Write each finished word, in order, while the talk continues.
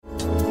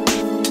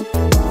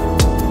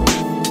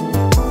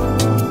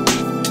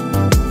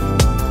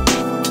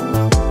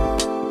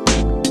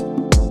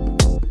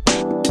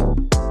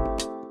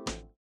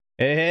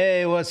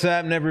What's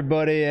happening,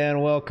 everybody,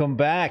 and welcome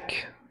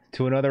back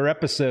to another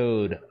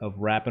episode of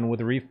Rappin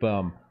With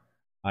ReefBum.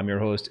 I'm your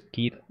host,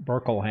 Keith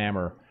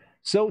Berkelhamer.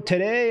 So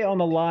today on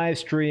the live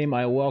stream,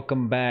 I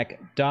welcome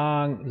back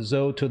Dong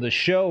Zou to the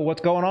show.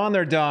 What's going on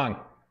there, Dong?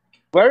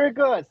 Very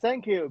good.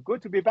 Thank you.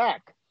 Good to be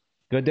back.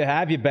 Good to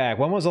have you back.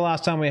 When was the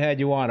last time we had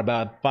you on?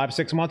 About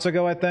 5-6 months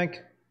ago, I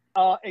think?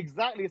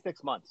 Exactly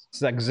 6 months.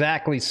 It's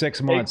exactly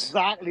 6 months.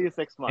 Exactly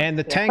 6 months. And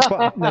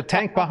the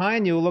tank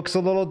behind you looks a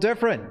little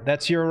different.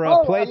 That's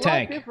your play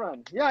tank.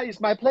 Different. Yeah,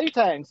 it's my play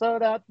tank. So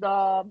that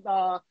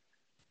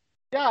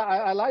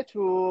I like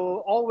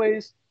to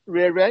always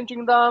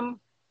rearranging them.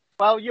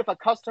 Well, if a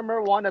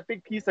customer want a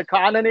big piece of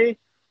colony,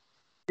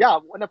 yeah,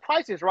 when the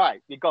price is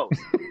right, it goes.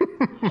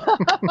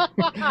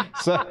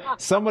 So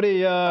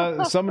somebody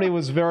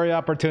was very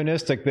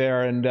opportunistic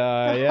there, and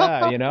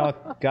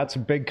got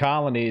some big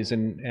colonies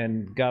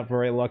and got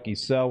very lucky.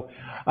 So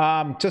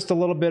just a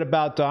little bit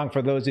about Dong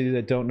for those of you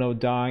that don't know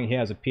Dong. He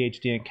has a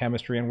PhD in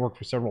chemistry and worked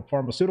for several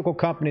pharmaceutical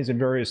companies in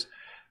various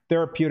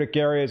therapeutic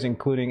areas,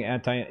 including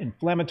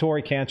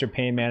anti-inflammatory, cancer,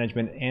 pain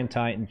management,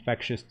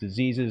 anti-infectious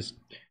diseases.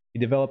 He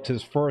developed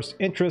his first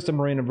interest in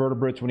marine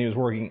invertebrates when he was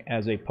working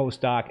as a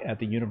postdoc at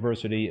the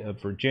University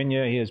of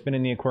Virginia. He has been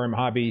in the aquarium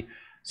hobby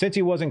since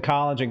he was in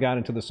college and got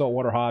into the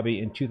saltwater hobby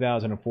in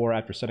 2004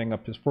 after setting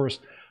up his first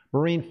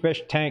marine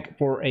fish tank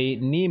for a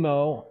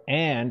Nemo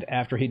and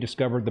after he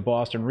discovered the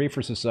Boston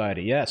Reefers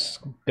Society. Yes,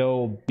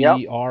 go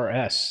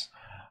BRS.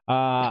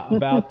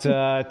 About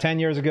 10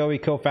 years ago, he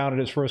co-founded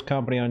his first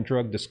company on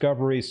drug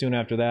discovery. Soon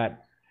after that,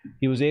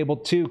 he was able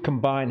to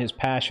combine his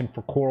passion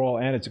for coral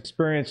and his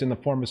experience in the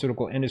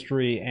pharmaceutical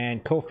industry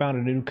and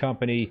co-founded a new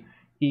company,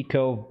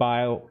 eCove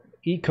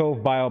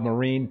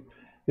BioMarine.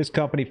 This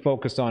company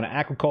focused on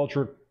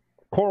aquaculture,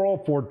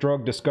 coral for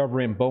drug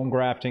discovery and bone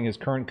grafting. His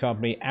current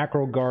company,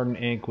 AcroGarden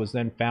Inc, was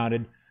then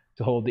founded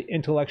to hold the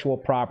intellectual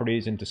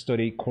properties and to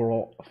study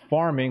coral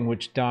farming,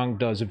 which Dong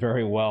does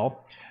very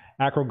well.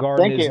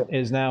 AcroGarden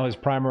is now his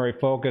primary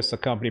focus. The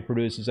company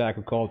produces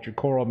aquaculture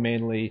coral,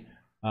 mainly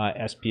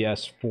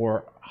SPS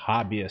for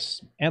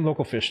hobbyists and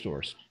local fish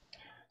stores.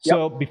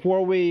 So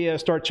before we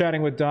start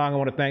chatting with Dong, I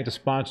want to thank the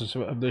sponsors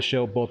of this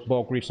show, both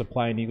Bulk Reef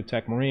Supply and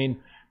Ecotech Marine.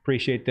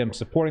 Appreciate them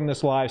supporting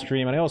this live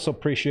stream. And I also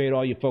appreciate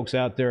all you folks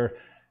out there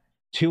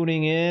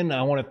tuning in.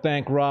 I want to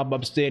thank Rob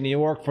upstate New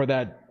York for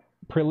that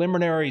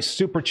preliminary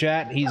super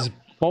chat. He's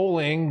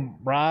bowling.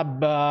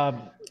 Rob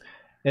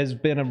has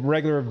been a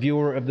regular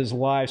viewer of this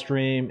live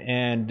stream,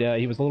 and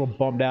he was a little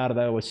bummed out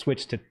that it was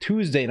switched to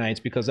Tuesday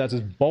nights because that's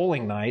his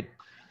bowling night.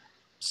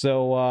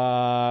 So,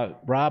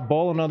 Rob,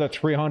 bowl another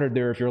 300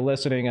 there if you're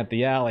listening at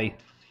the alley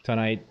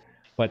tonight.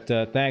 But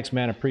thanks,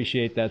 man.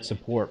 Appreciate that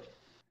support.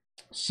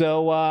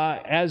 So,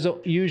 as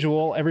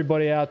usual,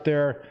 everybody out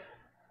there,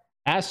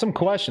 ask some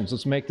questions.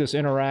 Let's make this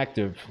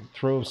interactive.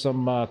 Throw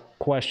some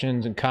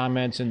questions and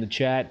comments in the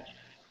chat.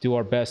 Do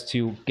our best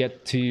to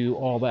get to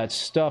all that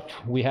stuff.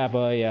 We have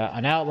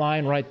an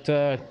outline, right,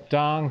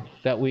 Dong,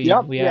 that we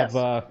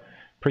have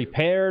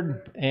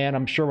prepared, and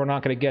I'm sure we're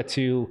not going to get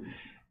to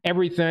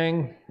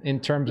everything in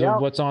terms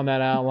of what's on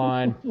that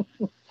outline.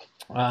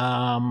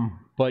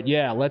 But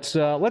yeah, let's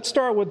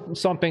start with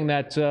something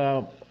that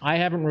I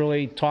haven't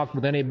really talked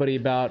with anybody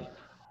about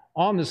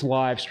on this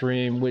live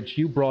stream, which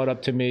you brought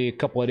up to me a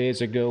couple of days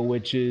ago,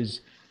 which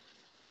is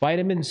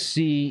vitamin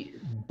C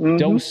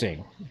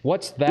dosing.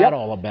 What's that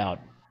all about?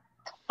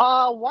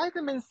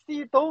 Vitamin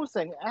C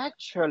dosing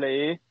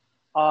actually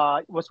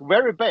was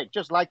very big,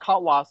 just like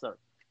hot water,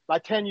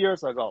 like 10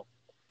 years ago.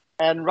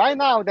 And right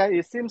now, that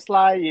it seems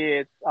like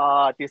it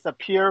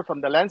disappeared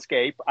from the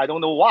landscape. I don't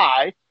know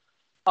why,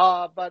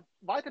 but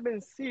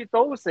vitamin C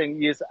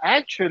dosing is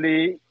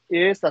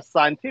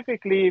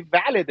scientifically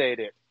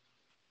validated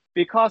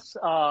because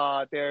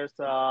there's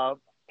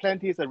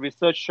plenty of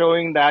research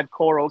showing that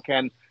coral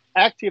can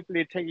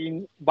actively take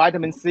in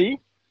vitamin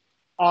C.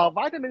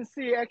 Vitamin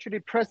C actually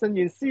present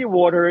in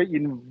seawater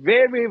in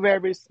very,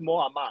 very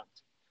small amount.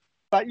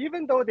 But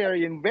even though they're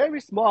in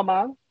very small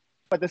amount,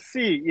 but the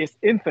C is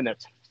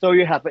infinite. So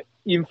you have an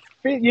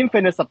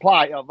infinite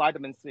supply of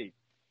vitamin C.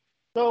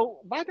 So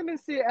vitamin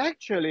C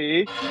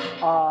actually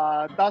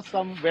does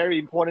some very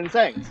important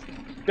things.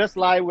 Just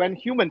like when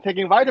human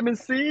taking vitamin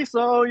C,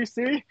 so you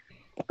see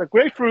the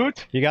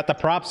grapefruit. You got the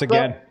props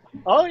again.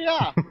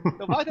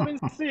 The vitamin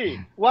C.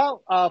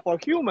 Well, for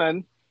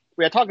human,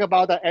 we are talking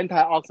about the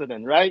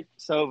antioxidant, right?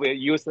 So we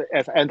use it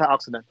as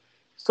antioxidant.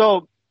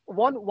 So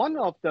one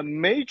of the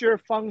major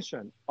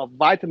function of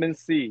vitamin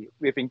C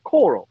within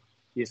coral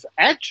is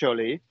act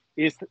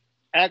as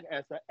an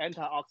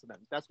antioxidant.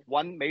 That's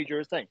one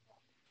major thing.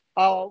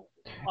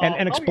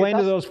 And explain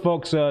to those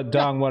folks,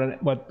 Dong,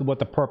 what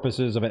the purpose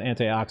is of an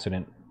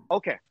antioxidant.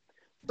 Okay.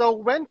 So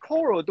when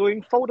coral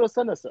doing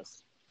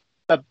photosynthesis,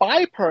 the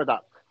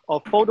byproduct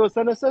of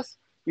photosynthesis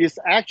is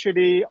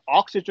actually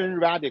oxygen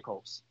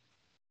radicals.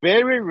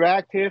 Very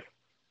reactive,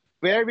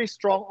 very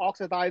strong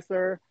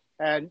oxidizer,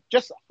 and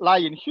just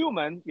like in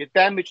human, it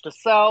damages the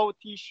cell,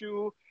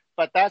 tissue,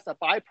 but that's a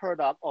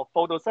byproduct of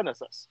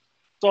photosynthesis.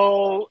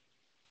 So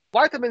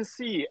vitamin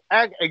C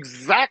act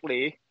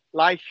exactly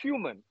like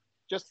human,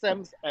 just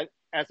same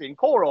as in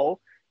coral,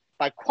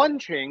 by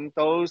quenching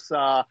those,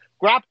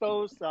 grab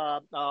those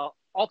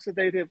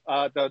oxidative,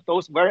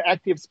 those very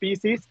active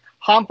species,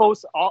 harmful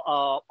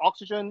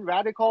oxygen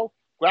radical,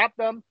 grab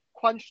them,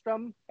 quench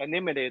them,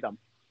 eliminate them.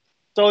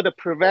 So to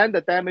prevent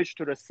the damage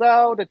to the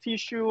cell, the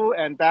tissue,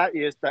 and that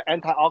is the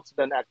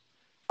antioxidant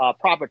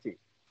property.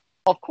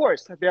 Of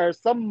course, there are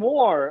some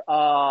more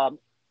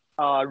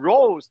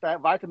roles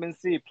that vitamin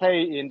C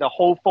play in the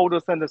whole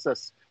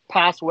photosynthesis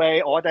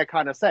pathway, all that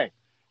kind of thing.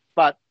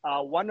 But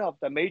one of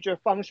the major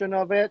function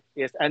of it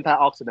is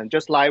antioxidant,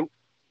 just like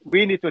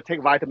we need to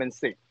take vitamin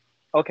C.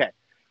 Okay.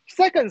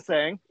 Second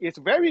thing is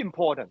very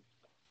important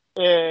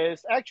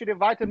is actually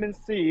vitamin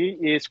C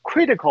is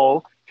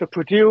critical to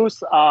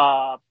produce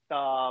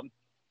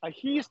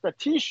adheres the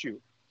tissue,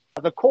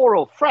 the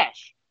coral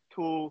fresh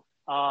to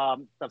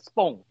the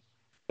sponge,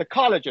 the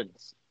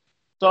collagens.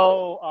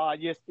 So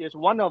yes, it's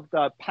one of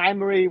the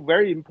primary,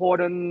 very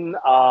important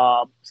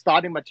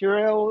starting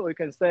material, we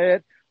can say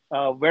it,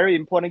 very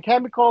important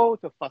chemical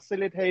to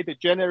facilitate, to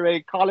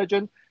generate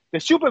collagen, the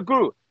super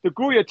glue, to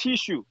glue your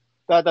tissue,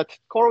 the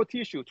coral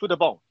tissue to the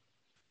bone.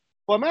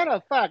 For a matter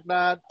of fact,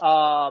 that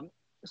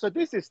so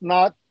this is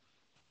not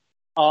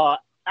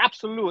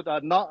absolute,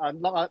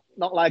 not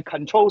like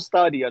control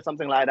study or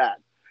something like that.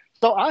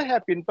 So I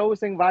have been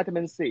dosing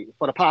vitamin C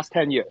for the past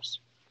 10 years.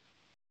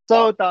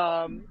 So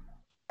the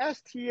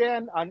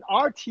STN and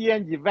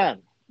RTN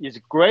event is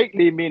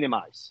greatly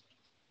minimized,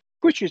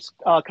 which is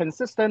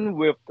consistent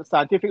with the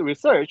scientific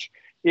research.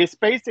 Is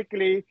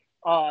basically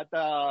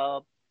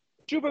the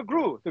super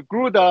glue to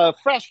glue the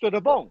flesh to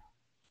the bone.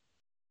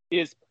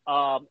 Is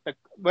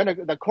when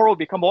the coral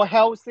become more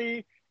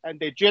healthy and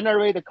they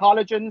generate the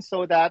collagen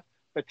so that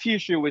the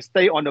tissue will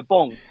stay on the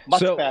bone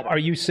much better. So are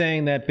you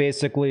saying that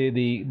basically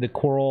the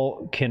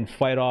coral can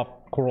fight off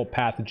coral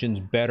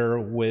pathogens better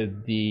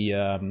with the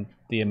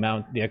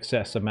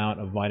excess amount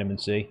of vitamin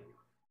C?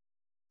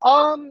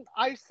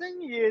 I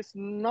think it's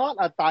not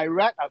a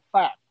direct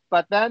effect,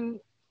 but then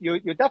you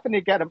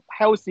definitely get a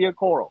healthier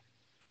coral.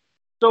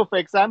 So for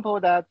example,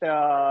 that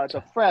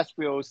the flesh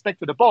will stick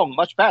to the bone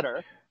much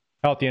better.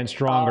 Healthy and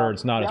stronger,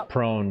 it's not as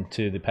prone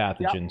to the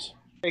pathogens. Yep.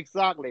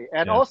 Exactly.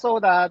 And also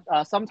that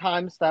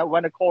sometimes that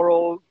when the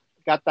coral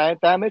got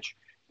damaged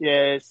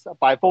is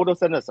by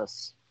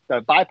photosynthesis, the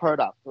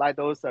byproduct, like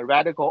those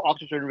radical,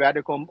 oxygen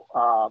radical,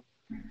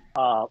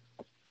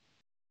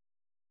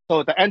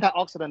 so the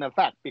antioxidant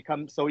effect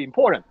becomes so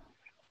important,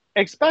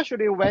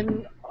 especially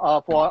when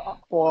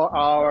for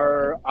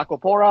our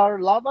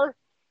aquapora lover.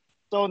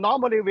 So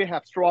normally we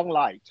have strong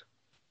light.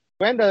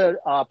 When the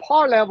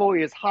PAR level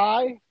is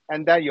high,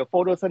 and then your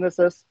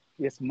photosynthesis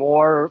is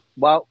more,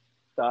 well,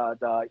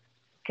 the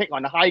kick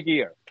on the high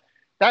gear.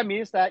 That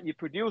means that you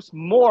produce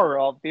more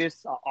of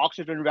these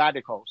oxygen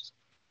radicals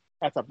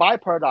as a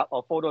byproduct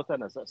of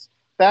photosynthesis.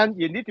 Then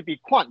you need to be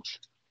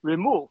quenched,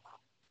 removed,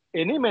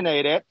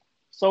 eliminated,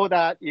 so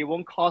that it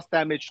won't cause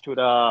damage to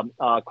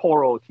the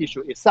coral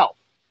tissue itself.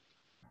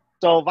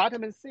 So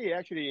vitamin C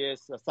actually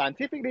is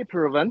scientifically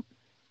proven,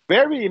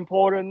 very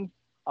important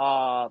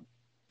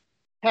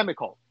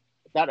chemical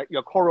that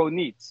your coral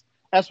needs,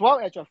 as well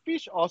as your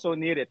fish also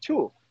need it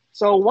too.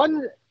 So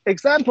one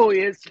example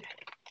is,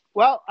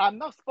 well, I'm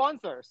not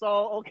sponsored,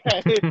 so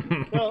okay,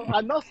 so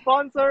I'm not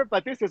sponsored,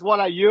 but this is what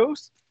I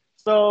use.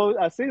 So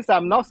since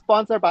I'm not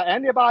sponsored by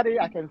anybody,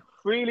 I can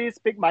freely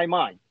speak my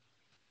mind.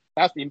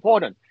 That's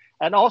important.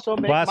 And also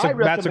make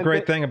that's a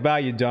great thing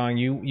about you, Dong.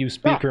 You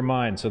speak your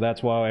mind, so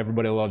that's why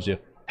everybody loves you.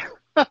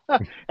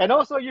 And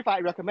also, if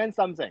I recommend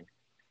something,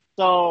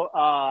 so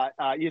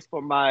it's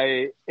from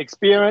my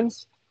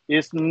experience,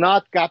 it's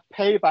not got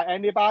paid by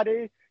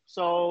anybody.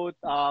 So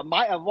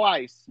my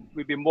advice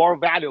will be more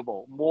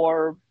valuable,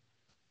 more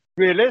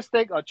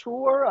realistic, or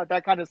truer, or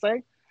that kind of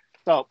thing.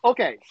 So,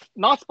 okay,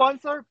 not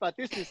sponsored, but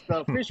this is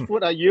the fish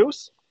food I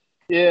use.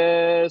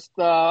 Is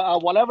the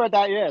whatever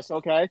that is,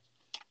 okay?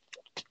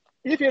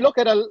 If you look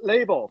at the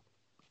label,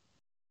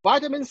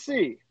 vitamin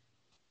C,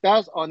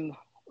 that's on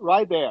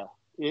right there.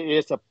 It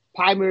is a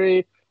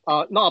primary,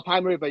 not a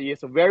primary, but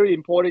it's a very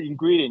important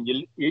ingredient.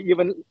 You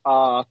even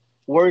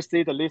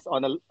worthy to list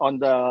on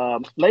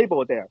the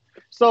label there.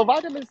 So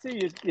vitamin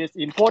C is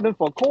important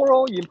for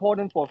coral,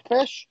 important for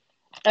fish,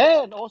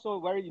 and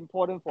also very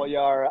important for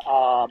your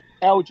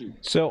algae.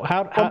 So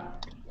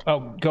oh,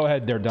 go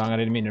ahead there, Dong. I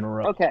didn't mean to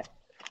interrupt. Okay.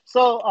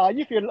 So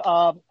if you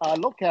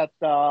look at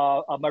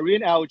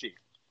marine algae,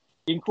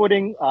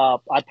 including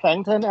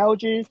plankton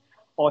algae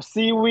or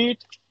seaweed,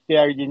 they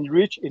are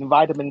enriched in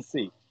vitamin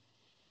C.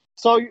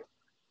 So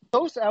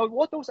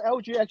what those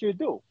algae actually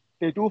do,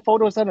 they do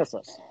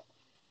photosynthesis.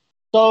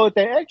 So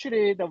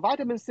the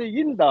vitamin C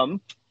in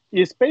them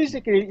is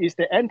basically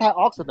the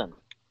antioxidant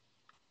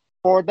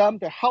for them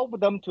to help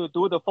them to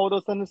do the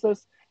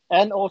photosynthesis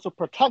and also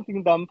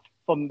protecting them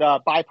from the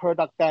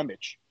byproduct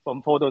damage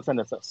from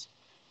photosynthesis.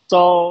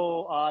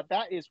 So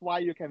that is why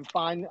you can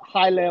find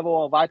high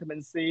level of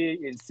vitamin C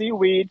in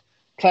seaweed,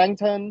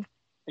 plankton,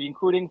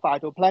 including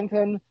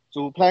phytoplankton,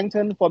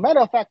 zooplankton, for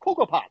matter of fact,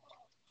 cocoa pod.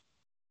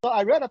 So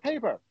I read a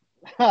paper.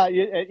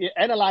 you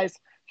analyze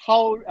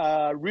how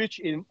rich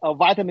in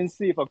vitamin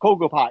C for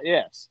cocoa pot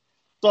is.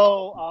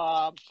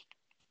 So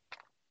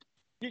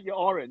eat your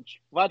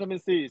orange. Vitamin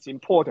C is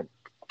important.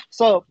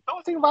 So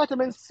dosing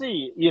vitamin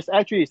C is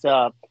actually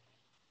a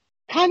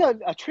kind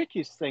of a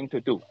tricky thing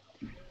to do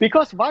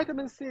because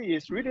vitamin C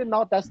is really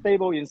not that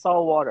stable in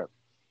salt water.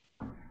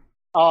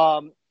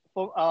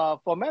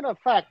 For matter of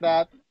fact,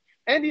 that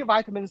any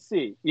vitamin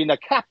C in a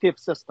captive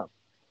system,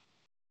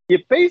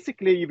 it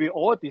basically will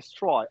all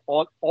destroy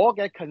or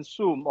get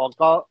consumed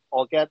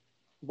or get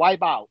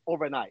wiped out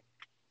overnight.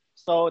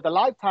 So the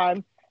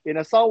lifetime in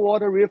a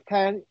saltwater reef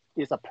tank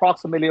is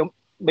approximately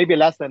maybe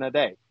less than a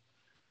day,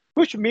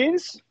 which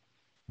means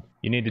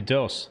you need to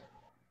dose.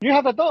 You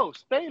have a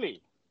dose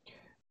daily.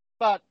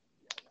 But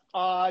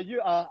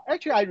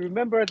actually, I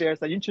remember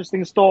there's an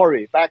interesting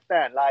story back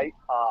then, like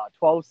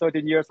 12,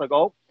 13 years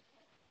ago.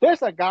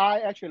 There's a guy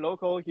actually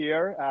local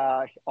here.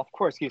 Of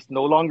course, he's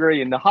no longer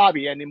in the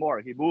hobby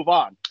anymore. He moved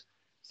on.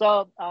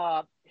 So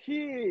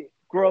he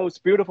grows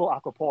beautiful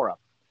aquapora.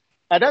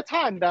 At that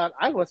time, that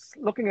I was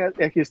looking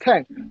at his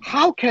tank.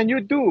 How can you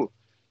do?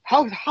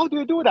 How do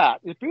you do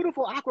that? It's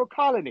beautiful aqua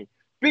colony,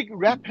 big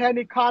red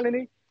penny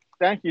colony.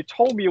 Then he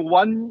told me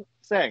one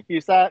thing.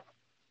 He said,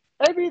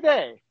 every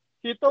day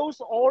he throws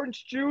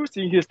orange juice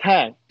in his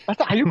tank. I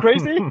said, are you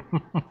crazy?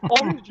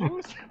 Orange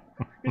juice?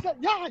 He said,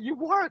 yeah, it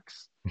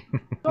works.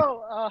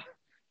 So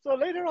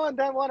later on,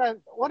 then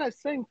when I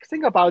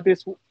think about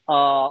this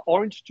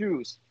orange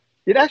juice,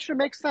 it actually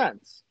makes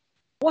sense.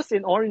 What's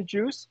in orange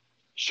juice?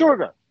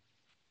 Sugar.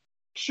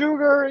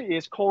 Sugar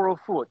is coral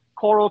food.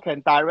 Coral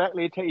can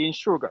directly take in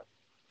sugar.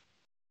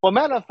 For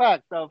matter of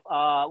fact,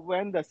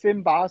 when the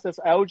symbiosis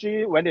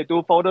algae, when they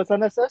do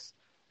photosynthesis,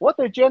 what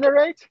they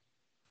generate?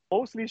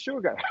 Mostly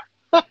sugar.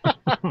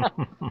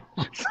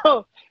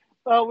 So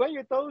when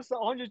you dose the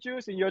orange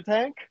juice in your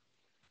tank,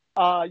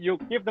 you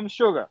give them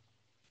sugar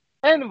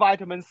and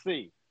vitamin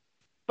C.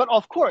 But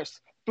of course,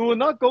 do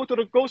not go to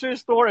the grocery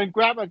store and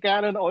grab a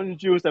gallon of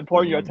orange juice and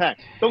pour in your tank.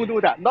 Don't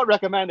do that. Not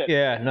recommended.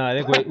 Yeah, no, I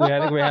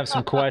think we have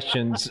some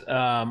questions.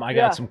 I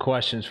got some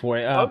questions for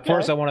you. Okay.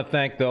 First, I want to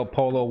thank though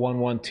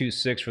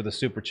Polo1126 for the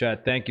super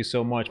chat. Thank you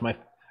so much. My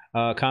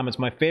comments.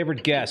 My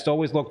favorite guest.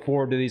 Always look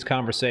forward to these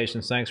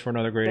conversations. Thanks for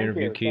another great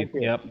interview, Keith.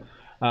 Yep.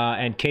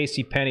 And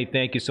Casey Penny,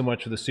 thank you so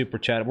much for the super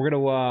chat.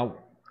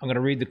 I'm gonna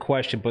read the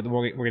question, but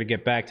we're gonna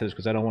get back to this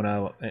because I don't want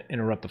to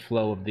interrupt the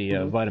flow of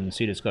the vitamin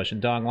C discussion.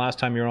 Dong, last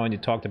time you were on, you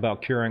talked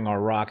about curing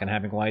our rock and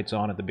having lights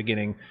on at the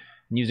beginning,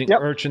 and using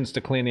urchins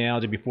to clean the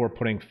algae before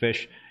putting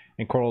fish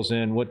and corals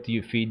in. What do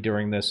you feed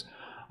during this?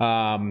 Do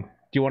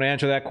you want to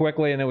answer that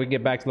quickly, and then we can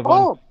get back to the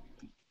vitamin?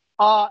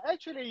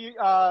 Actually,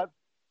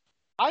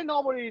 I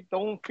normally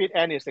don't feed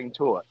anything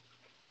to it.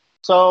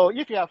 So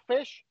if you have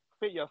fish,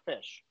 feed your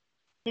fish.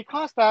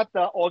 Because that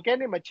the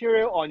organic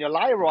material on your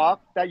live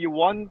rock that you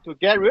want to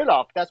get rid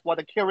of, that's what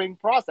the curing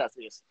process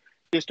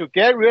is to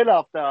get rid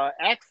of the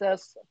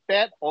excess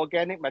dead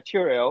organic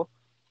material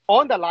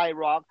on the live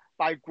rock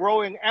by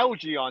growing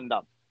algae on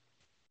them.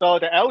 So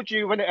the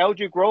algae, when the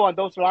algae grow on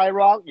those live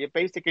rock, you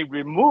basically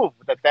remove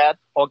the dead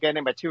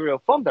organic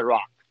material from the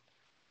rock.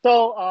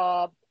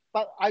 So,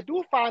 but I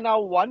do find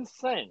out one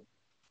thing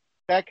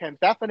that can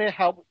definitely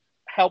help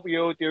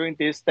you during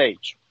this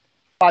stage: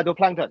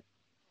 phytoplankton.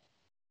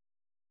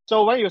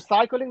 So when you're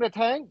cycling the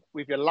tank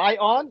with your light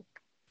on,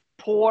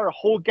 pour a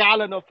whole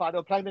gallon of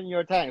phytoplankton in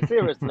your tank.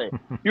 Seriously,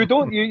 you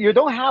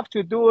don't have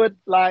to do it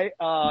like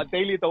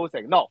daily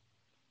dosing. No,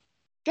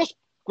 just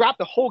grab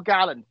the whole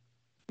gallon.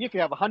 If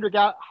you have a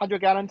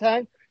 100-gallon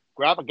tank,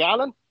 grab a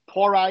gallon,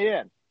 pour right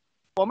in.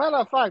 For matter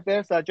of fact,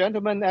 there's a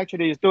gentleman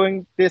actually is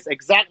doing this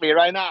exactly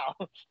right now.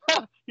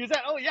 He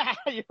said, "Oh yeah,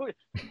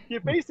 you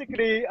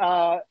basically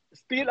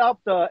speed up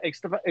the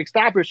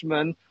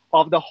establishment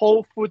of the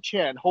whole food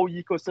chain, whole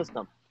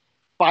ecosystem.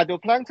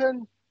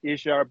 Phytoplankton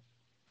is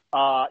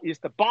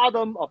the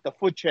bottom of the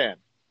food chain.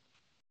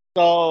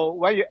 So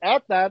when you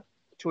add that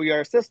to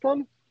your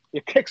system,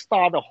 it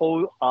kickstart the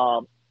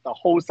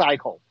whole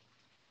cycle.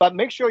 But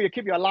make sure you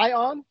keep your light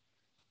on,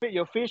 feed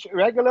your fish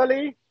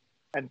regularly,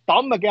 and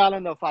dump a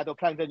gallon of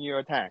phytoplankton in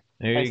your tank.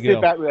 There you go.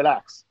 Sit back,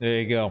 relax.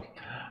 There you go.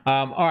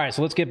 All right,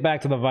 so let's get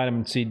back to the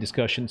vitamin C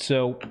discussion.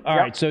 So, all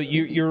right, so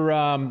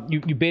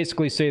you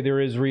basically say there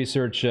is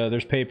research,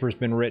 there's papers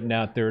been written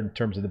out there in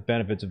terms of the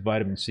benefits of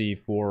vitamin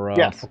C for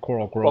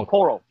coral growth.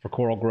 For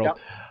coral growth.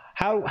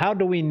 Yep. How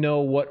do we know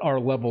what our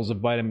levels of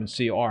vitamin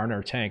C are in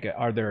our tank?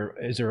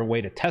 Is there a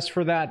way to test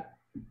for that?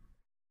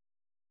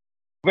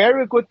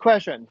 Very good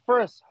question.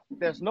 First,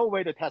 there's no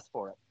way to test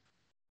for it.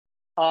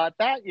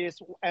 That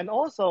is, and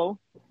also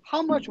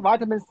how much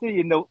vitamin C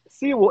in the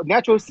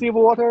natural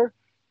seawater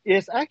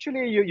is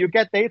actually you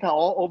get data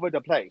all over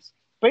the place.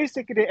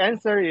 Basically, the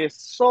answer is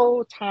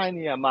so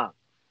tiny amount.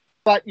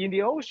 But in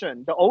the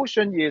ocean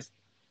is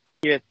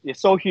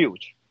so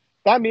huge.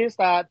 That means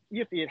that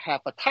if it have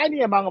a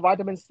tiny amount of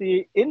vitamin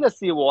C in the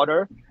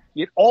seawater,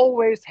 it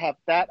always have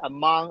that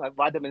amount of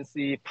vitamin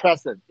C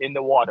present in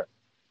the water.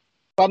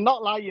 But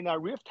not like in a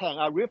reef tank.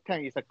 A reef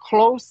tank is a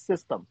closed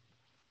system.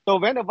 So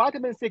when the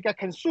vitamin C get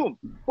consumed,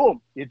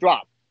 boom, it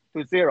drops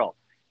to zero.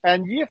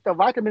 And if the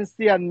vitamin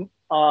C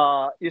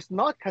is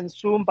not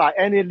consumed by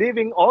any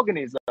living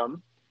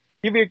organism,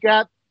 it will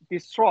get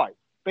destroyed.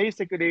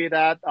 Basically,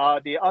 that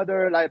the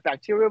other like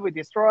bacteria will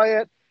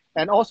destroy it,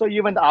 and also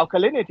even the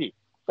alkalinity,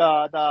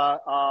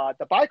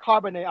 the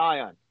bicarbonate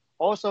ion,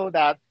 also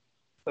that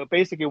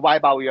basically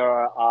wipe out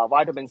your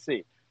vitamin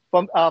C.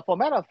 For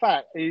matter of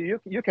fact,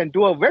 you can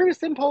do a very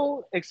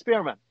simple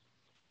experiment.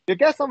 You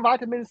get some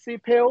vitamin C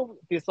pill,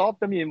 dissolve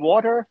them in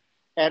water,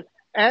 and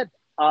add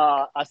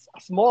a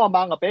small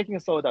amount of baking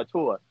soda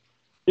to it.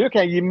 You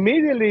can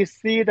immediately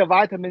see the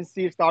vitamin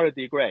C start to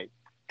degrade,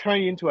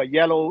 turn into a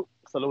yellow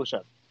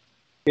solution.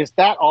 It's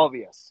that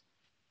obvious.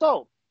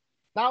 So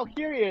now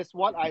here is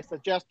what I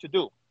suggest to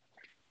do.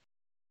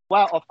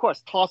 Well, of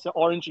course, toss the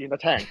orange in the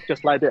tank,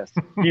 just like this.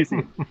 Easy,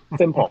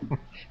 simple.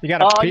 You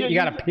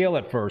gotta peel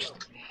it first.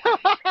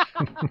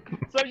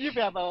 So if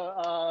you have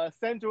a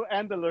central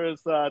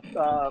antlers,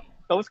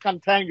 those kind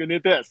of tank, you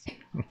need this.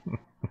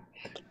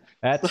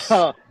 That's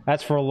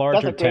for a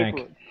larger tank.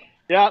 Food.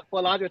 Yeah, for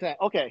a larger tank.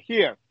 Okay,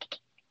 here.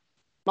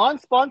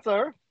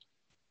 Non-sponsor,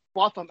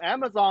 bought from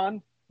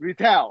Amazon,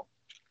 retail.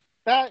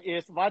 That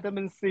is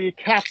vitamin C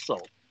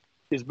capsule.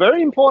 It's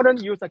very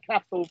important, use a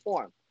capsule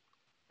form.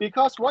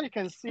 Because what you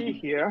can see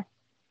here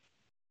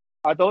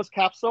are those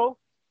capsules.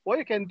 What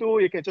you can do,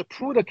 you can just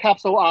pull the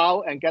capsule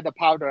out and get the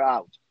powder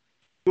out.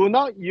 Do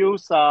not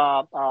use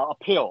a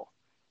pill.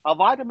 A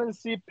vitamin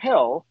C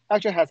pill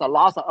actually has a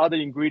lot of other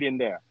ingredients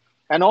there.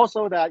 And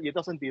also that it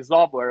doesn't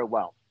dissolve very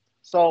well.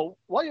 So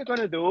what you're going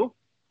to do,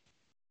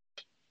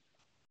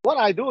 what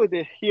I do with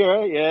it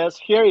here is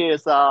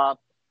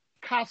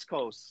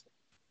Costco's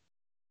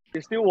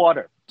distilled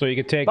water. So you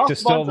could take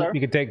distilled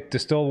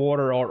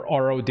water or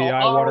RODI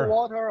water.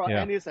 Or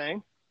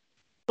anything.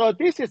 So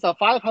this is a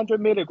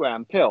 500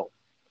 milligram pill.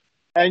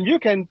 And you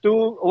can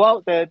do,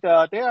 well, they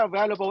are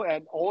available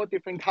at all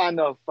different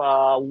kind of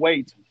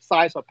weight,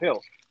 size of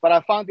pill. But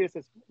I found this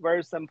is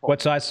very simple.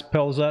 What size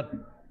pill is that?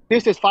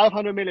 This is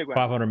 500 milligrams.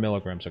 500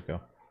 milligrams, okay.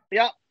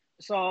 Yeah,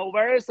 so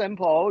very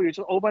simple. You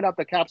just open up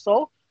the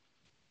capsule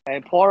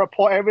and pour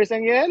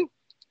everything in.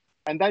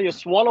 And then you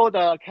swallow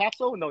the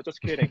capsule. No, just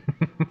kidding.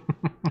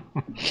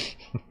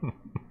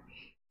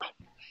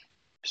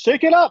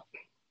 Shake it up.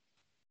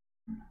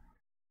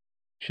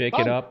 Shake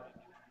it up.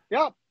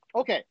 Yeah,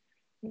 okay.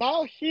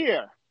 Now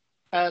here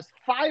has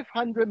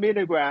 500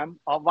 milligrams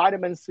of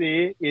vitamin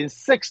C in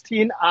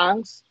 16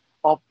 ounces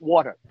of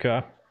water.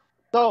 Okay.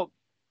 So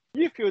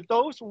if you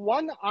dose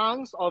 1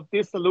 ounce of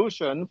this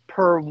solution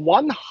per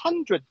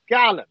 100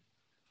 gallon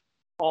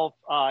of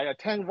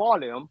tank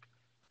volume,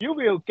 you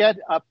will get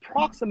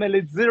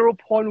approximately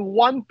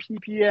 0.1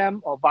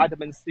 ppm of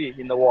vitamin C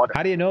in the water.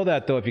 How do you know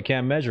that, though, if you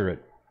can't measure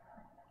it?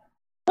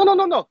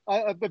 No.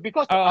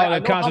 Because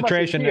the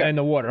concentration in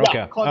the water.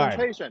 Yeah, okay.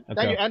 concentration. Right.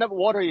 Then okay. you end up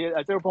water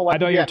at 0.1 I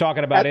thought you were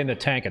talking about in the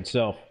tank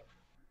itself.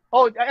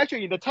 Oh,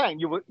 actually, in the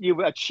tank, you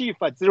will achieve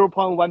a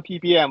 0.1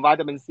 ppm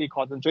vitamin C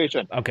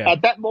concentration. Okay.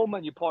 At that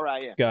moment, you pour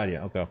right in. Got you.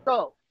 Okay.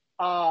 So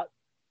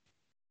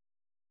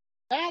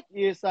that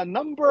is a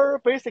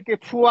number basically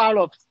pull out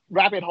of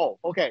rabbit hole.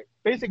 Okay.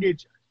 Basically,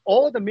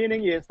 all the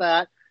meaning is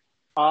that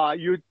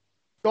you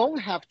don't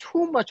have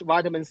too much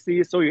vitamin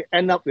C, so you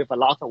end up with a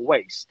lot of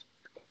waste.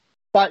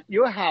 But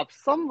you have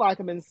some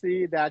vitamin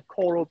C that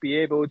coral be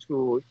able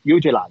to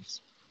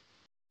utilize.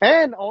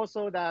 And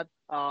also that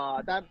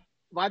that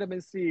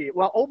vitamin C,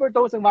 well,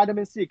 overdosing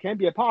vitamin C can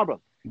be a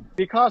problem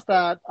because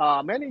that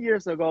many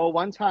years ago,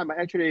 one time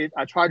I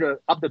tried to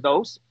up the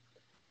dose.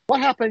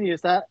 What happened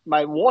is that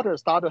my water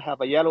started to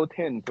have a yellow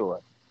tint to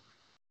it.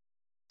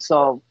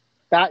 So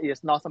that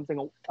is not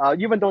something,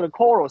 even though the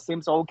coral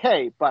seems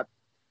okay, but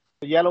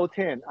the yellow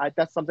tint,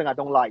 that's something I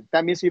don't like.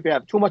 That means if you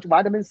have too much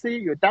vitamin C,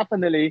 you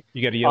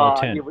get a yellow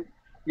tint.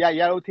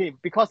 Yellow tint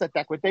because of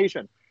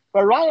degradation.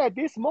 But right at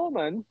this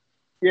moment,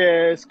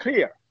 it's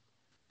clear.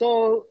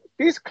 So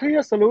this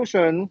clear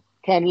solution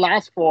can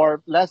last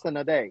for less than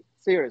a day,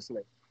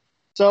 seriously.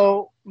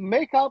 So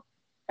make up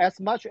as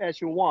much as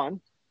you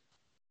want.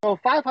 So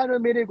 500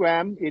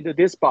 milligrams into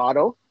this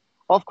bottle.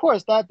 Of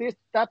course, that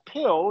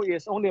pill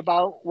is only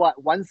about,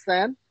 1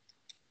 cent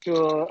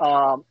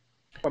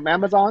from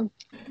Amazon.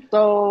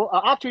 So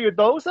after you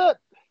dose it,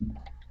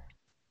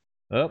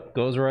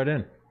 goes right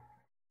in.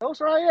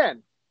 Goes right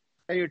in,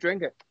 and you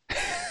drink it.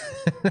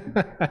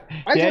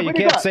 Yeah, you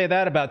can't say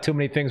that about too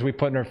many things we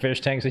put in our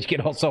fish tanks. That you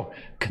can also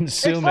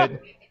consume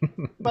it.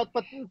 but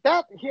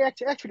that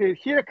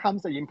here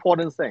comes the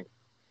important thing.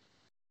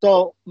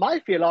 So my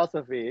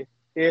philosophy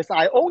is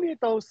I only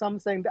dose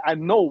something that I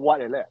know what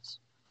it is,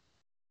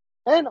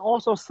 and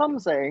also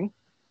something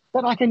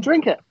that I can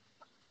drink it.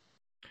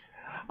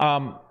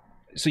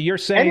 So you're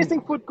saying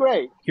anything food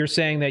grade. You're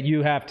saying that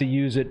you have to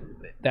use it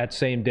that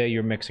same day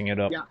you're mixing it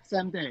up. Yeah,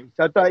 same day.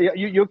 So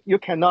you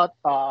cannot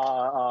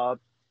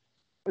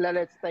let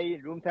it stay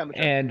in room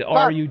temperature. And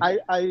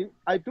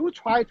I do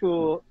try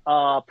to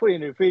put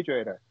in the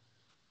refrigerator.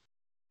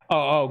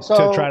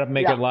 To try to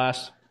make it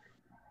last.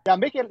 Yeah,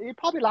 it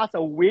probably lasts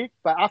a week,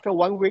 but after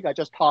 1 week, I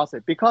just toss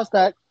it because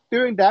that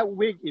during that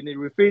week in the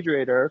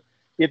refrigerator,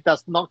 it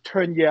does not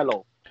turn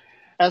yellow.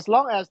 As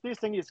long as this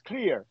thing is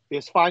clear,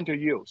 it's fine to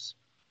use.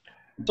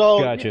 So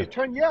if Gotcha. it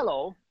turns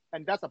yellow,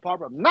 and that's a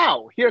problem.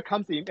 Now, here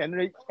comes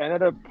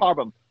another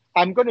problem.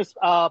 I'm going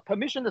to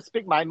permission to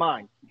speak my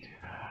mind.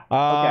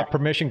 Okay.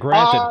 Permission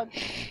granted.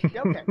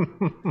 Okay.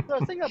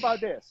 So think about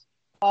this.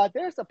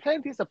 There's a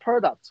plenty of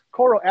products,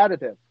 coral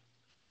additive,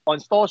 on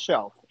store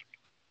shelf,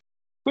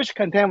 which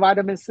contain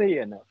vitamin C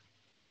in it.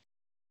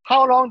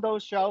 How long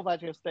those shelves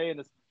actually stay in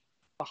the,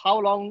 how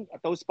long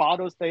those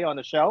bottles stay on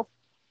the shelf?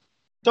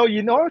 So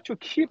in order to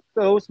keep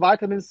those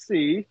vitamin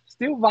C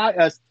still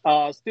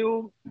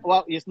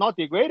well, it's not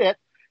degraded,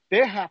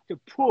 they have to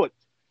put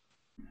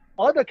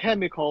other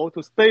chemical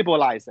to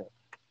stabilize it.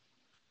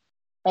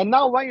 And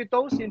now when you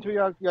dose into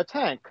your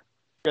tank,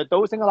 you're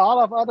dosing a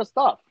lot of other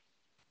stuff.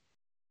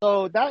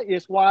 So that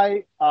is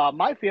why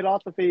my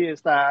philosophy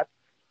is that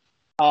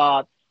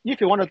if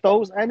you want to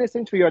dose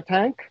anything to your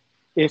tank,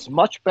 it's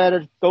much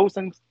better dose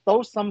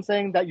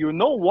something that you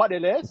know what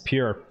it is.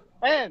 Pure.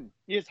 And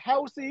is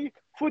healthy,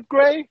 food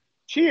grade.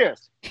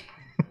 Cheers.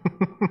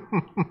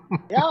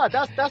 Yeah,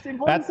 that's the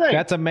important thing.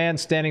 That's a man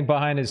standing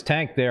behind his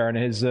tank there, and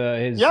his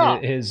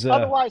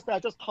Otherwise, I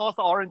just toss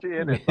the orange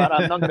in it, but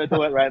I'm not going to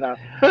do it right now.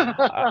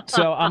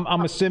 So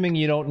I'm assuming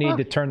you don't need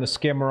to turn the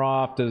skimmer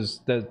off.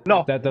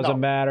 That doesn't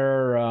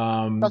matter?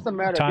 Doesn't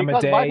matter. Time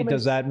of day,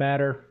 does that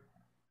matter?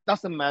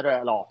 Doesn't matter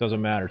at all.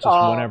 Doesn't matter. It's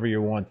just whenever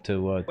you want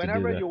to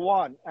whenever do that. you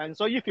want. And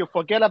so if you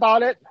forget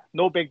about it,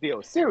 no big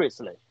deal.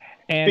 Seriously.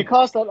 And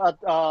because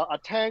a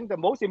tank, the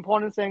most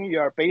important thing,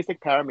 your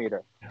basic parameter.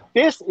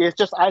 This is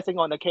just icing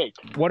on the cake.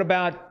 What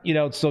about,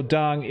 so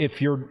Dong,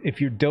 if you're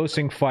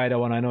dosing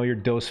phyto, and I know you're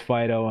dose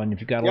phyto, and if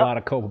you've got a lot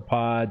of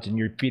copepods and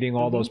you're feeding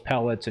all those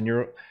pellets,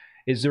 and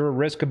is there a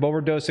risk of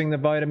overdosing the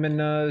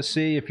vitamin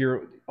C if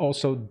you're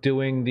also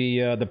doing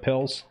the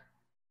pills?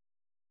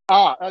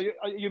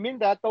 You mean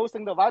that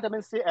dosing the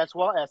vitamin C as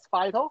well as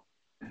phyto?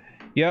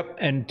 Yep,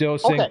 and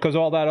dosing, because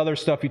all that other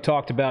stuff you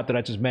talked about that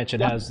I just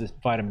mentioned has the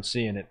vitamin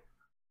C in it.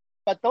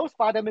 But those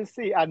vitamin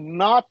C are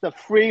not the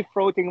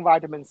free-floating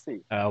vitamin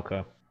C.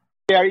 Okay.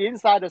 They're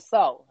inside the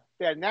cell.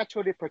 They're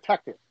naturally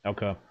protected.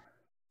 Okay.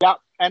 Yeah,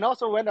 and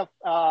also when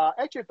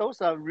actually those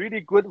are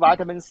really good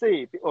vitamin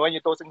C when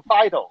you're dosing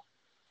phyto.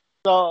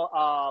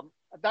 So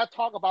that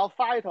talk about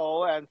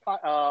phyto, and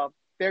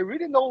there's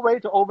really no way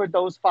to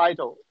overdose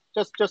phyto.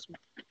 Just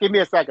give me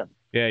a second.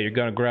 Yeah, you're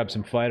gonna grab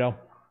some phyto?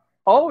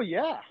 Oh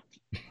yeah.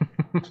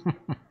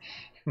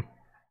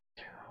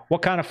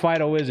 What kind of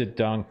phyto is it,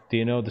 Dong? Do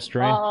you know the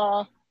strain?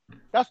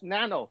 That's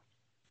nano.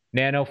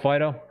 Nano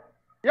phyto?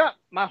 Yeah,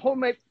 my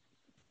homemade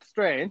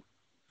strain.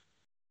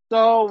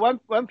 So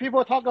when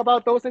people talk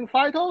about dosing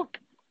phyto,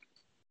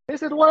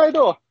 this is what I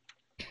do.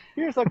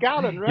 Here's a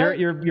gallon, right?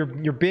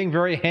 You're being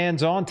very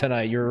hands-on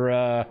tonight. You're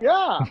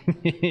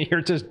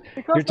you're just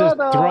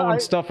throwing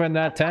stuff in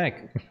that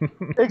tank.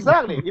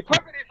 Exactly, you're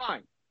perfectly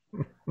fine.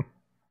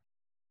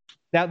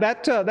 Now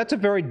that's a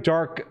very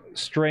dark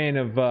strain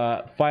of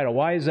phyto.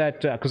 Why is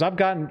that? Because I've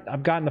gotten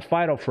the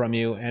phyto from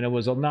you, and it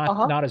was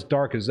not as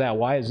dark as that.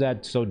 Why is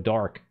that so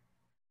dark?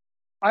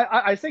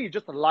 I think it's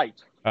just the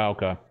light. Oh,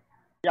 okay.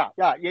 Yeah,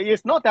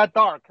 it's not that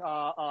dark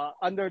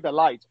under the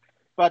light,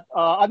 but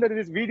under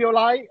this video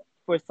light,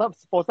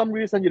 for some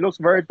reason it looks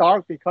very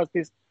dark because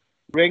this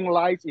ring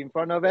light in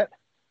front of it.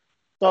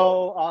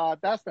 So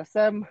that's the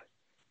same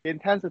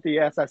intensity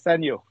as I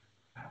sent you.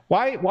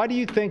 Why do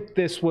you think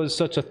this was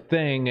such a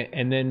thing,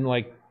 and then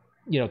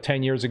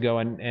 10 years ago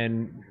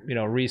and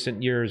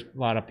recent years a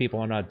lot of people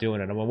are not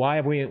doing it? I mean, why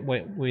have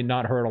we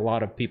not heard a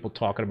lot of people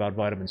talking about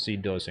vitamin C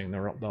dosing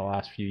the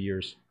last few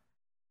years?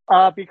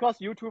 Because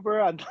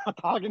YouTubers are not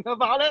talking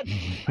about it.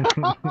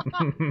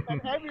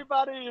 And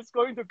everybody is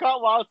going to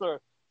cut water.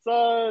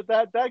 So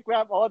that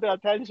grab all the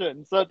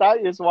attention. So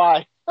that is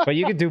why. But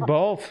you can do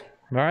both,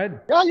 right?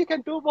 Yeah, you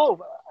can do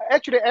both.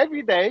 Actually,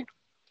 every day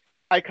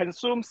I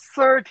consume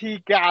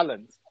 30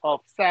 gallons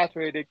of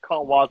saturated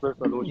cold water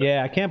solution.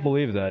 Yeah, I can't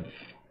believe that.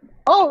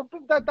 Oh,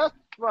 that's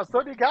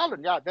 30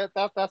 gallons. Yeah,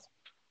 that's.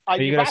 Are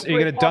you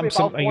gonna dump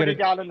some? Are you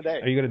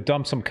gonna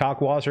dump some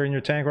cock water in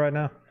your tank right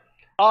now?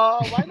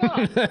 Why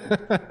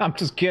not? I'm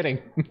just kidding.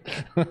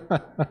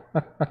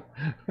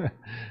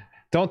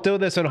 Don't do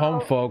this at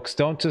home, folks.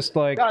 Don't just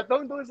Yeah,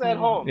 don't do this at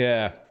home.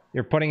 Yeah,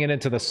 you're putting it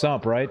into the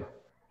sump, right?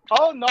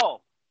 Oh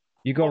no.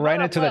 You go right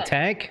into the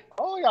tank?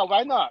 Oh yeah,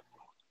 why not?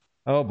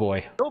 Oh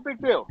boy. No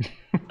big deal.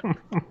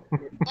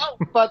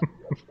 But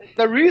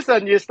the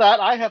reason is that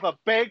I have a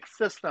big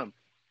system.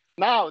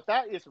 Now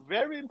that is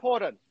very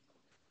important.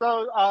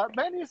 So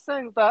many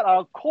things that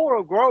a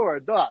coral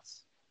grower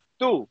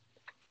do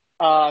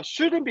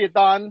shouldn't be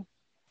done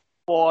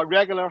for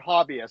regular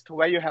hobbyists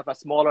where you have a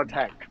smaller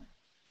tank.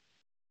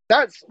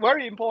 That's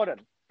very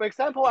important. For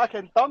example, I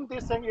can dump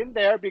this thing in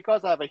there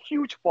because I have a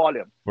huge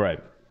volume. Right.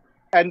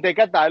 And they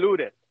get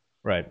diluted.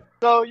 Right.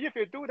 So if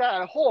you do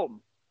that at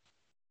home,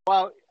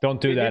 well, don't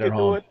do that at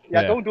home.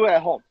 Don't do it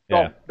at home.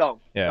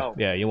 Don't.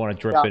 Yeah, you want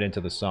to drip it into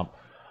the sump.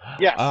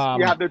 Yes,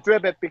 you have to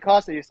drip it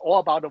because it's all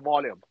about the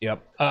volume.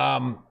 Yep.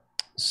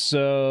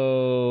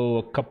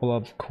 So a couple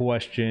of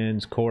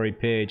questions. Corey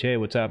Page. Hey,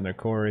 what's happening there,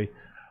 Corey?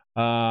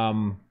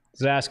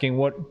 Is asking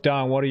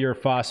Don, what are your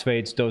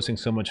phosphates dosing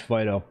so much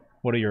phyto?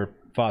 What are your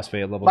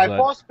phosphate levels My at?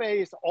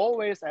 phosphate is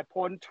always at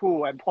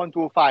 0.2 and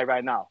 0.25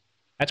 right now.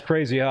 That's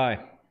crazy high.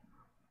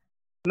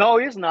 No,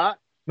 it's not.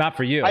 Not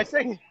for you. I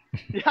think,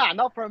 yeah,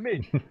 not for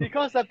me.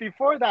 Because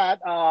before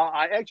that,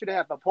 I actually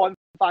have a 0.5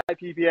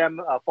 ppm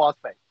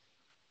phosphate.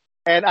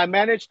 And I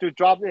managed to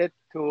drop it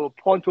to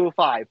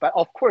 0.25. But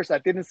of course, I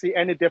didn't see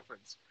any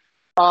difference.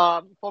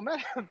 For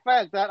matter of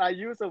fact, that I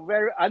use a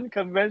very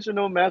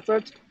unconventional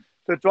method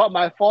to drop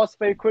my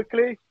phosphate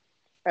quickly.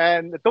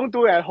 And don't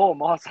do it at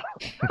home also.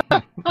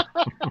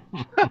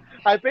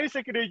 I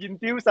basically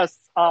induce a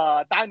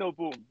dino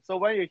boom. So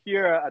when you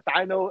hear a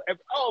dino,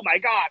 oh my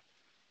God.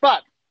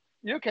 But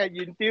you can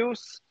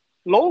induce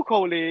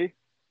locally,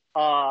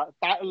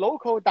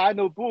 local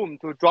dino boom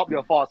to drop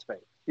your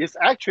phosphate. It's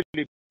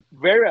actually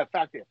very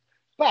effective,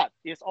 but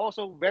it's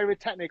also very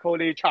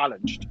technically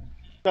challenged.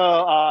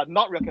 So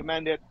not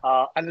recommended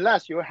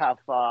unless you have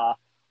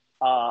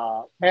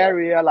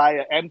area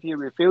like empty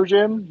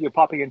refugium, you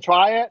probably can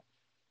try it.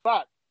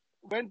 But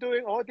when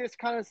doing all this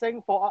kind of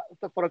thing for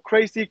a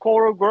crazy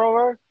coral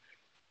grower,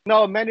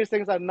 no, many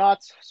things are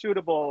not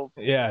suitable.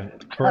 Yeah,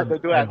 for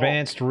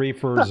advanced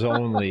reefers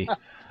only.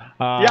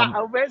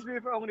 Yeah, advanced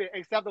reefer only,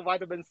 except the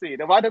vitamin C.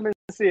 The vitamin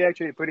C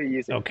actually pretty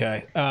easy.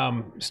 Okay.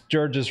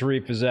 Sturgis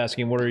Reef is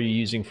asking, what are you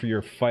using for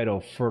your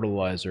phyto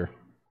fertilizer?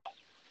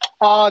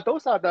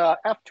 Those are the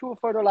F2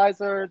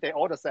 fertilizer. They're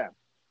all the same.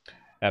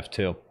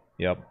 F2.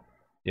 Yep.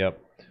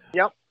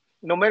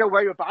 No matter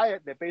where you buy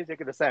it, they're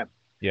basically the same.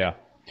 Yeah.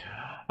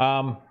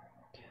 All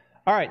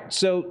right.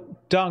 So,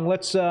 Dong,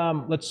 let's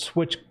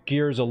switch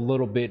gears a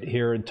little bit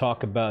here and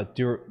talk about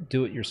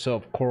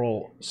do-it-yourself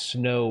coral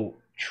snow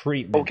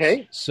treatments.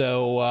 Okay.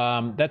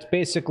 So that's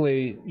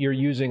basically you're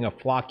using a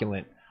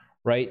flocculant,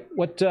 right?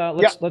 Let's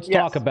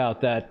talk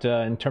about that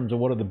in terms of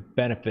what are the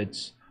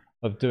benefits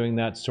of doing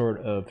that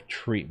sort of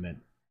treatment.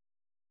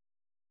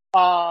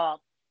 For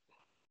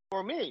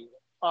me,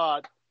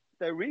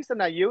 the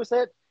reason I use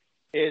it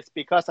is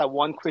because I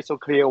want crystal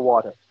clear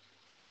water.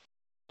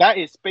 That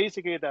is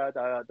basically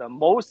the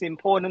most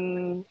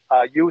important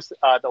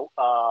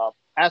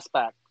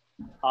aspect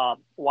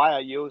why I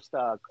use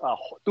the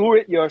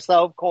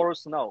do-it-yourself coral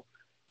snow.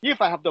 If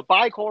I have to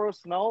buy coral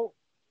snow,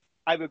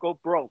 I will go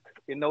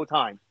broke in no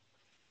time.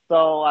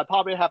 So I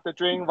probably have to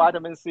drink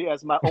vitamin C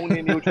as my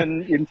only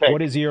nutrient intake.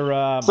 What is your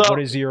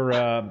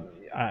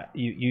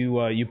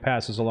you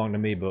pass this along to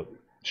me, but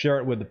share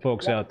it with the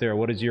folks out there.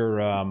 What is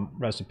your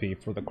recipe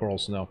for the coral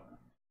snow?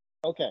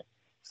 Okay.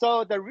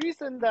 So the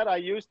reason that I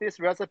use this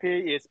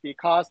recipe is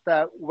because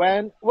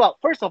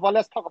first of all,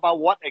 let's talk about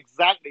what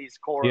exactly is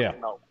coral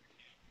snow.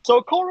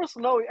 So coral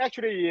snow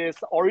actually is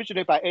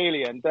originated by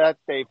alien that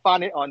they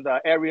found it on the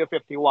Area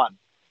 51.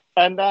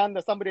 And then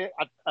somebody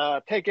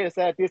take it and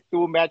said, this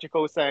do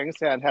magical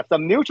things and have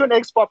some nutrient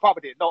export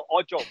property. No,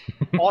 all joke,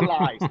 all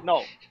lies,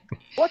 no.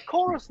 What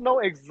coral snow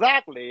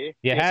exactly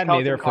You had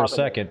me there for a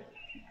second.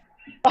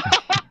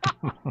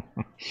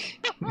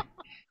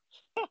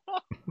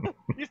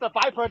 It's a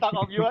byproduct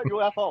of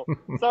UFO.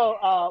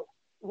 So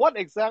what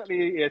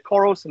exactly is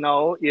coral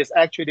snow is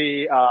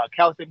actually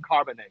calcium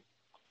carbonate,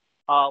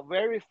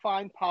 very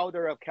fine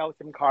powder of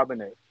calcium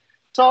carbonate.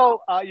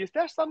 So is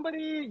there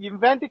somebody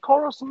invented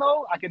coral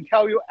snow? I can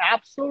tell you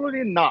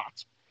absolutely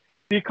not.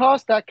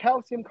 Because that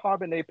calcium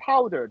carbonate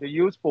powder they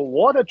use for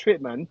water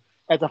treatment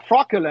as a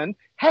flocculant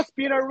has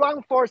been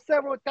around for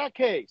several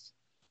decades.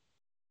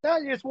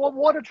 That is what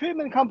water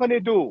treatment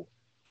companies do.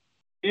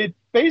 It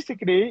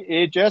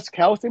basically just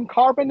calcium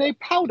carbonate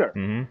powder.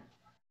 Mm-hmm.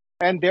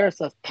 And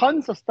there's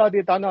tons of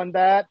study done on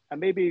that. And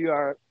maybe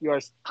your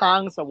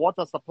tanks of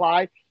water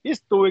supply is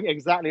doing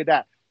exactly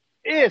that.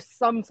 It's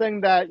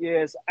something that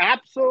is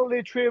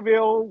absolutely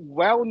trivial,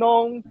 well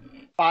known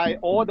by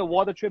all the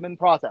water treatment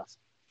process.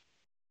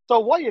 So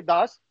what it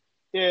does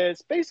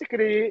is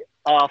basically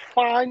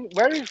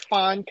very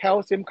fine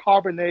calcium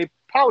carbonate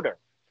powder.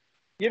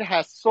 It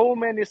has so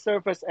many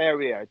surface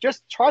area.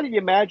 Just try to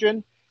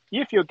imagine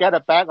if you get a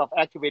bag of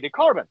activated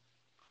carbon,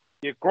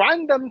 you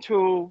grind them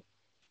to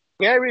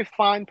very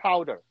fine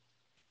powder,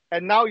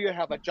 and now you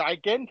have a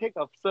gigantic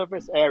of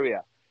surface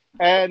area,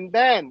 and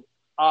then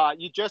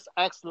you just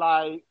acts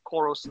like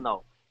coral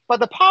snow. But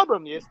the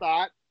problem is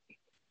that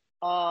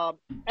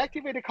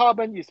activated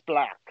carbon is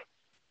black.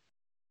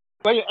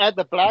 When you add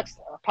the black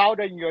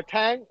powder in your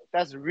tank,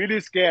 that's really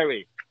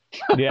scary.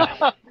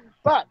 Yeah.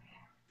 But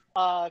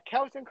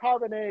calcium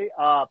carbonate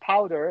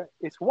powder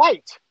is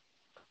white.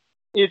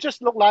 It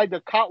just looks like the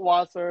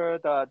cutwater,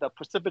 the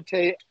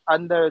precipitate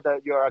under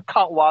your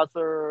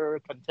cutwater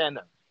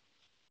container.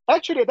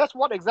 Actually, that's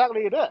what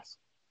exactly it is.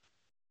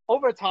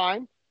 Over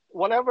time,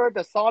 whatever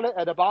the solid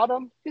at the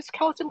bottom is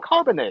calcium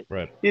carbonate.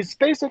 Right. It's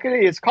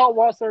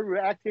cutwater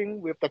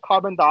reacting with the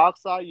carbon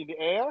dioxide in the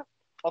air.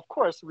 Of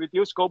course,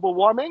 reduce global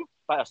warming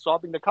by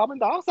absorbing the carbon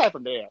dioxide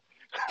from the air.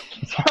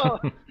 So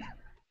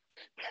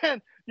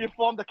and you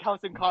form the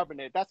calcium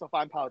carbonate. That's a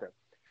fine powder.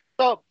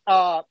 So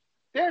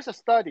there's a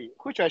study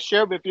which I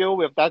shared with you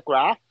with that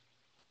graph.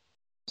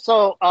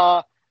 So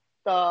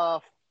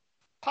the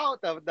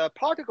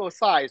particle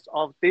size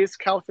of this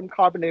calcium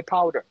carbonate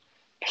powder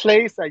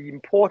plays an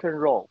important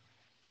role.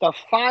 The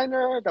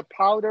finer the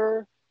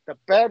powder, the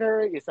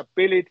better its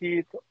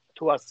ability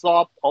to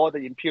absorb all the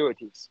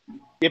impurities.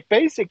 It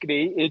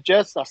basically is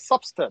just a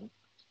substance.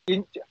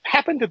 It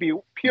happen to be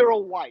pure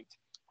white,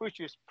 which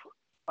is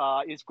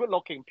good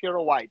looking, pure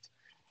white,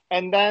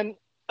 and then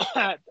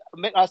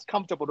make us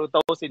comfortable with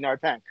those in our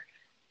tank.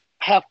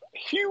 Have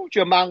huge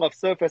amount of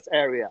surface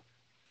area.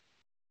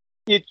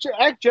 It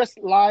acts just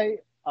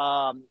like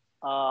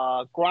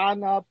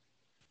ground up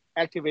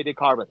activated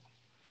carbon.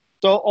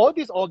 So all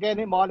these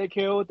organic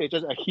molecules, they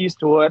just adhere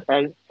to it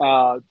and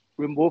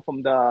remove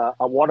from the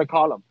water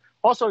column.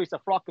 Also, it's a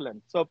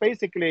flocculant. So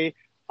basically,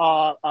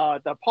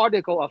 the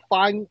particle, a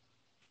fine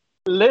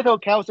little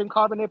calcium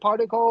carbonate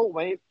particle,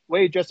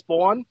 where it just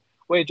formed,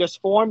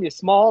 is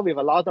small with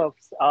a lot of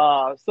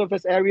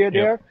surface area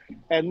there. Yep.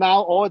 And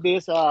now all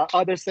these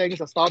other things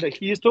are starting to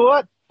adhere to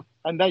it.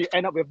 And then you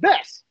end up with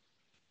this.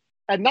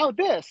 And now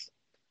this,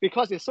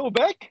 because it's so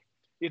big,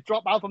 it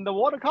drop out from the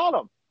water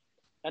column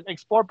and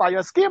export by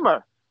your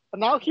skimmer. And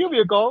now here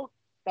we go.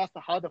 That's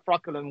how the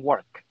flocculant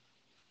work.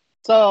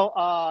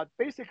 So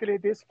basically,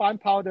 this fine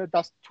powder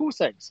does two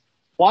things.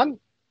 One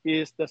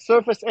is the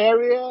surface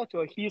area to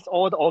adhere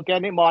all the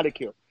organic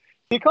molecule.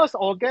 Because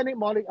organic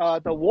molecule,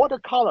 the water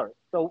color,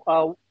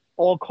 or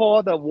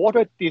called the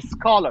water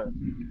discolor,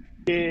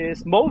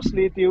 is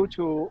mostly due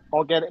to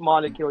organic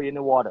molecule in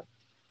the water.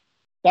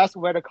 That's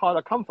where the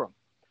color come from.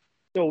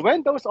 So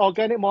when those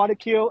organic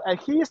molecule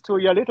adhere to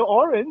your little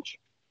orange,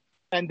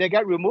 and they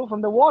get removed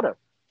from the water,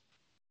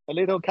 a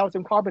little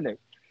calcium carbonate,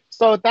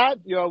 so that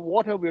your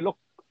water will look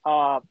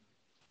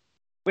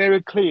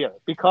very clear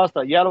because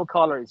the yellow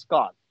color is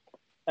gone.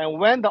 And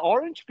when the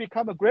orange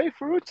become a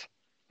grapefruit,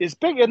 it's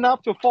big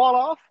enough to fall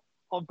off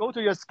or go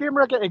to your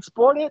skimmer, get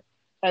exported,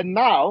 and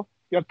now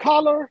your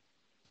color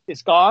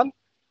is gone,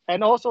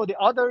 and also the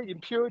other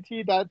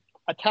impurity that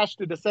attached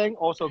to the thing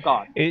also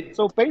gone.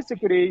 So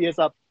basically, it's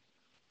a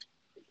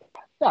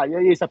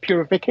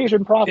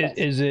purification process.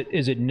 Is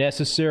it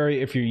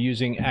necessary if you're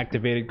using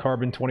activated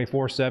carbon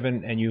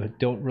 24/7 and you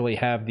don't really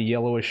have the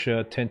yellowish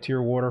tint to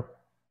your water?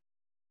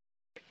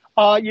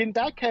 In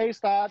that case,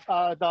 that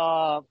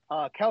the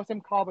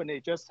calcium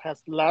carbonate just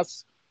has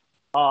less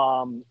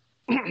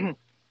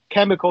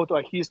chemical to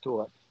adhere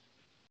to it.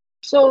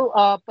 So,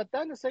 but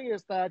then the thing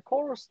is that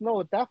coral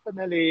snow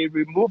definitely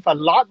remove a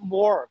lot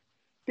more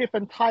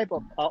different type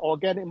of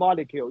organic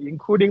molecule,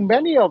 including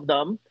many of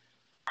them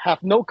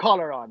have no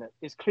color on it.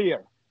 It's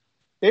clear.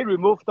 They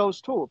remove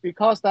those too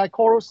because that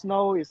coral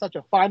snow is such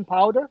a fine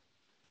powder.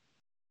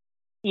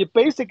 It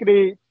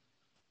basically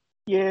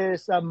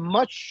is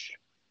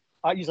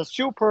is a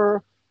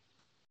super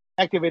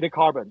activated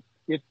carbon.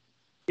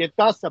 It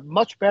does a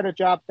much better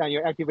job than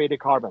your activated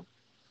carbon.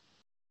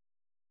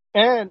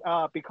 And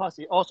because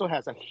it also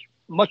has a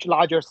much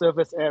larger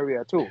surface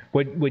area too.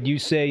 Would you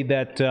say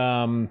that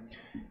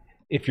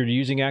if you're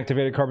using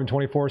activated carbon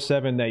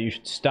 24/7 that you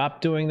should stop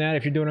doing that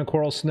if you're doing a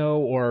coral snow,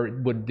 or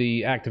would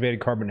the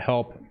activated carbon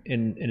help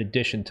in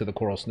addition to the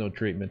coral snow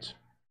treatments?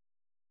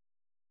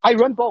 I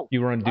run both. You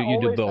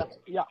do both.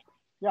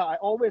 Yeah, I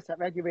always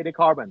have activated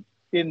carbon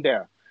in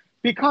there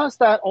because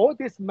that all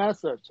these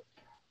methods,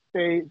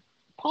 they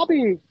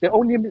only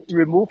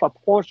remove a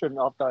portion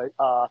of the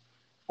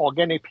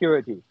organic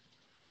purity,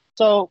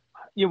 so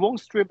you won't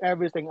strip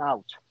everything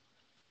out.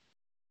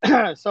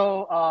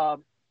 So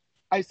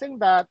I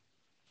think that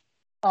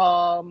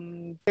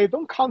they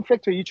don't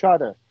conflict with each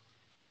other.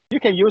 You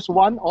can use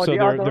one or the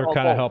other. So they're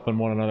kind of helping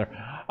one another.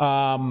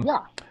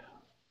 Yeah.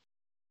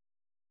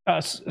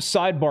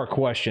 Sidebar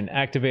question: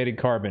 activated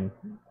carbon.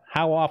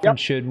 How often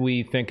should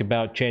we think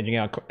about changing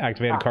out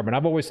activated carbon?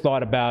 I've always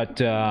thought about,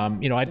 I've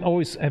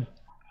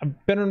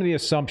been under the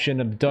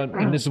assumption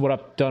and this is what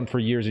I've done for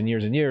years and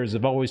years and years.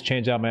 I've always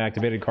changed out my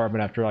activated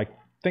carbon after, I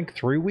think,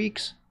 3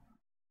 weeks.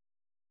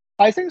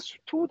 I think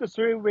 2 to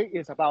 3 weeks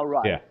is about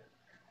right. Yeah.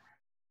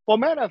 For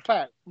matter of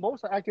fact,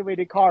 most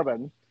activated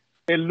carbon,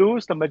 they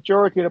lose the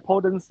majority of the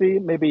potency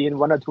maybe in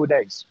 1 or 2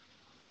 days.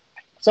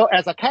 So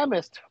as a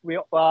chemist,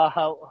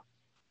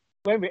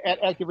 when we add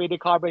activated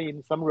carbon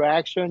in some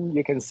reaction,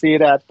 you can see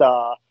that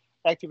the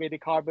activated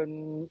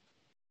carbon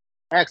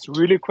acts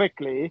really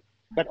quickly,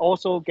 but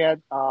also get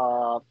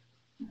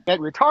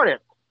retarded.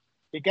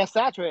 It gets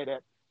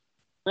saturated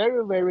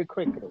very, very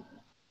quickly.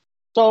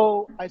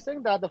 So I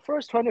think that the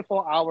first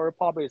 24 hours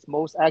probably is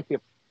most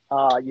active.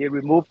 You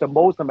remove the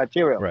most of the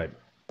material. Right.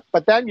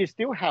 But then you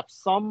still have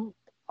some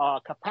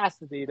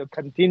capacity to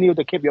continue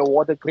to keep your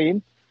water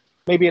clean,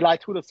 maybe like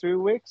 2 to 3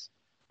 weeks.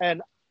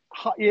 And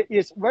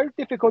it's very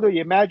difficult to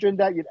imagine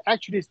that it's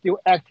actually still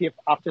active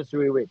after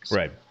 3 weeks.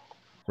 Right.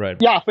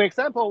 Yeah, for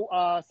example,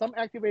 some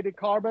activated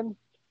carbon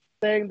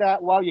saying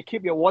that, well, you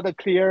keep your water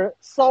clear,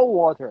 salt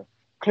water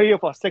clear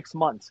for 6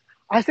 months.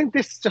 I think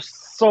this is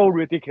just so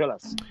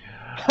ridiculous.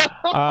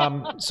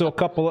 So a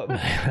couple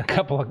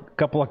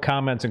of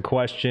comments and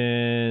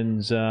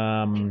questions.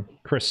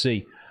 Chris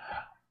C.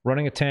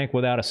 Running a tank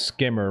without a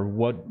skimmer,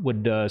 what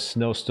would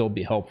snow still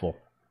be helpful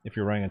if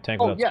you're running a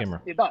tank without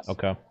skimmer? It does.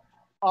 Okay.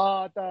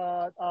 But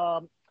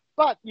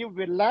it will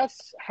be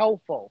less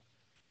helpful.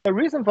 The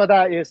reason for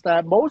that is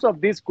that most of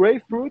this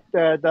grapefruit,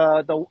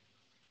 the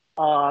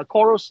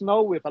coral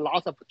snow with a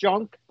lot of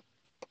junk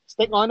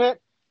stick on it,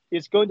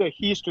 is going to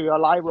heat to your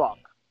live rock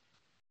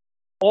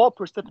or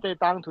precipitate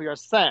down to your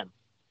sand.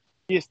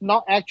 It's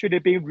not actually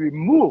being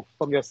removed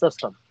from your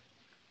system.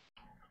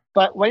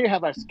 But when you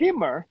have a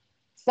skimmer,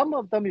 some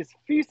of them is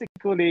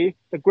physically,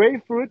 the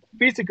grapefruit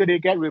physically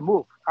get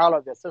removed out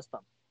of the system.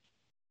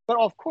 But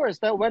of course,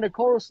 that when the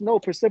coral snow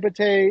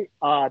precipitate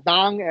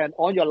down and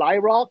on your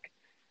live rock,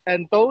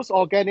 and those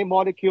organic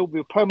molecules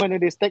will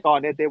permanently stick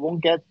on it, they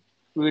won't get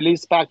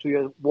released back to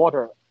your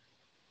water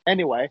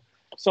anyway.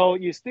 So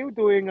you're still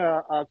doing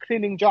a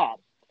cleaning job.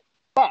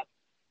 But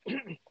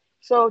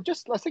so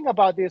just let's think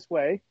about this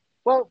way.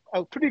 Well,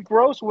 a pretty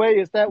gross way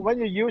is that when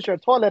you use your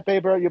toilet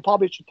paper, you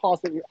probably should toss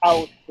it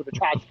out to the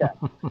trash can.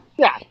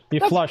 Yeah. You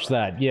flush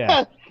that,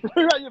 yeah.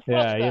 Right, you flush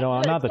that. You know,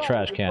 yeah, not the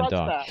trash can,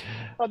 dog.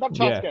 Not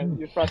trash can,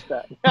 you flush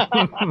that.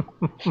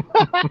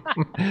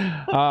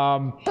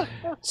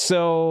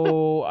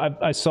 So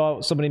I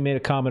saw somebody made a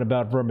comment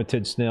about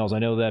vermitid snails. I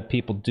know that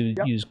people do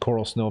use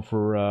coral snow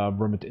for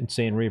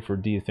insane reefer.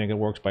 Do you think it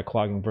works by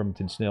clogging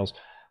vermitid snails?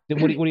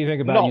 What do you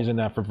think about using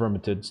that for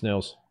vermitid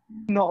snails?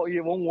 No, it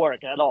won't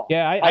work at all.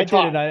 Yeah, I did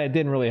it. It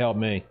didn't really help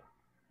me.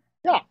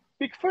 Yeah,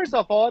 because first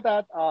of all,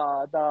 that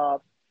the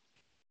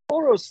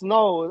coral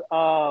snow,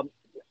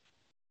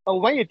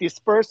 when it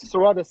disperses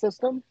throughout the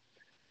system,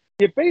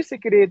 it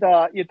basically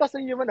it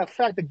doesn't even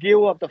affect the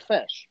gill of the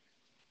fish.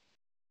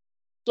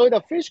 So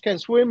the fish can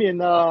swim in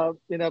a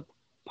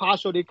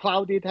partially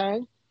cloudy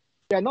tank.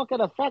 They're not get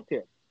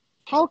affected.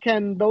 How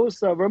can those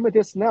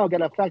vermitid snails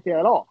get affected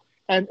at all?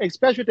 And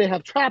especially they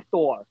have trap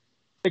door.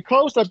 They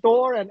close the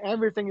door and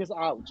everything is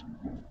out.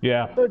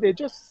 Yeah. So they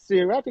just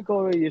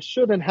theoretically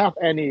shouldn't have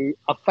any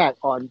effect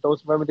on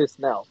those vermitid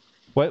snails.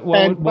 But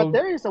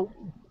there is a.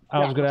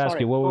 I was going to ask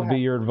you, what would be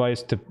your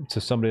advice to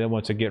somebody that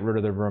wants to get rid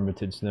of their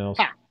vermitid snails?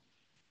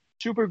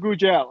 Super glue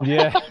gel.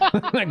 Yeah.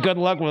 Good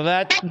luck with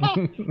that.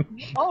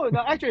 Oh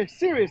no, actually,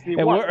 seriously,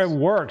 it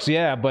works.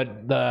 Yeah,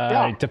 but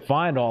to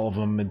find all of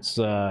them, it's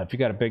if you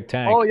got a big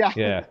tank. Oh yeah.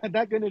 Yeah.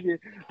 That's going to be.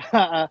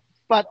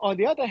 But on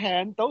the other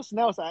hand, those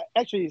snails are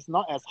actually is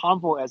not as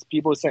harmful as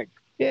people think.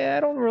 Yeah,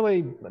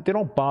 they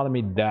don't bother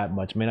me that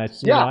much. I mean,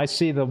 I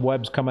see the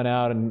webs coming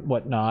out and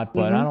whatnot,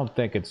 but I don't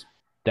think it's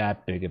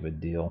that big of a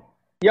deal.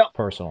 Yeah.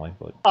 Personally,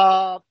 but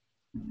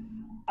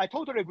I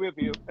totally agree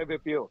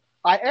with you.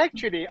 I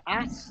actually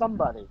asked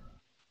somebody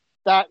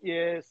that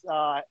is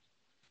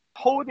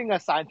holding a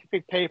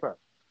scientific paper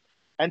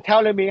and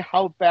telling me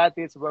how bad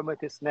this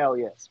vermitid snail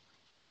is.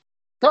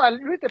 So I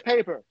read the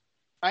paper.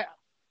 I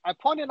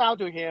pointed out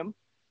to him,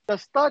 the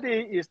study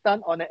is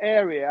done on an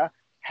area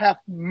have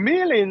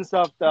millions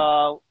of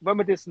the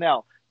vermitid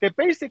snail. They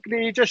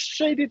basically just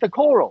shaded the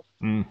coral.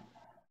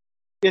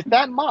 It's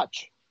that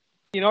much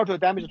in order to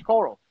damage the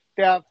coral.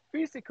 They are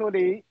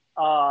physically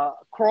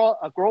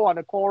grow on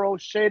the coral,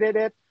 shaded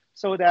it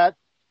so that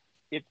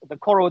the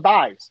coral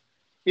dies.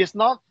 It's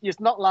not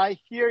like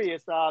here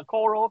is a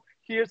coral,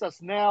 here's a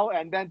snail,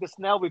 and then the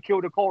snail will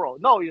kill the coral.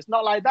 No, it's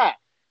not like that.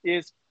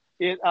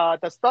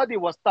 The study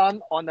was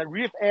done on a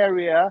reef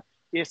area.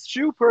 It's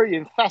super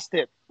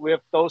infested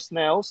with those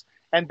snails,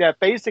 and there's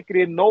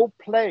basically no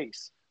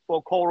place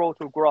for coral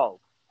to grow.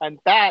 And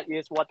that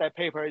is what that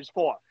paper is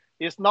for.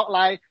 It's not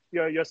like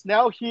your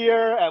snail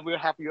here and we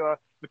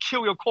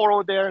kill your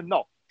coral there.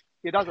 No,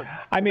 it doesn't.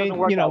 I mean,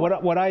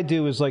 what I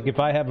do is, like, if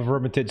I have a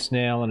vermitid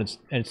snail and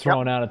it's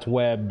throwing out its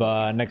web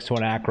next to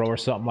an acro or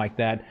something like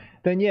that,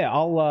 then yeah,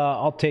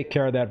 I'll take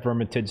care of that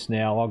vermitid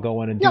snail. I'll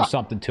go in and do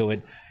something to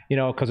it,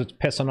 because it's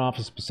pissing off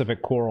a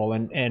specific coral,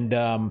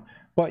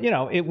 but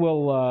it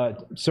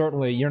will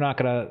certainly, you're not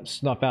going to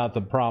snuff out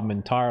the problem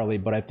entirely,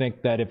 but I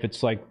think that if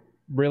it's like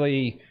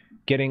really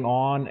getting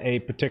on a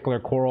particular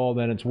coral,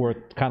 then it's worth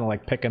kind of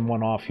like picking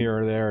one off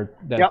here or there.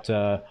 But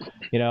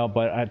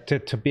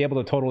to be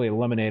able to totally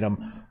eliminate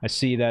them, I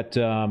see that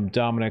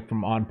Dominic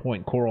from On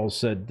Point Corals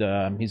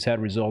said he's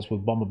had results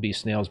with bumblebee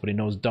snails, but he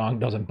knows Dong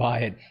doesn't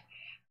buy it.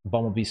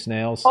 Bumblebee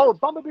snails. Oh,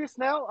 bumblebee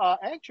snail,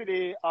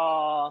 actually,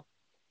 well,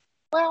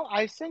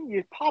 I think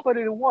it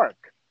probably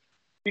work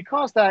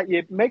because that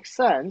it makes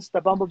sense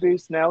the bumblebee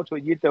snail to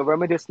eat the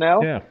vermitid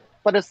snail. Yeah.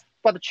 But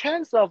the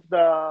chance of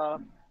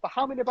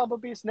how many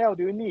bumblebee snail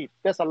do you need?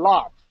 There's a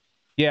lot.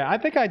 Yeah, I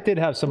think I did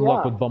have some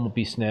luck with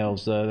bumblebee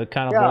snails. They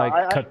kind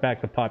of cut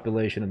back the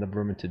population of the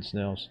vermitid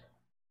snails.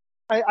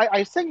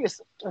 I think it's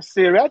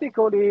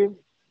theoretically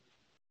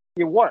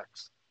it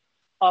works.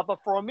 But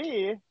for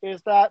me,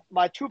 is that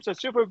my tubes of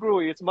super glue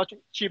is much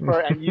cheaper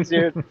and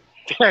easier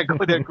than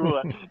golden glue.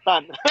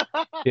 Done.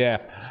 Yeah.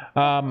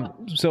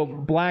 So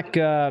Black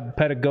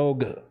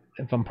Pedagogue,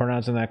 if I'm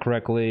pronouncing that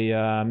correctly,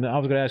 I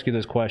was going to ask you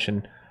this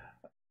question.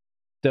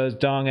 Does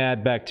Dong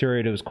add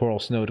bacteria to his coral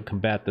snow to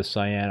combat the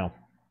cyano?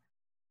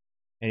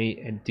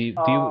 And do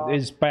you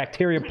is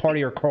bacteria part of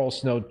your coral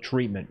snow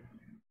treatment?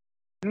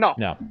 No,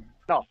 No.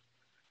 no.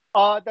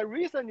 The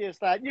reason is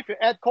that if you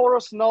add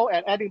coral snow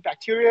and adding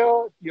bacteria,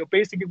 you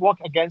basically work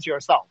against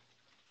yourself.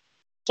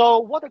 So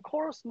what the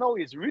coral snow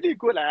is really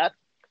good at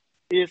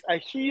is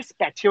adhese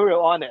bacteria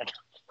on it,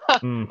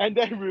 and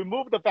then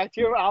remove the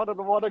bacteria out of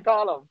the water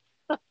column.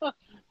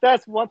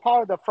 That's one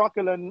part of the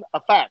flocculent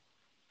effect.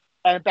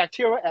 And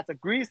bacteria as a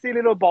greasy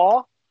little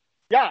ball,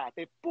 yeah,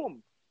 they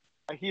boom,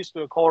 adheres to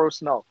the coral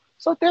snow.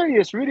 So there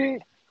is really,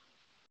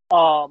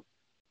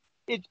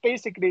 it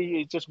basically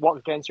you just work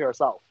against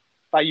yourself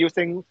by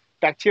using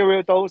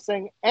bacterial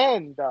dosing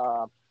and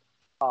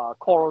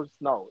coral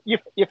snow,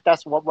 if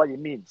that's what it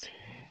means.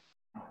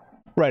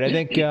 Right. I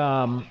think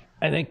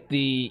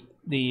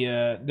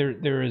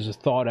there is a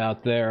thought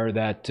out there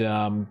that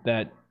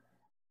that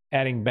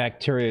adding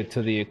bacteria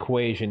to the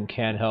equation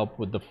can help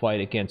with the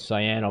fight against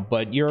cyano.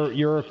 But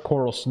your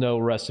coral snow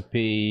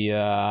recipe,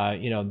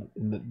 you know,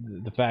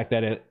 the fact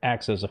that it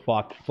acts as a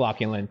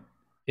flocculant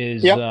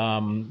is, you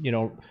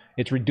know,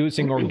 it's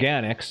reducing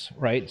organics,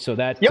 right? So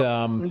that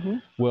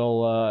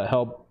will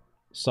help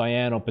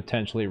cyano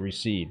potentially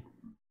recede.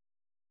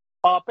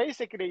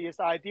 Basically, it's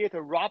the idea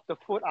to rob the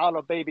food out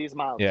of baby's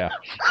mouth. Yeah.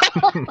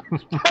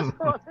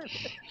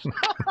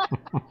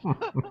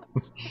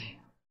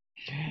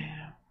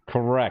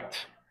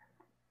 Correct.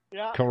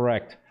 Yeah.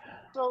 Correct.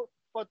 So,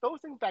 but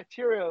dosing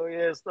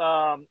bacteria is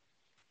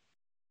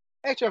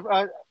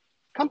actually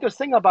come to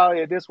think about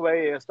it this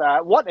way is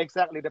that what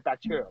exactly the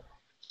bacteria?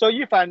 So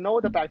if I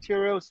know the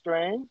bacterial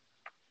strain,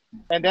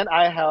 and then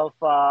I have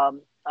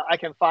I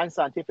can find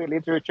scientific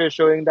literature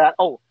showing that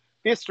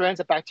these strains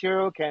of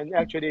bacteria can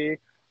actually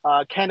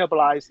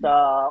cannibalize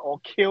or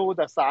kill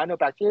the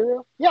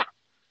cyanobacteria. Yeah,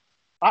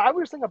 I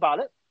will think about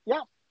it.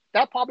 Yeah,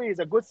 that probably is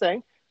a good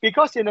thing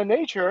because in the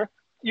nature,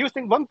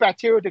 using one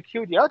bacteria to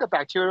kill the other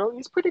bacteria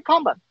is pretty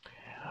common.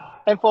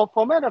 And for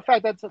matter of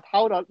fact, that's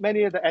how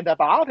many of the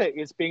antibiotic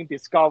is being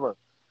discovered.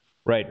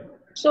 Right.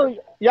 So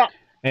yeah.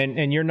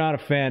 And you're not a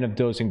fan of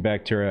dosing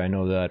bacteria, I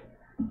know that.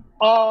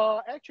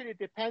 Actually, it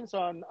depends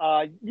on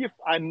if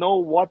I know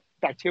what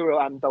bacteria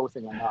I'm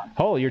dosing or not.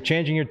 Oh, you're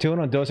changing your tune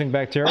on dosing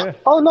bacteria?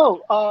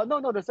 No.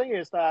 The thing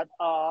is that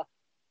no,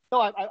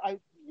 I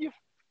if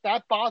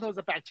that bottle's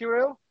of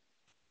bacteria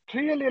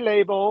clearly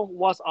labeled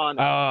what's on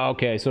it. Oh,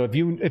 okay. So if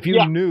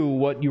you knew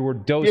what you were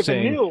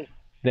dosing,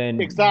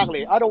 then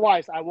exactly.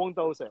 Otherwise, I won't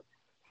dose it.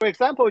 For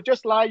example,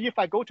 just like if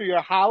I go to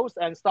your house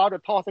and start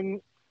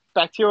tossing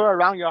bacteria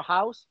around your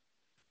house,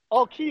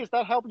 Keith,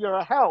 that help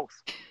your health.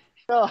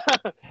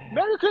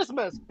 Merry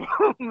Christmas!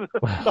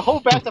 The whole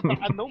batch of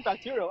unknown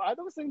bacteria. I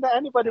don't think that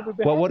anybody would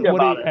be happy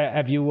about it.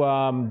 Have you?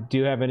 Do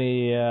you have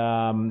any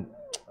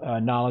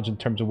knowledge in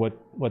terms of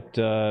what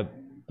they're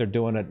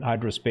doing at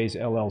Hydrospace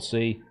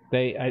LLC?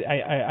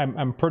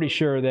 I'm pretty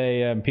sure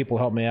they. People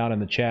help me out in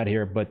the chat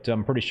here, but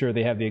I'm pretty sure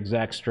they have the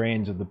exact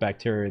strains of the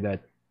bacteria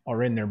that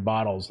are in their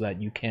bottles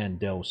that you can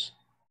dose.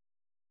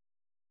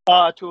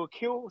 To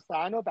kill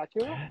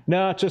cyanobacteria?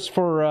 No, just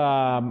for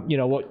you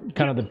know, what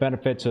kind of the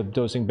benefits of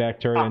dosing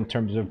bacteria in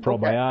terms of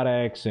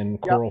probiotics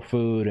and coral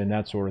food and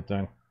that sort of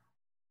thing.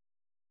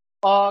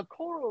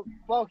 Coral.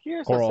 Well,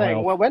 here's the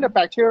thing. Well, when the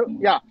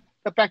bacteria,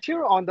 the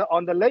bacteria on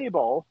the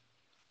label.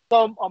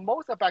 So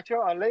most of the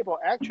bacteria on label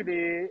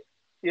actually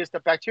is the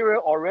bacteria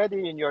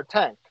already in your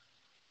tank.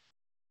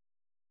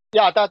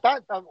 Yeah,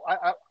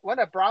 when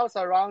I browse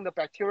around the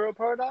bacterial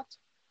products,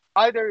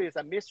 either it's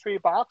a mystery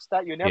box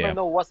that you never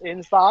know what's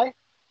inside,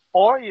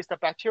 or it's the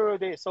bacteria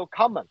that is so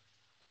common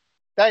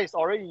that is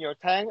already in your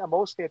tank, and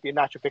mostly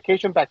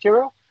denitrification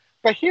bacteria.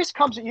 But here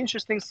comes the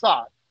interesting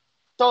side.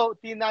 So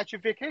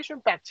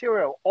denitrification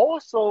bacteria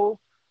also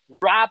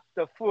wrap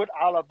the food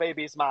out of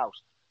baby's mouth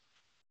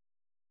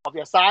of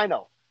your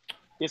cyano.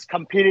 It's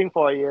competing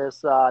for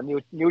its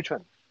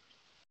nutrient.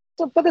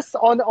 So, but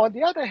on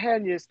the other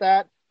hand is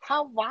that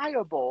how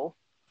viable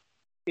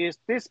is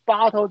this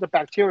bottle of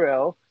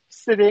bacteria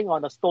sitting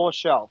on the store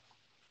shelf?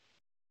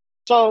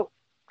 So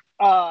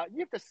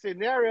if the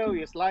scenario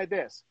is like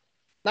this,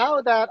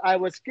 now that I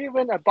was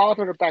given a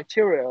bottle of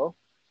bacteria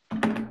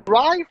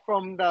right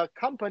from the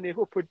company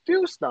who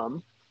produced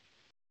them,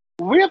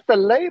 with the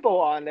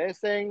label on it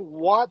saying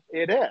what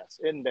it is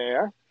in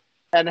there,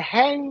 and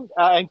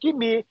give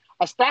me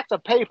a stack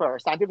of paper,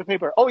 scientific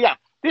paper. Oh yeah,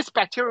 this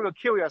bacteria will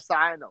kill your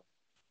cyano.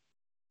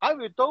 I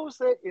will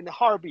dose it in a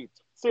heartbeat.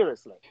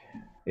 Seriously.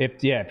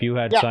 If you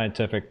had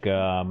scientific.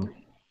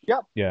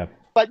 Yeah.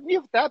 But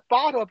if that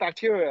bottle of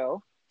bacteria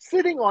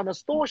sitting on a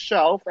store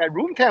shelf at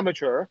room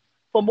temperature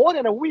for more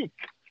than a week,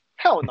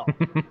 hell no.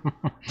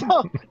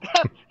 So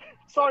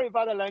sorry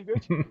about the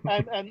language,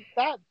 and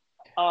that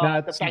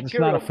it's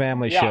not a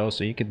family show,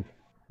 so you can.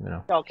 You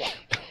know. Okay,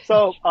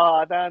 so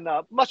then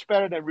much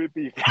better than reef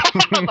beef.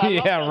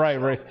 Yeah,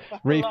 right.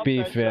 Reef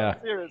beef, yeah.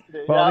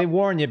 Seriously. Well, they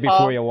warn you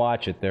before you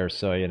watch it there,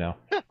 so you know.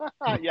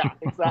 Yeah,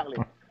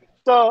 exactly.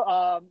 So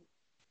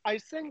I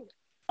think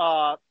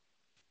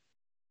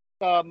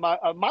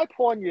my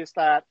point is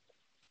that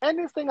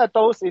anything I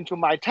dose into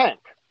my tank,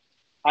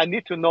 I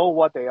need to know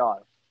what they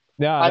are.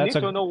 Yeah, I need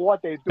to know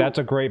what they do. That's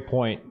a great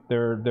point.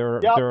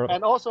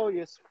 And also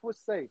it's food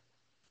safe.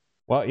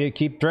 Well, you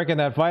keep drinking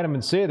that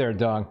vitamin C there,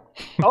 Dong.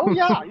 Oh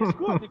yeah, it's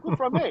good. It's good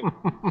for me.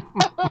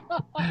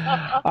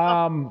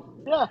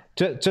 Yeah.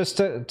 Just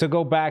to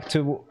go back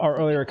to our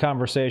earlier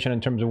conversation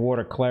in terms of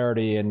water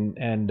clarity,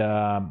 and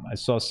I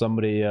saw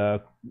somebody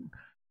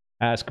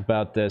ask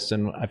about this,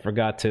 and I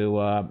forgot to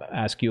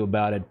ask you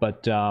about it.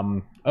 But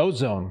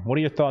ozone. What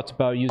are your thoughts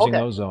about using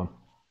ozone?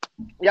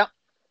 Yeah,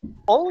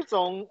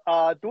 ozone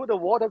do the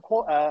water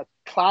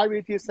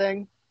clarity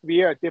thing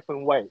via a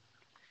different way.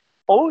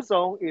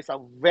 Ozone is a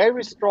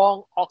very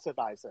strong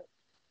oxidizer.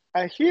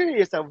 And here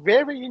is a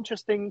very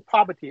interesting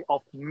property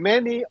of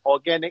many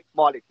organic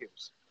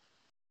molecules.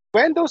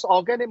 When those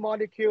organic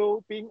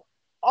molecules being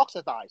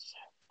oxidized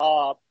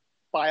by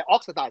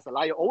oxidizer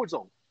like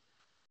ozone,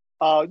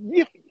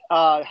 if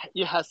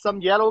it has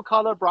some yellow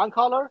color, brown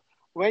color,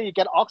 when you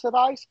get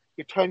oxidized,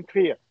 it turns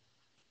clear.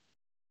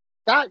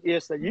 That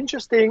is an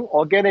interesting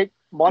organic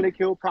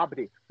molecule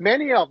property.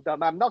 Many of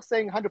them, I'm not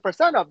saying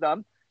 100% of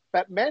them,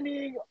 but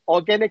many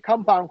organic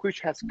compounds which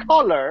has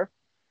color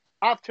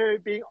after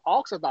being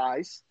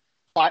oxidized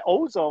by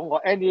ozone or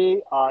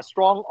any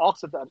strong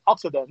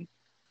oxidant,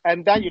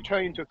 and then you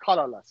turn into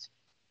colorless.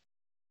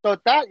 So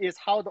that is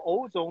how the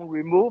ozone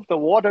removes the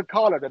water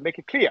color to make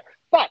it clear.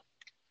 But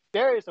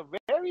there is a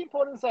very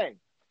important thing.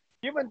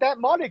 Given that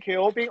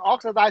molecule being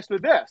oxidized to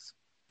this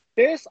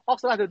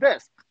oxidized to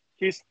this,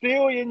 is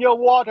still in your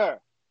water.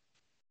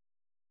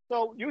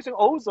 So using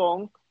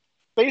ozone,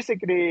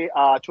 basically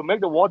to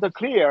make the water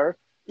clear,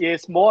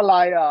 is more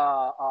like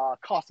a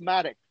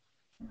cosmetic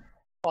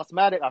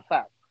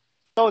effect.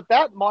 So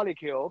that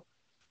molecule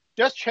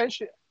just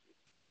changed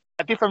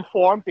a different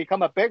form,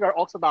 become a bigger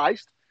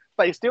oxidized,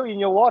 but it's still in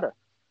your water.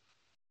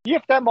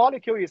 If that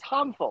molecule is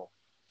harmful,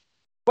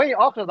 when you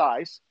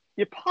oxidize,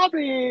 it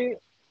probably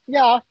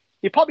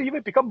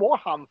even become more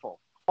harmful,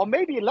 or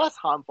maybe less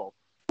harmful.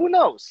 Who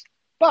knows?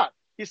 But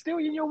it's still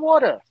in your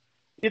water.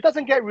 It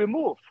doesn't get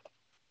removed.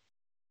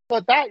 So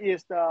that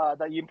is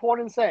the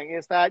important thing,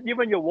 is that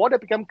even your water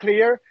become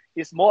clear,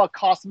 it's more a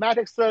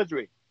cosmetic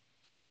surgery.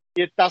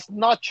 It does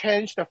not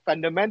change the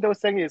fundamental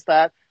thing, is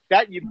that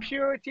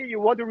impurity you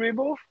want to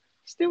remove,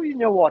 still in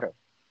your water.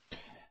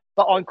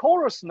 But on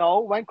coral snow,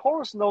 when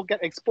coral snow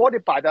get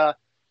exported by the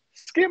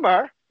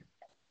skimmer,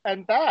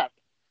 and that,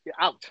 you're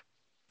out.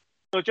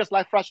 So just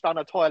like flush down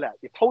the toilet,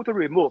 you totally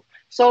remove.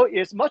 So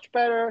it's much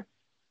better.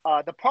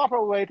 The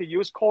proper way to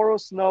use coral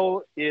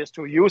snow is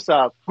to use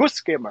a good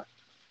skimmer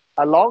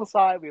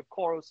alongside with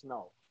coral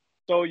snow.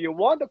 So you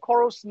want the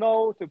coral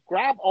snow to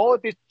grab all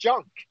this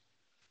junk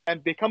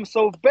and become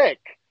so big,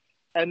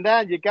 and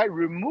then you get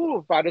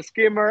removed by the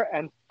skimmer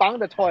and down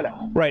the toilet.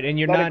 Right, and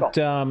you're not,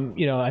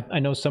 I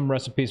know some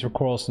recipes for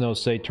coral snow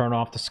say turn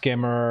off the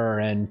skimmer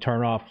and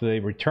turn off the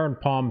return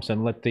pumps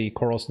and let the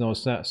coral snow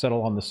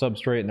settle on the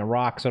substrate and the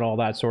rocks and all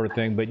that sort of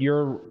thing. But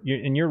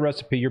in your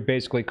recipe, you're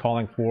basically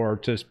calling for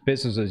just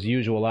business as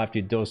usual after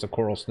you dose the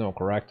coral snow,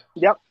 correct?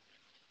 Yep.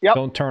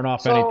 Don't turn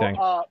off anything.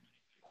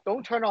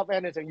 Don't turn off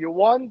anything. You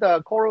want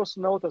the coral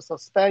snow to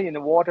sustain in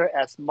the water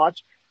as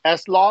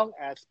long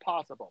as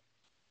possible.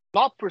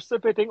 Not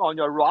precipitating on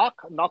your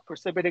rock, not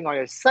precipitating on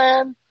your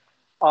sand.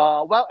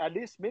 At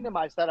least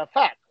minimize that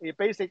effect. It's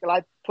basically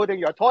like putting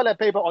your toilet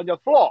paper on your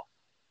floor.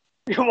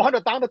 You want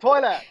to down the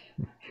toilet,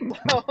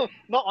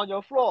 not on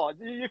your floor.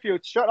 If you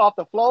shut off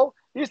the flow,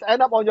 this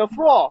end up on your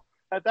floor,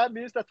 and that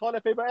means the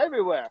toilet paper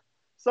everywhere.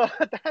 So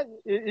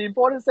the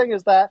important thing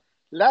is that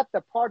let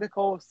the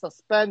particle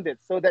suspend it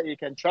so that it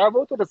can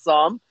travel to the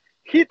sun,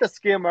 hit the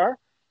skimmer,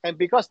 and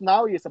because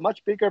now it's a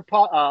much bigger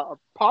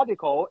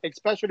particle,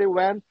 especially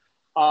when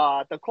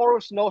the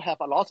coral snow have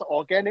a lot of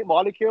organic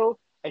molecule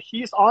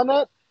adheres on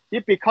it,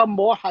 it become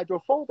more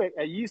hydrophobic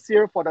and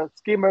easier for the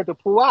skimmer to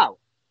pull out.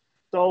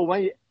 So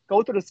when you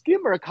go to the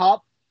skimmer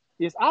cup,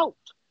 it's out.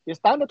 It's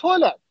down the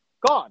toilet,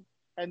 gone.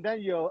 And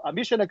then your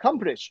mission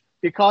accomplished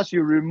because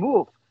you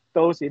remove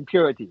those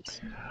impurities.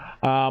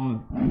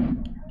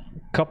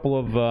 Couple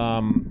of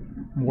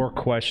more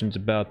questions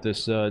about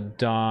this,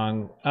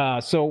 Dong.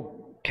 So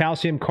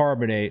calcium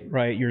carbonate,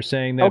 right? You're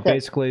saying that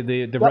basically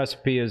the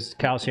recipe is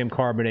calcium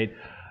carbonate.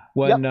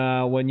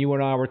 When you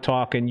and I were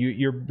talking,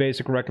 your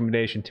basic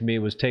recommendation to me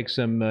was take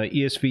some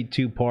ESV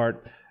 2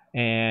 part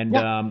and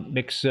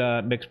mix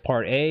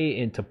part A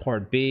into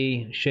part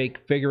B,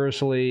 shake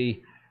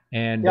vigorously,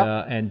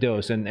 and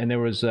dose. And there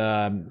was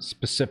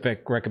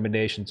specific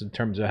recommendations in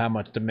terms of how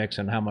much to mix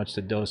and how much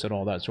to dose and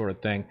all that sort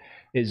of thing.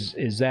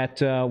 Is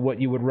that what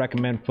you would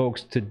recommend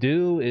folks to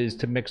do? Is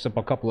to mix up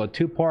a couple of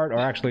 2 part, or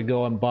actually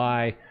go and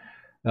buy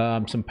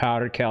some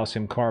powdered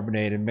calcium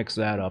carbonate and mix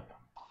that up?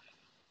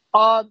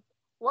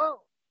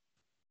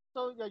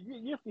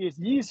 If it's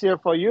easier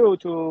for you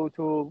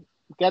to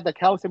get the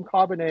calcium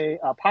carbonate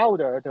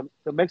powder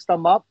to mix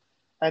them up,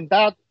 and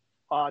that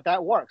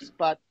works.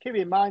 But keep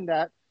in mind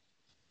that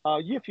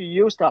if you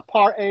use the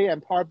part A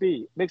and part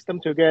B, mix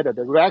them together,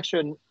 the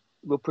reaction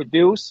will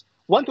produce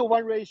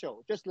 1-to-1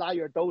 ratio, just like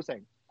your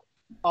dosing.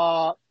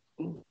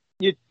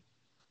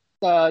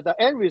 the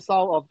end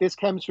result of this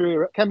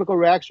chemical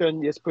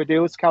reaction is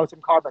produced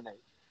calcium carbonate,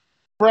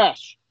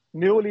 fresh,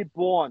 newly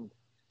born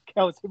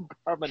calcium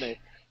carbonate.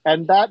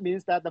 And that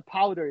means that the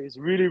powder is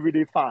really,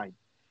 really fine.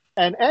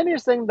 And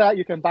anything that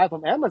you can buy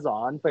from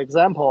Amazon, for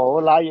example,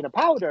 like in a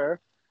powder,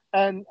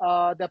 and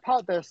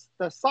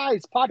the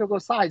size, particle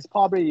size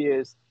probably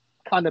is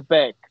kind of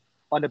big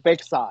on the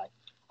big side.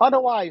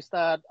 Otherwise,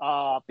 that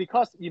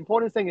because the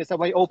important thing is that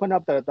when you open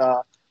up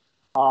the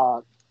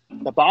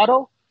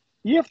bottle,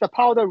 if the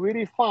powder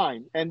really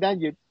fine, and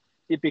then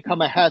it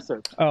become a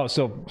hazard. Oh,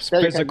 so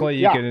physically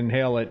you can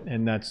inhale it,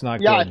 and that's not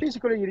good. Yeah,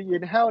 physically you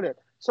inhale it.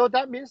 So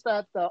that means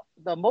that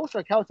the most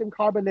calcium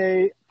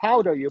carbonate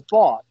powder you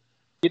bought,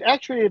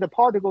 the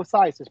particle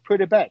size is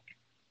pretty big.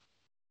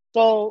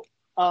 So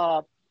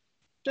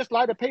just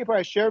like the paper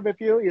I shared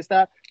with you, is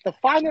that the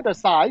finer the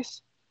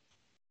size,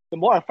 the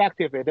more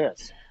effective it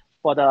is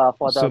for the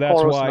So that's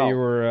coral why snow. you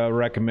were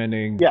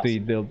recommending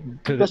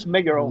just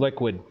make your own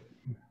liquid,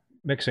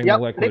 mixing the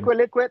liquid.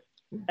 liquid.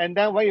 And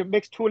then when you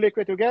mix two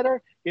liquid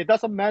together, it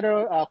doesn't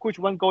matter which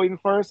one go in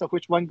first or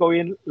which one go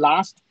in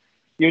last.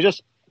 You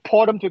just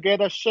pour them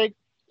together, shake,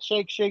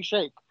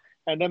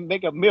 and then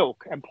make a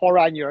milk and pour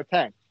on your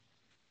tank.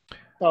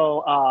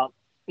 So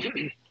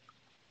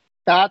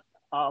that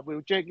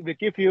will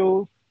give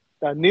you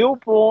the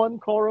newborn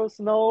coral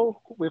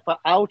snow with an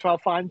ultra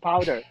fine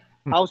powder,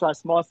 ultra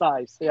small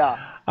size. Yeah.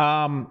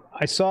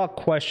 I saw a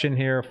question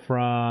here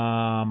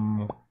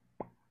from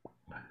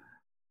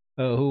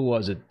who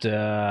was it?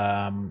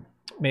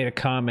 Made a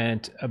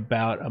comment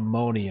about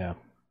ammonium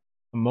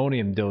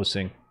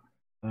dosing.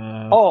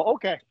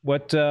 Okay.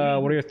 What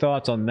are your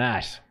thoughts on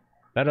that?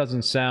 That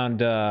doesn't sound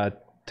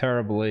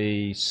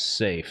terribly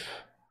safe.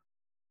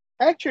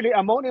 Actually,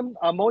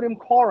 ammonium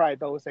chloride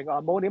dosing,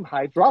 ammonium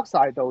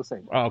hydroxide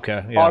dosing.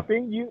 Okay, yeah. Are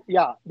being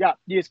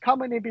it's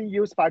commonly being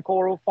used by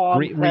coral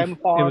farm, clam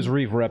farm. It was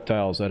Reef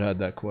Reptiles that had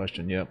that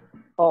question. Yep.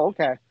 Oh,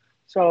 okay.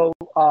 So,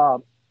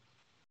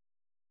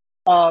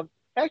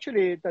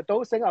 actually, the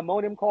dosing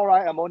ammonium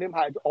chloride, ammonium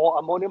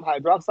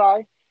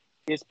hydroxide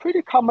is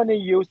pretty commonly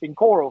used in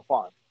coral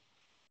farm.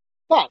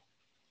 But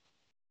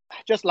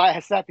just like I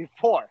said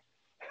before,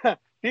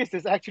 this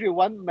is actually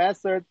one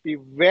method. Be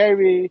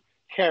very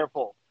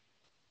careful.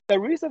 The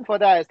reason for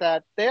that is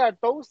that they are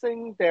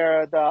dosing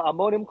the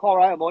ammonium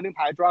chloride, ammonium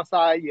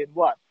hydroxide in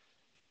what?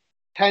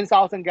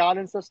 10,000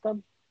 gallon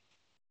system.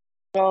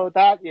 So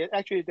that is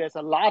actually, there's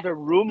a lot of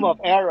room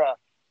of error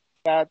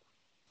that,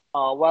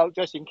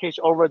 just in case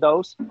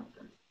overdose.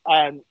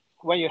 And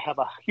when you have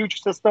a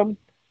huge system,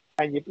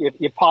 and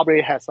it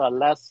probably has a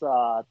less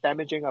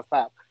damaging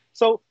effect.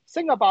 So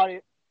think about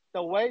it.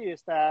 The way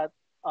is that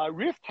a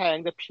reef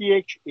tank, the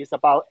pH is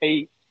about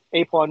 8.2,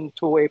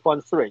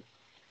 8.3.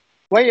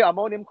 When your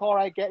ammonium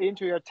chloride get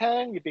into your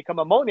tank, you become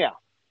ammonia.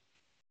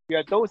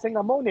 You're dosing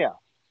ammonia.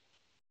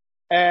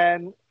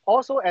 And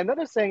also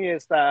another thing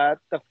is that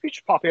the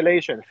fish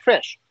population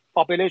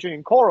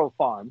in coral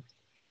farm,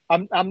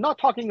 I'm not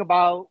talking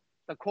about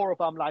the coral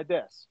farm like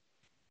this.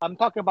 I'm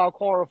talking about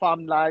coral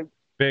farm like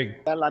big,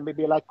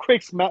 maybe like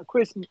Chris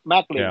Mackley,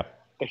 yeah.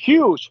 The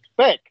huge,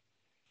 big.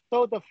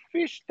 So the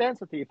fish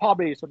density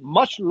probably is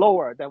much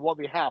lower than what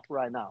we have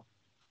right now.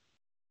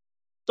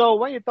 So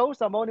when you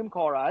dose ammonium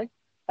chloride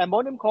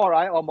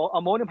or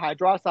ammonium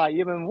hydroxide,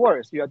 even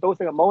worse, you are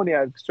dosing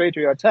ammonia straight to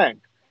your tank.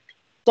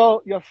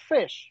 So your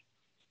fish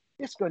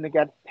is going to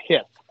get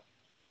hit.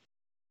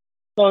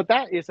 So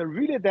that is a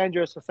really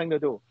dangerous thing to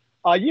do.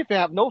 If you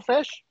have no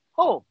fish,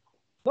 no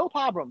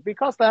problem,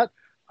 because that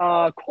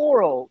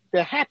coral,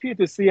 they're happy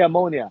to see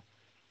ammonia,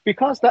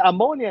 because the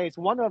ammonia is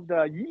one of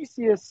the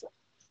easiest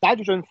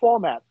nitrogen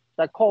format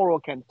that coral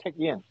can take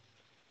in.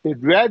 They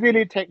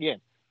readily take in.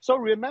 So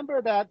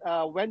remember that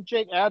when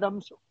Jake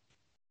Adams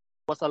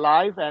was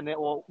alive, and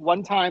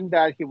one time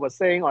that he was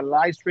saying on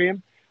live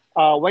stream,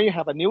 when you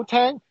have a new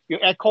tank, you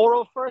add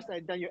coral first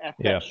and then you add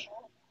fish. Yeah.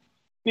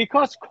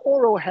 Because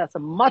coral has a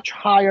much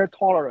higher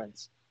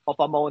tolerance of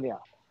ammonia.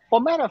 For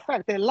matter of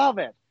fact, they love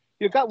it.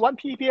 You got 1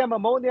 ppm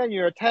ammonia in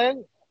your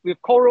tank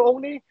with coral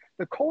only,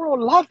 the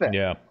coral love it.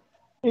 Yeah.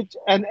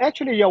 And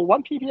actually, your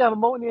 1 ppm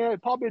ammonia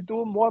probably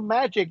do more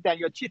magic than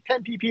your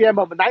 10 ppm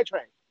of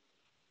nitrate.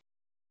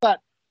 But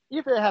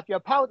if you have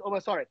your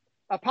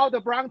a powder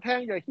brown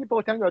tank, your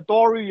hippo tank, your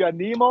dory, your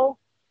Nemo,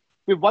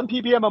 with 1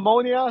 ppm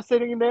ammonia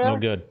sitting in there. No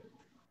good.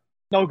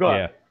 No good.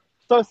 Yeah.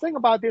 So the thing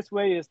about this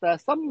way is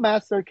that some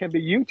method can be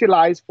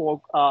utilized for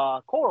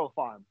coral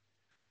farm.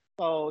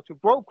 So to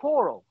grow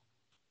coral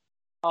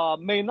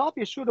may not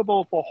be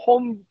suitable for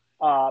home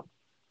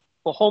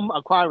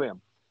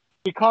aquarium,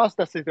 because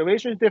the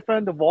situation is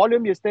different, the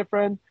volume is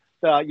different,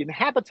 the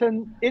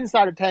inhabitant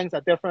inside the tanks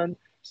are different.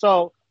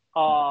 So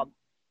I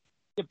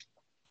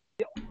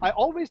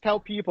always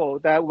tell people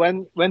that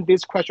when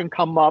this question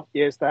come up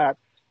is that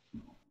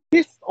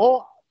these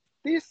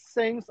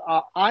things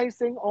are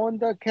icing on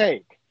the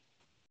cake.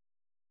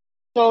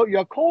 So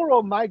your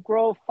coral might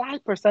grow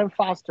 5%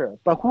 faster,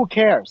 but who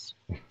cares?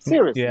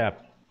 Seriously. Yeah.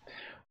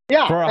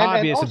 Yeah. For a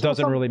hobbyist, it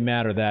doesn't really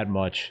matter that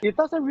much. It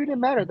doesn't really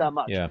matter that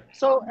much. Yeah.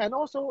 So, and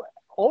also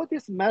all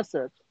these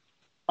methods,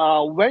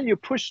 when you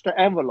push the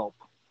envelope,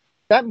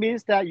 that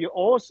means that you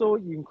also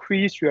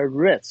increase your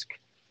risk.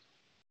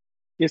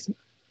 It's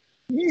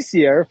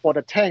easier for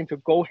the tank to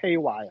go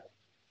haywire,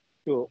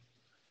 to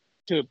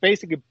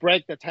basically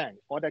break the tank,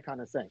 all that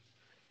kind of thing.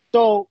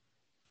 So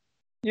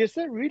is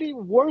it really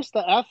worth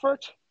the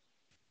effort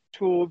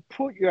to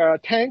put your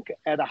tank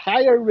at a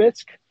higher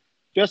risk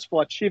just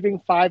for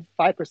achieving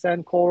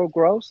 5% coral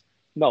growth?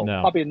 No,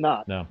 probably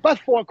not. No. But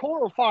for a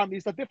coral farm,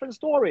 it's a different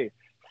story.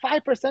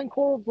 5%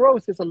 coral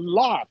growth is a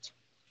lot.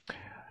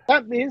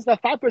 That means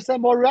that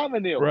 5% more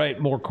revenue. Right,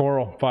 more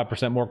coral,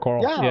 5% more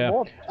coral. Yeah.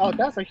 More,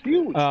 that's a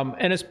huge.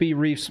 NSB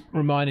Reefs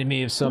reminded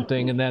me of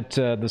something, and that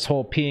this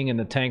whole peeing in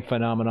the tank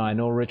phenomenon. I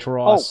know Rich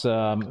Ross,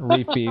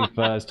 Reef Beef,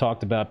 has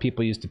talked about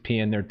people used to pee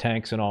in their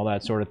tanks and all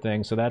that sort of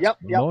thing. So that's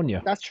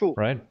ammonia. That's true.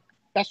 Right?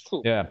 That's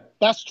true. Yeah.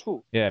 That's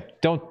true. Yeah.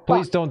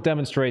 Please don't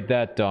demonstrate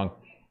that, Dong.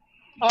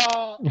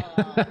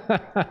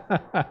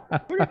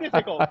 Pretty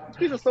difficult.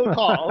 These are so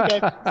tall.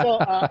 Okay, so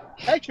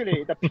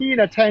actually, the pee in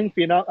the tank,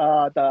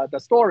 the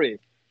story,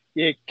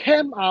 it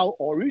came out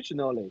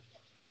originally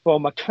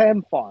from a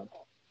clam farm.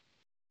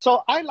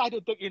 So I like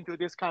to dig into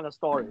this kind of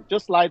story,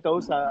 just like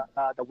those the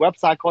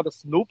website called the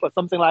Snoop or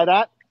something like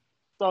that.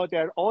 So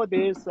there are all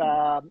these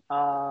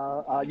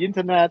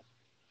internet,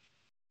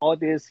 all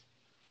these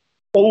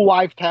old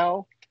wife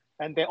tale,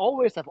 and they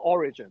always have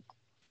origin.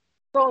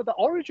 So the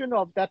origin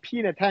of that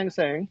pee in the tank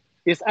thing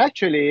is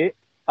actually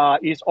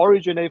is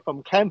originated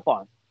from clam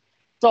farm.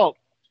 So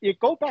it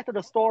goes back to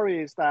the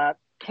story is that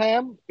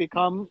clam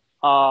become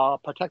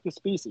protected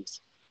species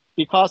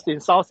because in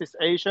Southeast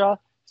Asia,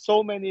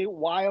 so many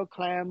wild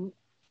clam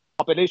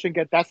population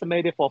get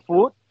decimated for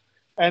food.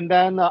 And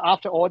then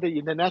after all the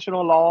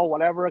international law,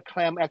 whatever,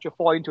 clam actually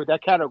fall into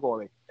that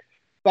category.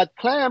 But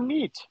clam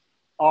meat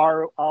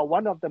are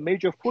one of the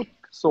major food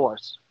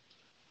source.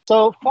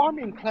 So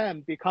farming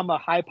clam become a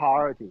high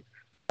priority.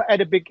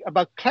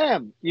 But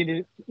clam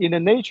in the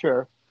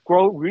nature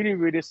grow really,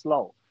 really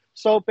slow.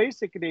 So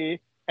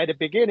basically, at the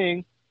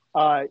beginning,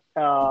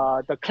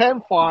 the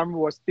clam farm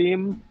was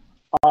deemed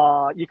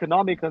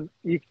economically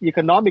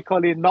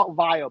not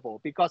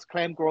viable because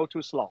clam grow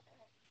too slow.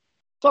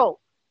 So,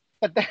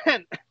 but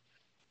then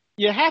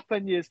it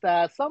happened is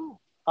that some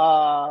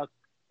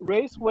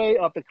raceway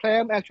of the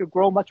clam actually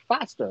grow much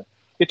faster.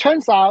 It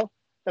turns out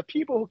the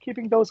people who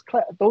keeping those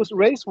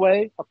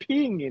raceway are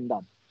peeing in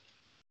them.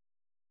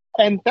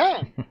 And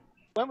then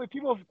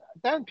people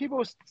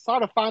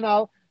start to find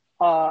out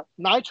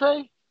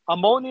nitrate,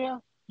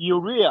 ammonia,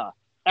 urea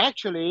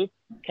actually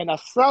can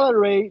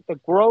accelerate the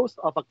growth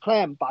of a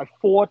clam by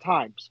 4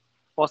 times,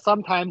 or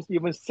sometimes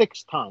even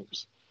 6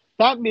 times.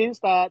 That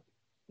means that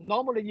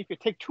normally if you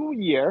take 2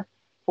 years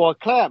for a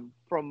clam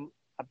from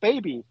a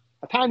baby,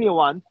 a tiny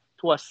one,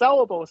 to a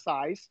sellable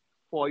size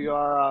for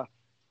your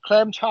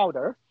clam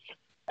chowder,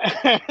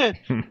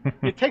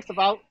 it takes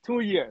about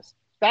 2 years.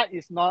 That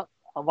is not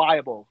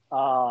viable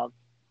for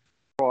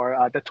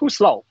the too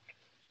slow.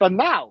 But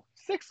now,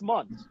 6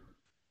 months,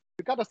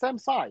 you got the same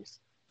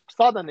size.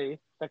 Suddenly,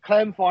 the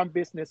clam farm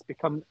business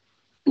become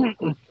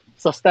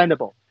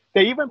sustainable.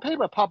 They even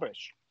paper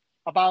publish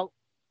about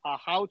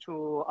how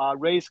to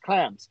raise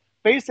clams.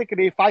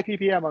 Basically, 5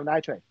 ppm of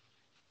nitrate.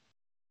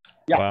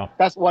 Yeah, wow.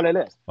 That's what it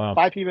is. Wow.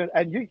 5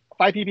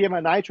 ppm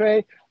of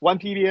nitrate, 1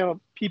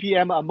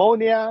 ppm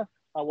ammonia,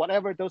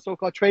 whatever those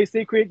so-called trade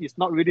secret. It's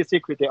not really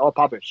secret. They're all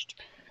published.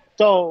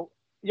 So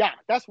yeah,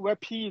 that's where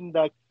pee in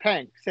the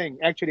tank thing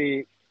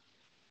actually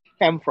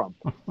came from.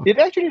 It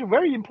actually is a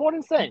very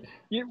important thing.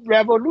 It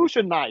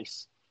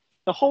revolutionized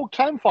the whole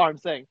clam farm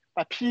thing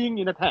by peeing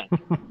in the tank.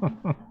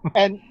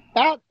 And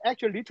that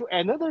actually leads to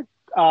another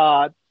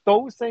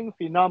dosing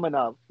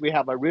phenomena. We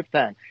have a reef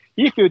tank.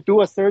 If you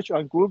do a search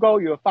on Google,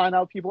 you'll find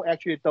out people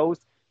actually dose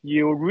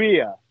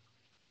urea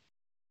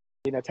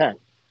in a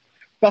tank.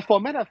 But for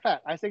matter of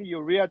fact, I think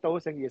urea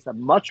dosing is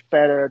much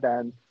better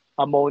than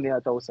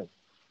ammonia dosing,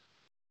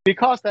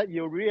 because that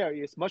urea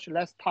is much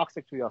less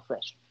toxic to your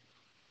fish.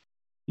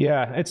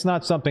 Yeah, it's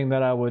not something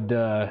that I would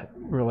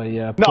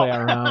really play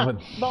around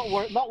with. Not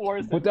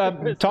worth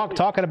it.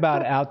 Talking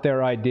about out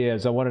there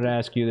ideas, I wanted to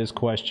ask you this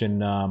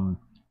question,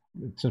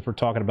 since we're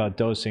talking about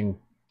dosing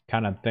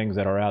kind of things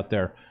that are out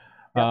there.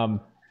 Yeah.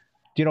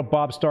 Do you know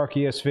Bob Stark,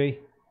 ESV?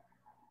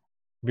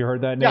 Have you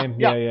heard that name?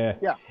 Yeah.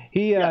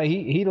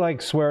 He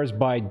like swears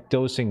by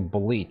dosing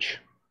bleach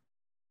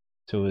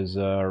to his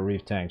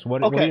reef tanks.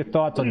 What are your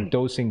thoughts on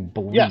dosing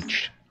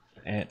bleach?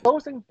 Yes.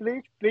 Dosing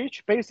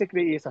bleach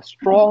basically is a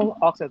strong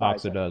oxidizer.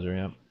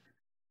 Oxidizer,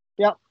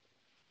 yeah.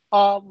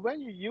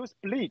 When you use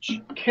bleach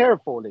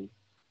carefully,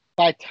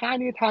 by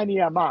tiny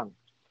amount,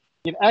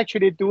 it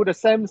actually do the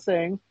same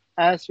thing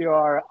as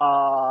your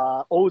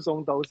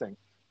ozone dosing.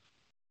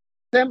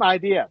 Same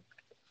idea.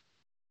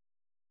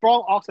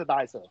 Strong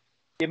oxidizer.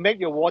 It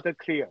make your water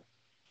clear,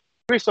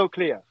 crystal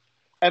clear.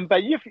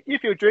 But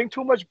if you drink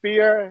too much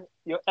beer,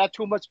 you add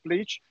too much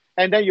bleach,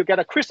 and then you get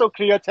a crystal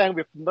clear tank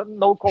with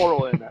no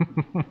coral in it.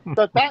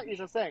 So that is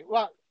the thing.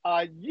 Well,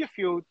 if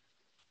you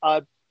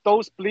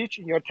dose bleach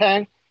in your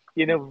tank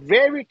in a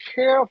very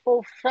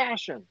careful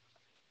fashion.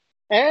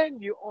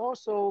 And you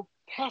also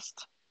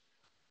test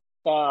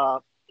the,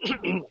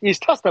 it's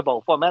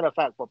testable, for matter of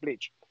fact, for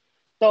bleach.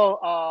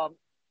 So,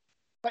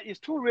 but it's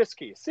too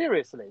risky,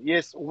 seriously.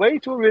 It's way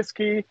too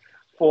risky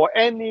for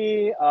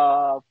any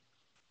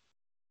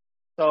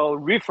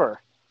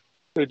reefer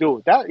to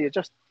do. That is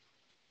just,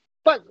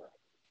 but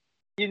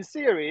in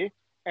theory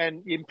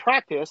and in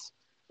practice,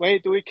 when you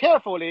do it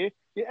carefully,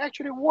 it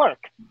actually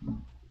works.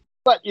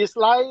 But it's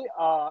like,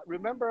 I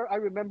remember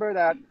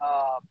that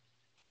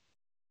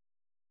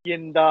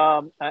in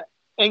the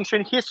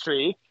ancient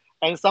history,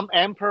 and some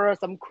emperor,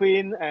 some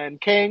queen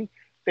and king,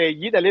 they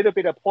eat a little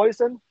bit of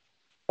poison,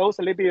 dose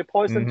a little bit of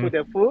poison to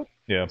their food.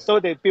 Yeah. So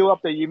they build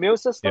up the immune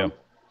system.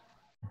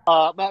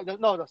 Yeah.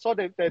 No, so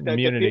they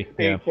Immunity.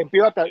 can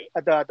build up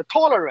the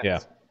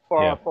tolerance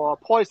for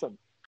poison.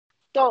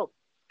 So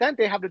then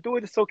they have to do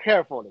it so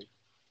carefully,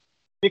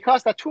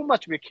 because that too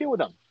much will kill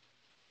them.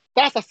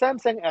 That's the same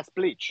thing as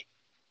bleach.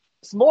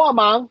 Small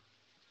amount,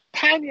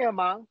 tiny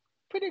amount,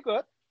 pretty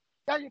good.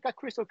 Then you got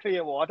crystal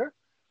clear water.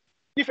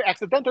 If you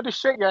accidentally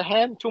shake your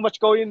hand, too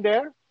much go in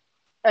there,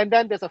 and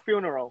then there's a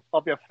funeral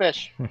of your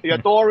fish. Your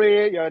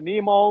Dory, your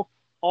Nemo,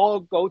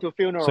 all go to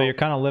funeral. So you're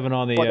kind of living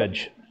on the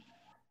edge.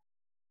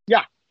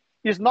 Yeah,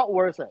 it's not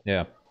worth it.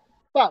 Yeah.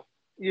 But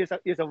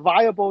it's a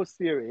viable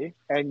theory,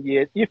 and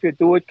yet if you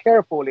do it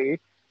carefully,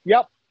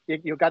 yep,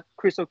 you got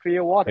crystal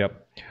clear water.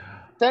 Yep.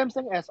 Same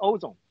thing as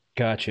ozone.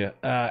 Gotcha.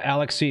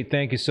 Alex C.,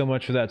 thank you so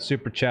much for that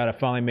super chat. I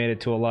finally made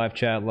it to a live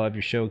chat. Love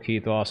your show,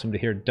 Keith. Awesome to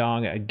hear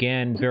Dong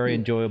again. Very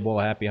enjoyable.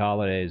 Happy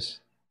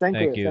holidays.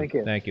 Thank you.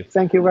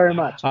 Thank you very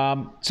much.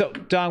 So,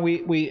 Dong,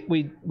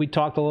 we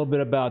talked a little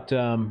bit about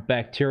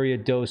bacteria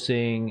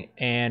dosing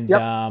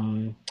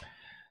and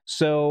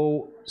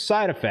so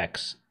side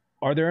effects.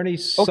 Are there any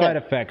side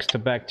effects to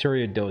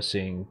bacteria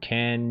dosing?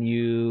 Can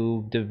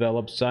you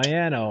develop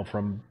cyano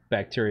from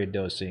bacteria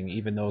dosing,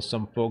 even though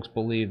some folks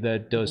believe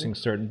that dosing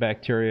certain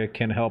bacteria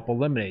can help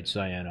eliminate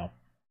cyano?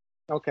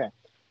 Okay.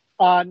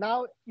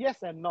 Now,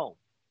 yes and no.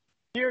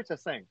 Here's the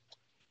thing.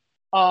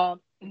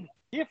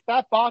 If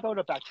that bottle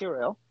of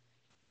bacteria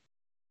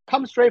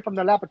comes straight from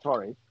the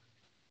laboratory,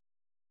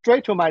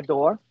 straight to my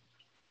door,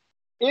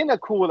 in a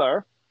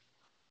cooler,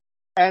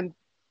 and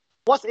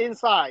what's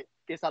inside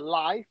is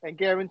alive and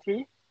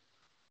guaranteed,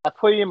 I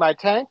put it in my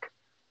tank,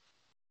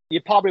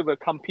 it probably will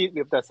compete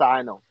with the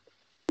cyano.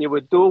 It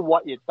will do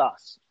what it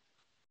does.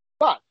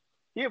 But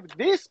if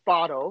this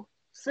bottle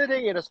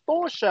sitting in a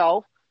store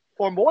shelf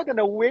for more than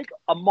a week,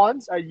 a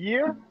month, a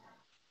year,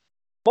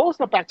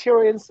 most of the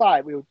bacteria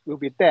inside will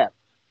be dead.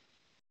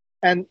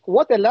 And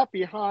what they left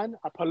behind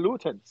are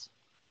pollutants.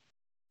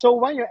 So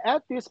when you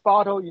add this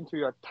bottle into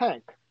your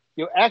tank,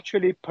 you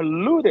actually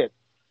polluted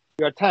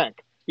your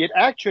tank. It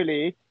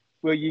actually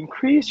will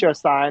increase your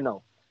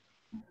cyano.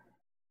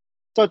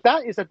 So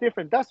that is a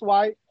difference. That's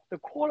why the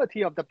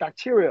quality of the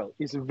bacteria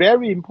is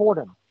very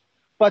important.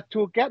 But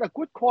to get a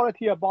good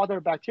quality of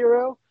bottled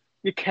bacteria,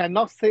 you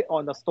cannot sit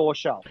on the store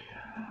shelf.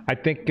 I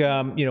think,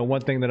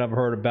 one thing that I've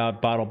heard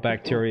about bottled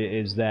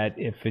bacteria is that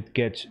if it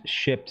gets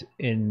shipped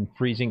in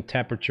freezing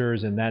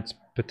temperatures, and that's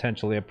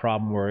potentially a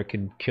problem where it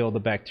can kill the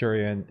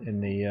bacteria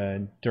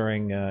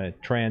during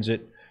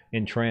transit.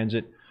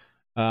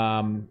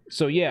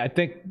 So yeah, I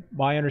think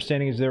my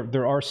understanding is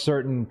there are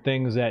certain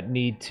things that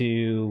need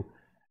to,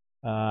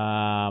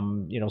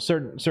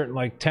 certain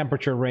like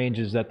temperature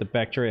ranges that the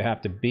bacteria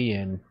have to be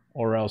in,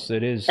 or else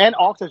it is. And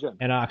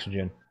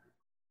oxygen.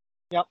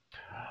 Yep.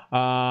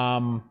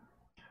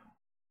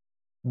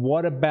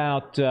 What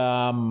about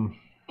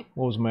what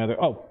was my other?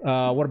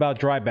 What about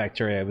dry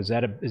bacteria? Is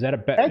that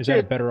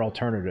a better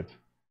alternative?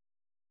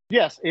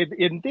 Yes,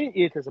 indeed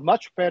it is a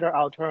much better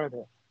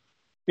alternative,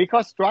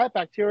 because dry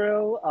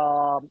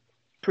bacteria,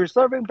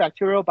 preserving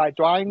bacteria by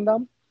drying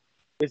them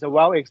is a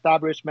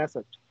well-established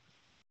method.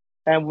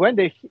 And when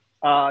the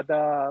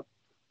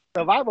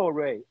survival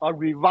rate or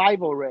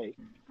revival rate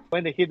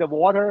when they hit the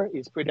water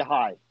is pretty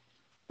high.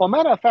 For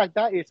matter of fact,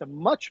 that is a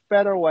much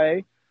better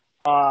way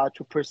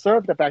to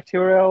preserve the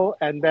bacteria,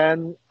 and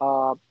then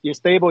you're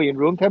stable in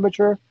room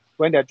temperature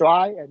when they're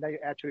dry, and then you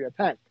add to your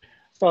tank.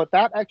 So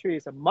that actually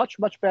is a much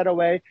better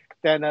way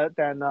than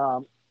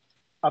a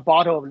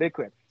bottle of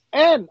liquid.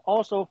 And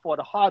also for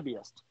the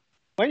hobbyist,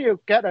 when you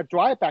get a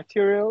dry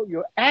bacteria,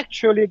 you're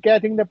actually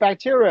getting the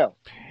bacteria.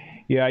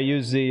 Yeah, I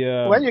use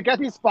the. When you get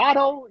this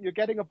bottle, you're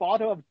getting a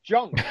bottle of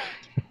junk.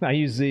 I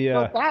use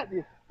the.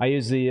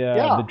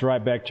 The dry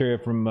bacteria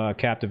from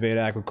Captivate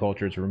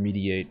Aquaculture to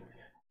remediate,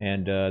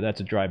 and that's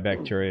a dry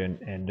bacteria,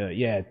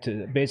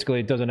 and basically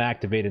it doesn't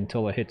activate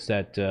until it hits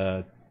that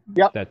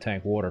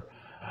tank water.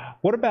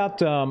 What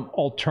about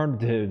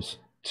alternatives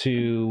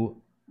to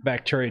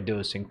bacteria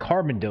dosing,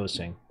 carbon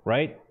dosing,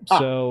 right?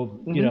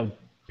 So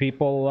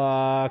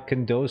people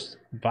can dose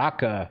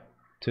vodka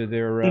to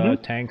their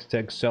tanks to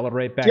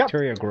accelerate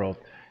bacteria growth.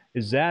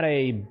 Is that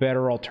a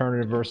better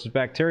alternative versus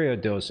bacteria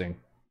dosing?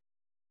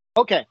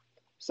 Okay,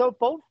 so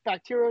both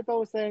bacteria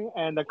dosing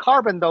and the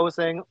carbon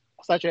dosing,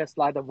 such as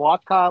like the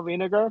vodka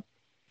vinegar,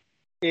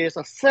 is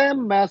the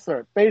same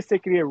method,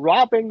 basically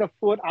rubbing the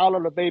food out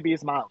of the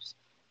baby's mouth.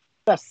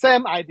 The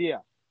same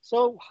idea.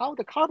 So how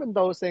the carbon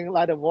dosing,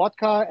 like the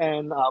vodka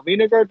and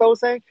vinegar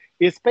dosing,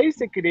 is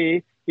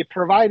basically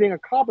providing a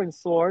carbon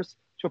source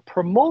to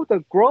promote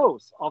the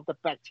growth of the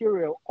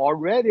bacteria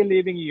already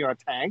living in your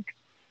tank.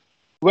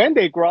 When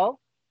they grow,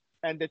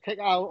 and they take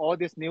out all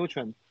these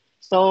nutrients.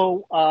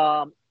 So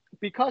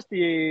because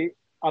the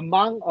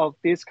amount of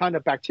this kind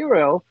of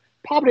bacteria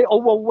probably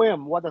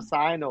overwhelm what the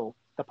cyano,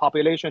 the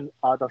population,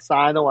 the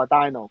cyano or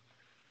dino.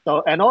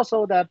 So, and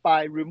also that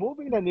by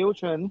removing the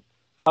nutrient,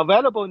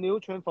 available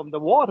nutrient from the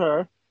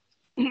water,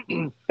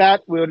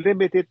 that will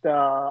limit the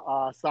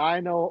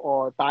cyano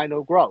or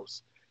dino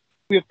growth.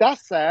 With that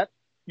said,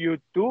 you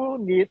do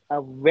need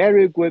a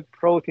very good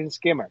protein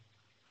skimmer,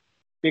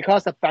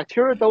 because the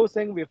bacterial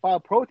dosing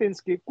without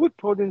good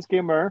protein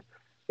skimmer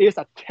is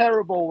a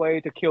terrible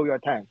way to kill your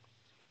tank.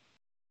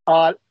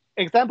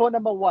 Example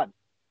number one,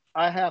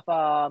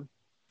 I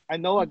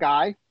know a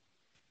guy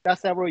that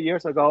several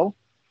years ago,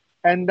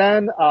 and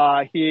then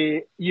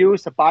he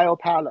used a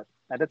biopellet.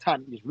 At the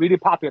time, it's really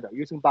popular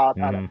using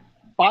biopellet.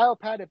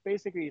 Biopellet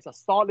basically is a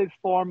solid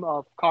form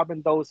of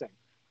carbon dosing.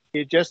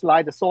 It's just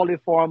like the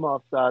solid form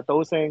of the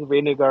dosing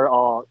vinegar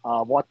or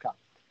vodka.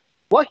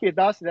 What he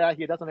does there,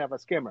 he doesn't have a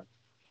skimmer.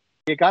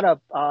 He got a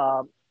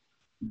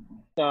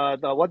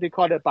the what do you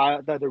call it,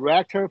 the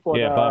reactor for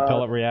the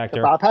biopellet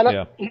reactor. The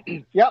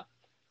biopellet. Yeah.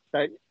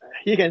 Yep.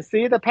 He can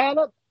see the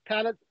pellet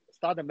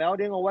started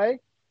melting away,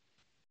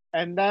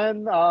 and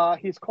then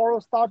his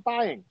coral start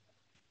dying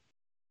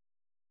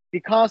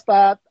because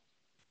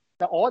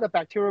all the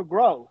bacteria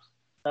grows.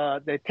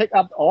 They take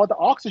up all the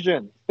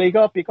oxygen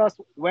because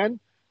when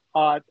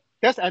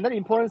that's another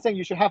important thing,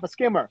 you should have a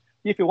skimmer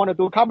if you want to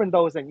do carbon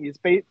dosing.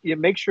 You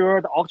make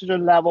sure the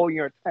oxygen level in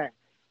your tank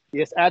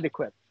is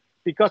adequate,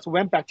 because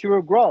when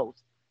bacteria grows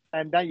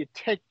and then you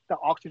take the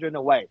oxygen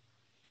away,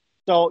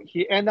 so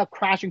he ended up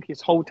crashing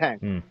his whole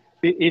tank.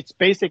 It's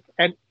basic,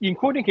 and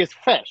including his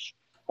fish,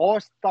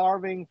 all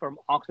starving from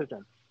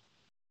oxygen.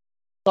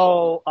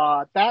 So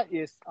that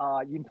is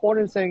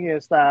important thing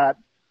is that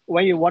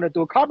when you want to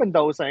do carbon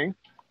dosing,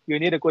 you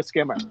need a good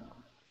skimmer,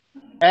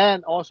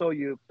 and also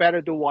you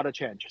better do water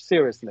change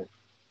seriously.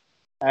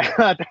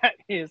 That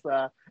is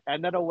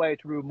another way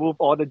to remove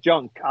all the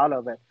junk out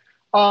of it.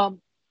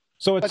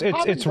 So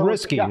it's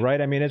risky, yeah.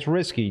 Right? I mean, it's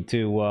risky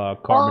to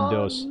carbon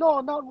dose. No,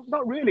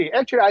 not really.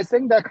 Actually, I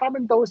think that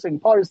carbon dosing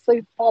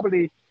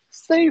probably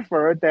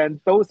safer than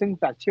dosing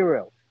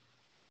bacterial.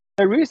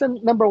 The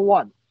reason, number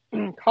one,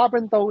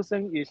 carbon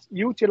dosing is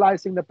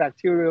utilizing the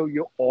bacteria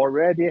you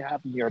already have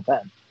in your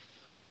tank.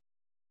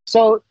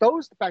 So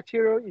those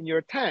bacteria in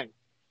your tank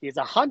is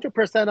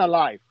 100%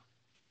 alive.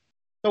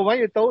 So when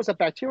you dose a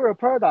bacterial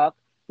product,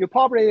 you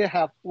probably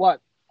have what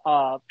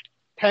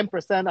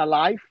 10%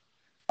 alive.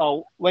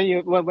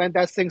 When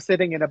that thing's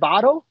sitting in a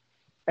bottle,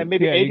 and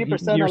maybe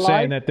 80% you're alive.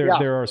 Saying that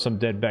there are some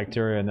dead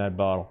bacteria in that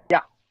bottle.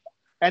 Yeah,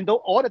 and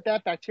all the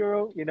dead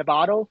bacteria in the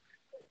bottle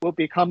will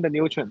become the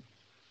nutrient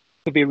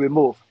to be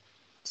removed.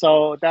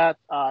 So that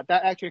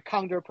actually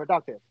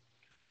counterproductive.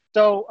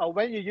 So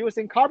when you're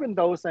using carbon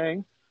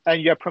dosing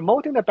and you're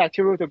promoting the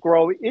bacteria to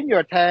grow in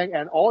your tank,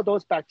 and all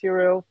those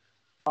bacteria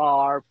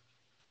are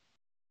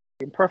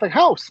in perfect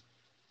health,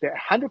 they're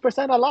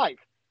 100% alive.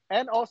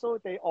 And also,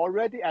 they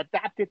already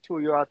adapted to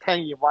your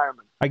tank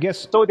environment. I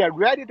guess. So they're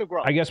ready to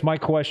grow. I guess my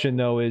question,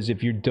 though, is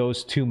if you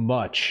dose too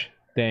much,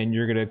 then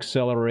you're going to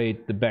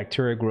accelerate the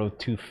bacteria growth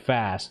too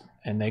fast,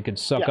 and they could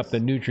suck up the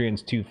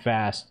nutrients too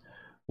fast,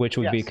 which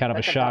would be kind of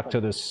a shock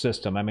to the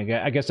system. I mean,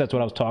 I guess that's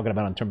what I was talking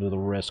about in terms of the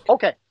risk.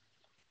 Okay.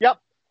 Yep.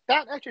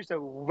 That actually is a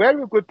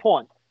very good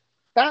point.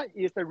 That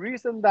is the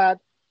reason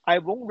that I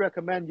won't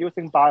recommend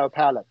using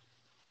biopellet,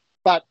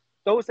 but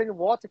dosing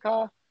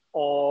vodka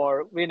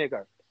or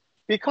vinegar.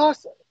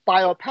 Because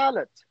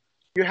biopellet,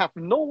 you have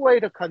no way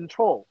to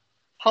control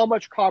how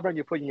much carbon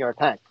you put in your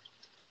tank.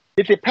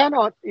 It's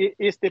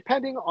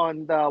depending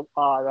on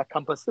the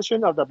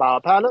composition of the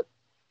biopellet,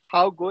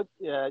 how good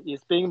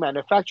it's being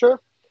manufactured,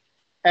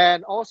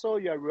 and also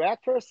your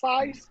reactor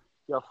size,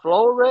 your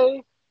flow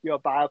rate, your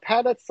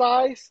biopellet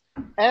size,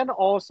 and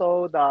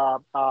also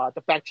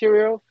the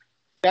bacteria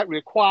that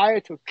require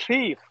to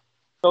cleave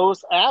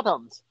those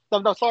atoms,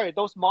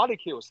 those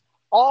molecules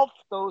of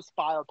those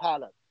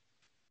biopellets.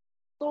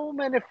 So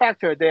many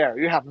factors there.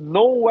 You have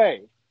no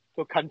way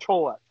to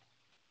control it.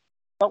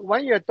 But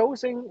when you're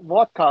dosing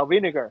vodka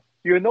vinegar,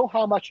 you know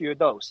how much you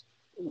dose.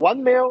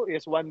 1 ml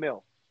is 1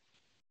 ml.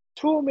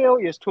 2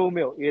 ml is 2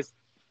 ml. It's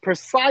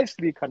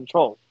precisely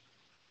controlled.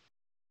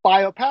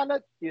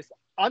 Biopellet is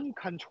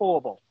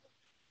uncontrollable.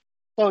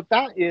 So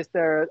that is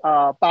the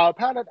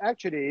biopellet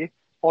actually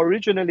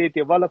originally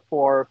developed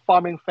for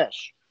farming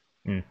fish.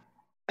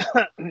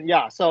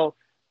 Yeah, so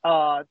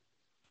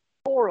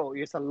coral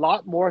is a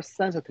lot more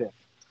sensitive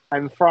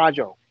and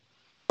fragile.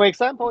 For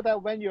example,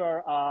 that when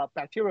your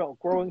bacteria are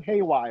growing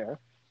haywire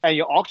and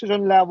your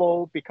oxygen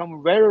level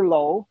become very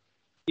low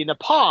in a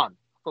pond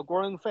for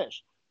growing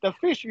fish, the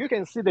fish, you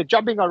can see them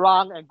jumping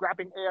around and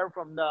grabbing air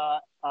from the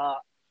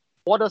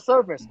water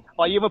surface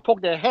or even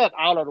poke their head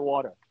out of the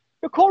water.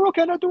 The coral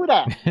cannot do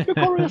that. The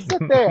coral just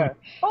sit there.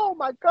 Oh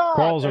my God,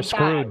 Corals are and die.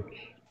 screwed.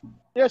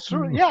 Yeah,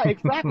 true. Yeah,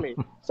 exactly.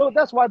 So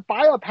that's why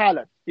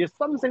biopellet is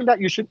something that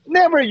you should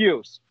never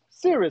use,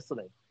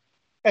 seriously.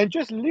 And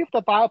just leave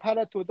the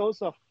biopellet to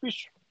those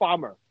fish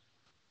farmer.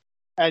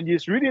 And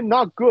it's really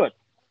not good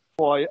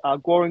for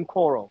growing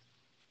coral.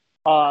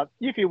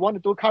 If you want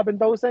to do carbon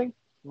dosing,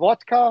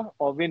 vodka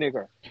or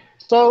vinegar.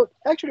 So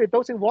actually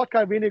dosing vodka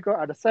and vinegar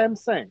are the same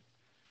thing.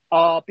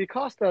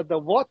 Because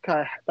the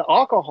vodka, the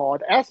alcohol,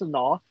 the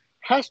ethanol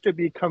has to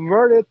be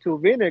converted to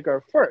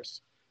vinegar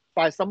first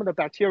by some of the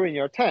bacteria in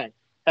your tank,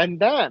 and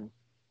then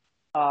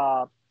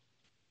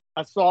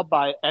absorbed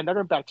by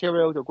another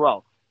bacteria to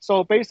grow.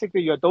 So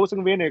basically, your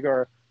dosing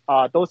vinegar,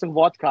 dosing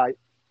vodka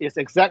is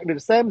exactly the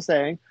same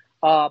thing,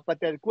 but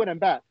they're good and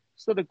bad.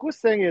 So the good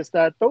thing is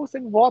that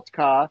dosing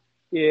vodka,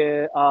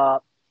 you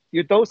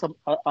dose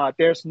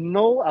there's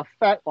no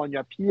effect on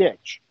your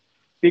pH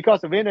because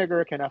the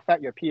vinegar can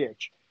affect your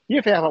pH.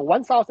 If you have a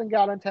 1,000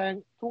 gallon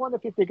tank,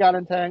 250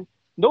 gallon tank,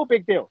 no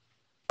big deal.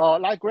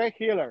 Like Greg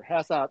Healer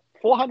has a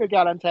 400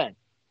 gallon tank.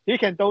 He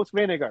can dose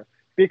vinegar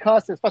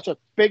because it's such a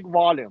big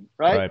volume,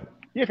 right?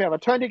 If you have a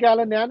 20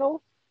 gallon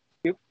nano,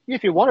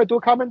 if you want to do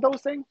carbon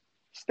dosing,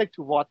 stick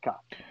to vodka.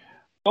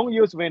 Don't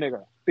use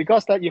vinegar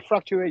because that you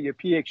fluctuate your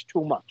pH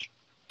too much.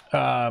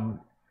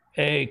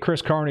 Hey,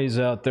 Chris Carney's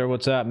out there.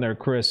 What's happening there,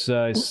 Chris?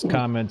 His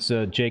comments,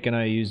 Jake and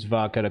I used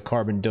vodka to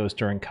carbon dose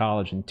during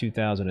college in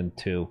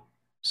 2002.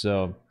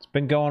 So it's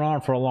been going on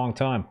for a long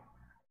time.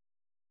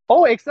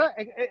 Oh,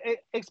 exactly.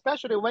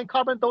 Especially when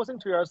carbon dosing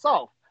to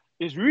yourself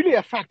is really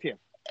effective.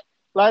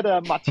 Like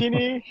a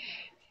martini,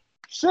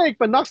 shake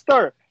but not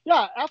stir.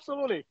 Yeah,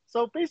 absolutely.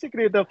 So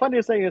basically, the funny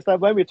thing is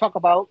that when we talk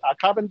about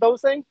carbon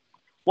dosing,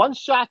 one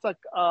shot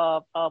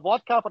of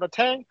vodka for the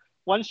tank,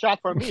 one shot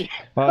for me.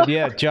 Well,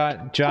 yeah,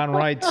 John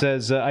Wright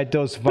says I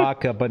dose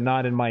vodka, but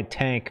not in my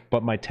tank.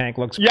 But my tank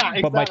looks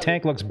but my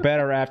tank looks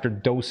better after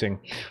dosing.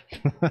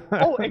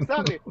 Oh,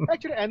 exactly.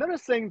 Actually, another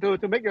thing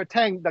to make your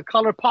tank the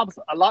color pops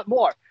a lot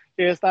more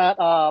is that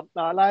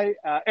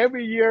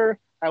every year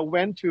I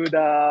went to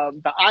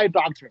the eye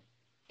doctor,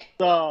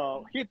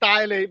 so he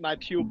dilate my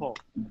pupil.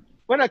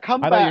 When I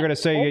come back, I thought you were going to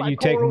say you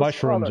take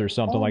mushrooms or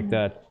something like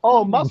that.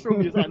 Oh,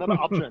 mushroom is another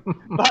option.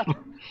 But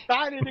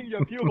dilating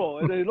your pupil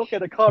and then you look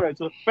at the color,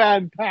 it's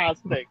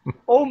fantastic.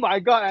 Oh my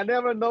God, I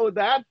never know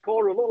that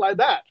coral look like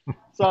that.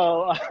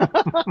 So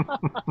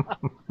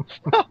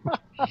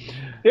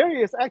there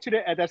is actually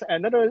there's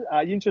another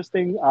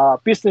interesting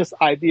business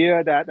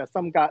idea that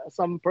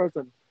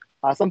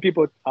some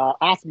people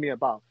ask me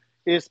about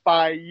is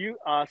by you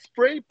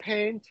spray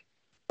paint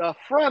the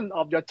front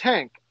of your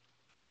tank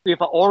with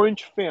an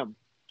orange film.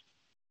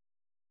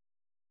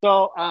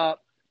 So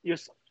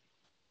use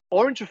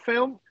orange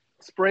film,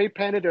 spray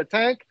painted your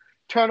tank,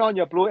 turn on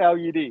your blue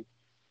LED.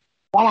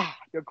 Voila,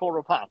 your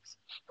coral pops.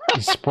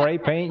 You spray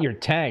paint your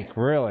tank,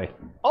 really?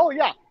 Oh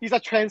yeah, it's a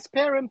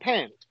transparent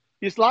paint.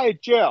 It's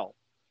like gel.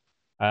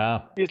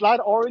 It's like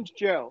orange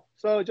gel.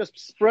 So just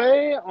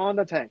spray on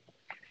the tank.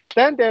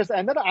 Then there's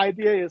another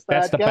idea is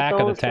that that's the back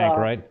of the tank,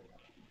 right?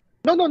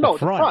 No, the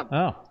front.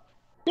 Oh.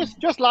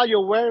 Just like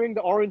you're wearing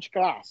the orange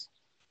glass.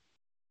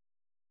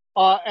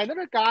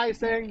 Another guy is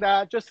saying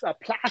that just a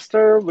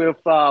plaster with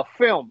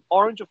film,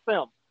 orange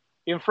film,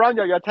 in front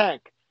of your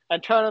tank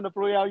and turn on the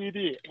blue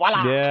LED.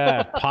 Voila!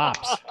 Yeah,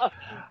 pops.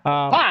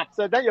 Pops,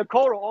 and then your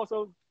coral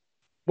also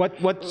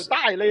what's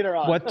die later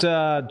on. What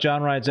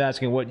John Wright's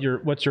asking,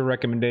 what's your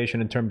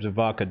recommendation in terms of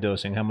vodka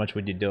dosing? How much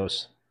would you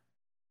dose?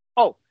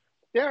 Oh,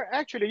 there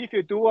actually, if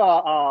you do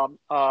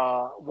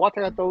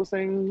water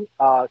dosing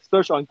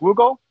search on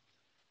Google,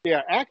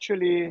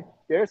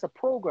 there's a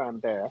program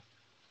there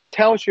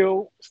tells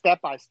you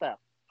step by step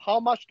how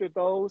much to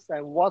dose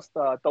and what's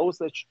the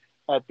dosage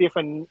at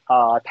different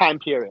time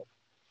period.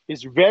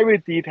 It's very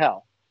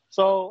detailed.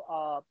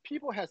 So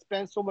people have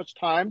spent so much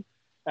time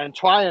and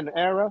try and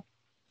error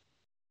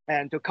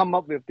and to come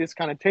up with this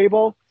kind of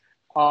table.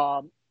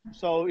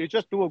 So you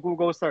just do a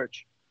Google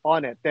search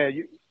on it. There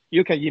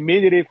you can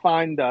immediately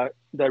find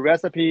the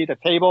recipe, the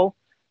table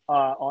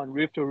on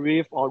Reef to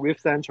Reef or Reef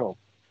Central.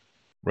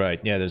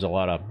 Right. Yeah. There's a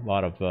lot of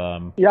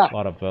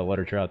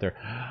literature out there.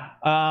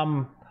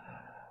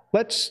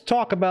 Let's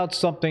talk about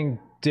something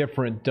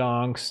different,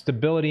 Dong.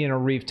 Stability in a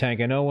reef tank.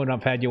 I know when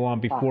I've had you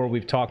on before,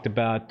 we've talked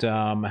about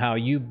how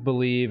you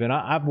believe, and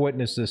I've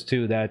witnessed this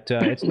too, that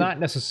it's not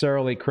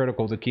necessarily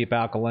critical to keep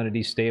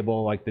alkalinity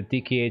stable. Like the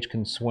DKH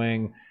can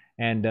swing,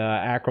 and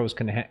acros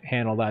can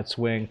handle that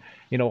swing.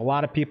 You know, a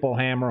lot of people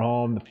hammer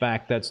home the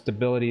fact that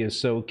stability is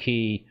so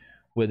key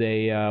with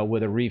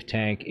a reef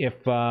tank.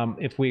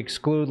 If we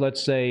exclude,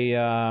 let's say,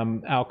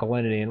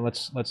 alkalinity, and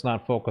let's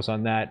not focus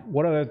on that,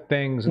 what other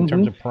things in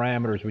terms of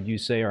parameters would you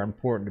say are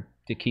important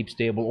to keep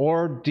stable,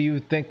 or do you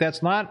think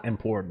that's not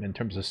important in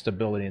terms of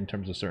stability, in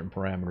terms of certain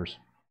parameters?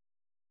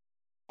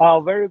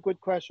 Very good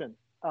question.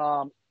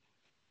 For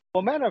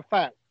matter of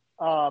fact,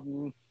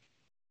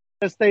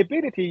 the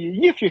stability,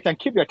 if you can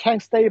keep your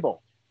tank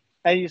stable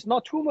and it's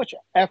not too much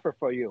effort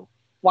for you,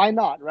 why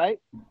not, right?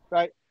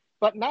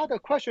 But now the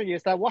question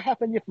is that what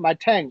happens if my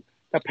tank,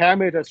 the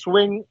parameters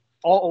swing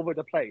all over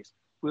the place?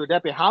 Will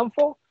that be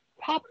harmful?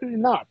 Probably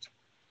not.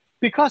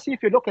 Because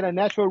if you look at a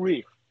natural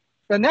reef,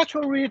 the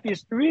natural reef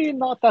is really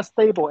not that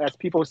stable as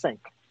people think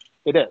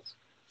it is.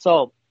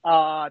 So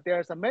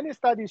there's many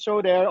studies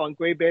show there on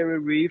Great Barrier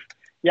Reef.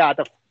 Yeah,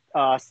 the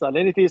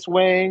salinity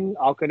swing,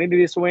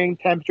 alkalinity swing,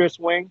 temperature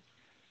swing.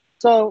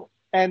 So,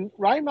 and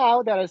right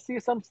now that I see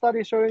some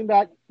studies showing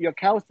that your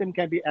calcium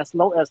can be as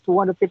low as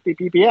 250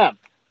 ppm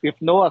with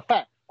no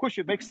effect, which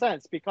should make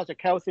sense because the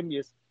calcium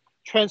is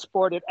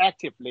transported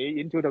actively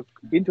into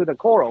the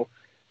coral.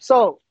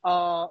 So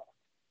I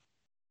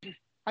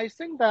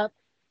think that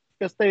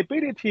the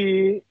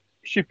stability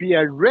should be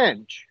a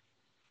range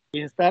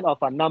instead of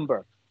a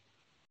number.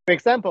 For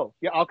example,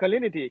 your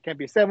alkalinity can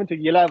be 7 to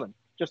 11,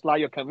 just like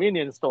your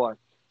convenience store.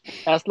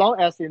 As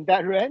long as in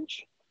that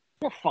range,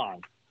 you're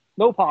fine,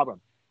 no problem.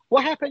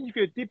 What happens if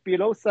you dip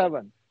below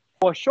 7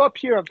 for a short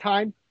period of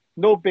time?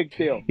 No big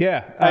deal.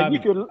 Yeah.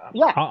 If you,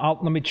 yeah.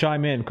 Let me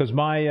chime in because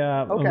my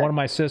Okay. one of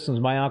my systems,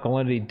 my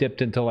alkalinity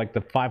dipped into like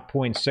the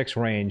 5.6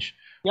 range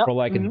for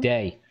like a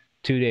day,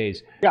 2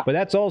 days. Yeah. But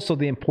that's also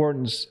the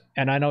importance.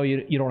 And I know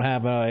you don't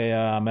have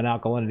an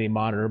alkalinity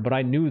monitor, but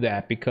I knew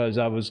that because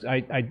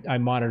I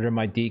monitor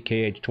my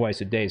DKH twice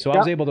a day, so I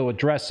was able to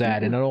address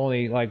that, and it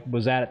only like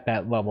was at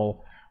that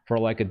level for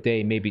like a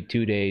day, maybe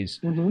 2 days.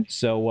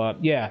 So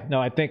yeah,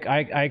 no, I think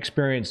I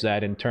experienced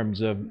that in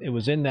terms of it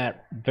was in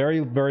that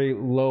very, very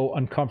low,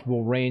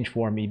 uncomfortable range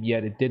for me,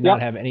 yet it did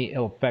not have any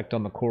ill effect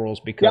on the corals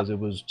because it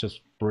was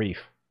just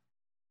brief.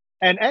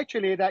 And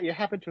actually, that it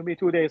happened to me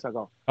 2 days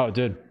ago. Oh, it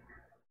did?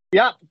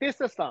 Yeah, this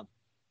system.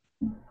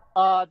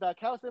 The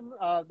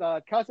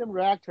calcium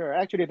reactor,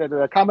 actually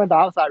the carbon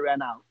dioxide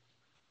ran out.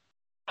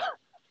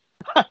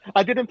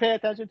 I didn't pay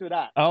attention to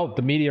that. Oh,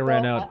 the media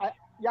ran out.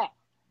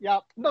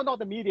 Yeah. No, not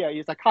the media.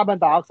 It's a carbon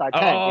dioxide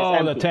tank.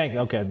 Oh, the tank.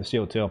 Okay, the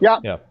CO2.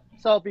 Yeah.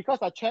 So because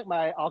I check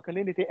my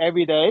alkalinity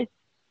every day,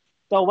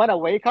 so when I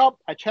wake up,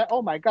 I check,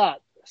 oh my God,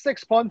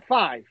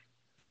 6.5.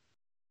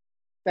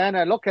 Then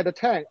I look at the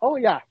tank. Oh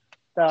yeah,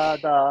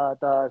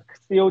 the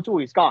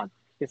CO2 is gone.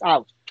 It's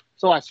out.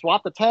 So I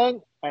swap the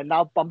tank and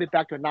now bump it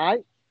back to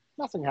 9.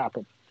 Nothing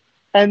happened.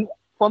 And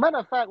for matter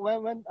of fact,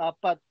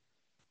 but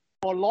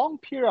for a long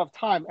period of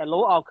time at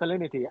low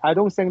alkalinity, I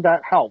don't think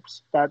that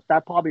helps. That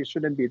probably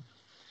shouldn't be.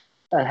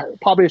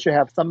 Probably should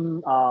have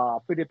some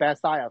pretty bad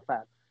side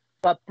effect.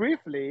 But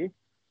briefly,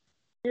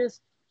 it's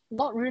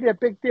not really a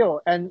big deal.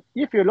 And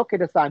if you look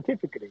at it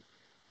scientifically,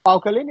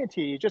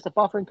 alkalinity is just a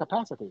buffering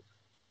capacity.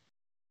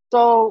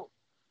 So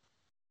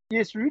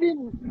it's really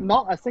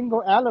not a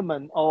single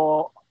element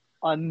or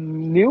a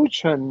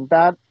nutrient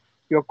that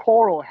your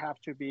coral have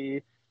to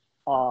be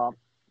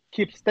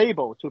keep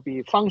stable to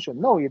be function.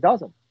 No, it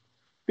doesn't.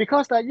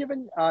 Because that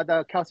even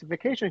the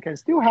calcification can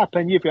still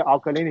happen if your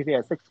alkalinity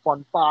is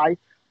 6.5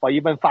 or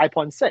even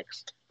 5.6.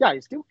 Yeah,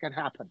 it still can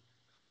happen.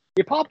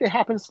 It probably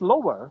happens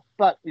slower,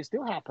 but it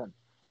still happens.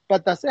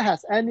 But does it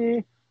has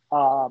any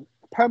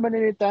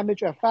permanent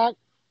damage effect?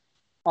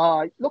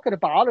 Look at the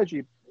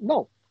biology.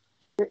 No,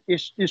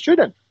 it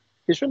shouldn't.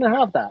 It shouldn't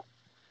have that.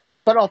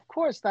 But of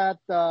course, that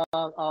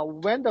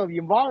when the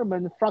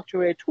environment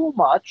fluctuates too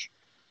much,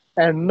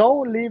 and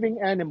no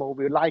living animal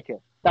will like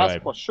it.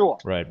 That's for sure.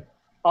 Right.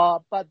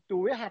 But do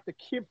we have to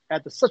keep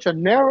at such a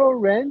narrow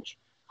range?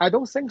 I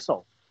don't think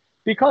so.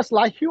 Because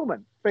like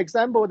human, for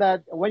example,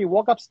 that when you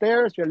walk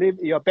upstairs, you live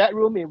in your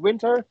bedroom in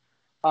winter,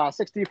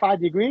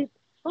 65 degrees,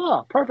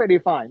 perfectly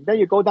fine. Then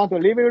you go down to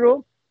the living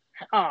room,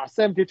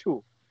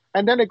 72.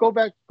 And then they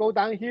go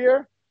down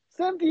here,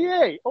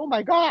 78. Oh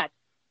my God.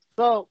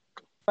 So,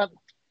 but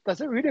does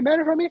it really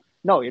matter for me?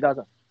 No, it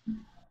doesn't.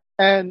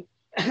 And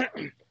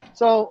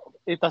so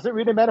does it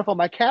really matter for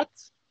my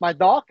cats, my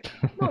dog?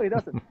 No, it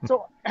doesn't.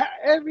 So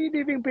every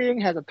living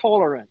being has a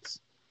tolerance.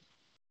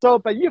 So,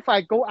 but if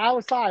I go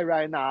outside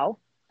right now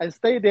and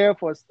stay there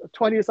for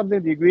 20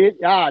 something degrees,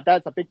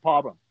 that's a big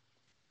problem.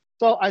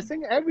 So I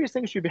think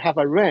everything should have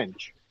a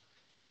range.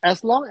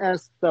 As long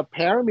as the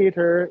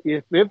parameter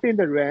is within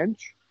the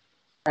range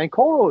and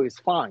coral is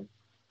fine,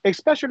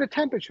 especially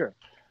temperature.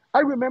 I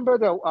remember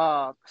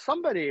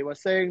somebody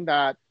was saying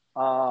that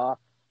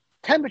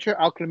temperature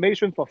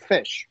acclimation for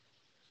fish.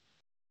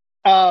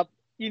 In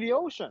the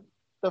ocean,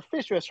 the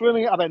fish are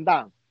swimming up and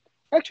down.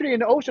 Actually, in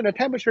the ocean, the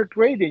temperature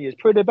gradient is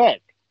pretty big.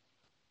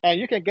 And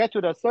you can get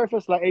to the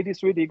surface like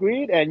 83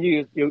 degrees, and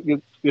you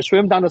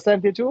swim down to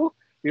 72,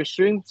 you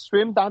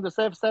swim down to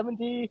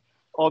 70,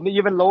 or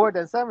even lower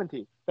than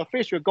 70. The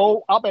fish will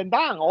go up and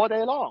down all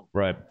day long.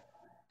 Right.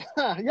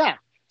 Yeah.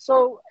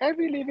 So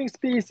every living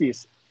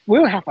species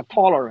will have a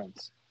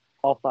tolerance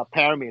of a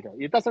parameter.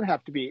 It doesn't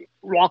have to be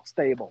rock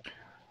stable.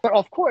 But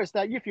of course,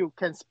 that if you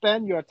can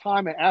spend your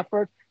time and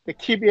effort to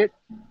keep it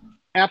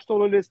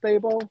absolutely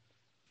stable,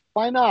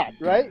 why not,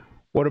 right?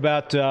 What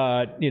about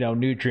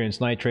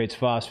nutrients, nitrates,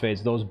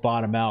 phosphates? Those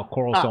bottom out.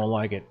 Corals don't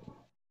like it.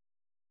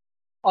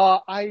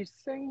 I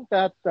think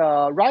that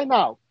right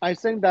now,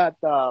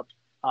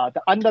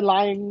 the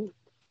underlying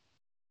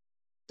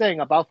thing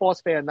about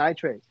phosphate and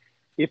nitrate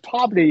it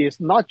probably is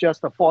not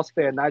just the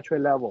phosphate and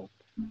nitrate level.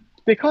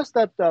 Because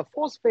that the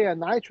phosphate and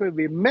nitrate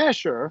we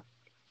measure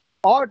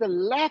are the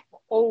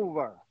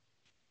leftover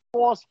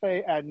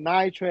phosphate and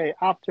nitrate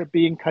after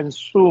being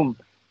consumed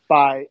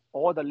by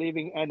all the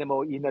living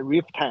animal in the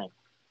reef tank.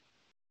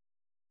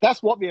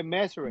 That's what we're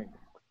measuring.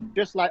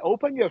 Just like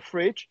open your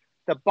fridge,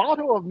 the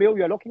bottle of milk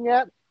you're looking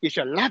at is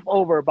your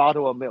leftover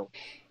bottle of milk.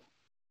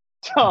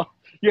 So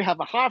you have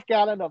a half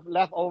gallon of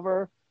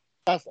leftover.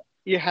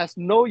 It has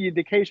no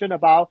indication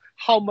about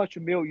how much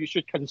milk you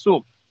should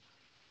consume.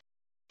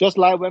 Just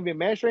like when we're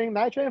measuring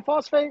nitrate and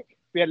phosphate,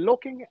 we are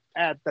looking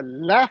at the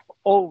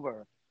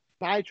leftover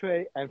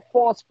nitrate and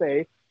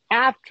phosphate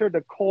after the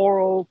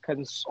coral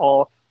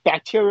or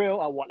bacteria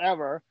or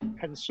whatever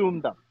consume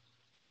them.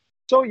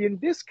 So in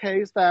this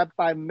case, that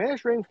by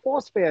measuring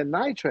phosphate and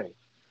nitrate,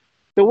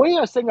 the way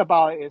I think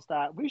about it is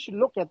that we should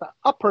look at the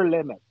upper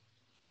limit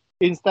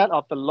instead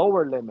of the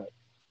lower limit.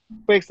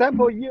 For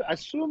example, you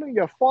assuming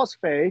your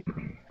phosphate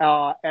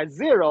at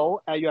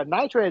 0 and your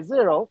nitrate at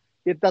 0,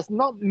 it does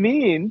not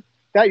mean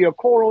that your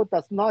coral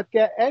does not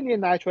get any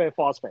nitrate and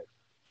phosphate,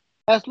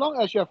 as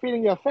long as you're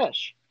feeding your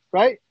fish,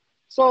 right?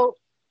 So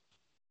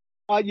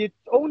it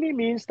only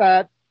means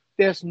that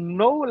there's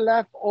no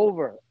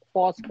leftover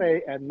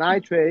phosphate and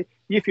nitrate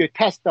if you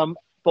test them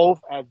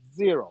both at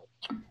 0.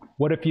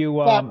 What if you?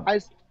 I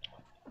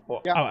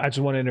just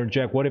want to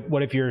interject.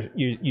 What if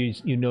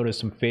you notice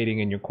some fading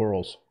in your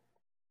corals?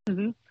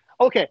 Mm-hmm.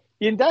 Okay,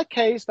 in that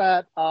case,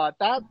 that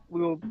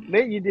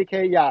may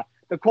indicate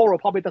the coral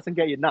probably doesn't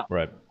get enough.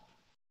 Right.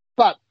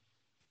 But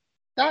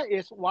that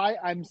is why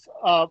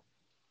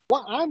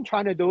what I'm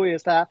trying to do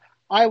is that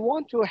I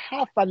want to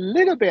have a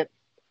little bit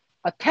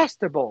a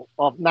testable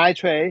of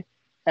nitrate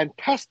and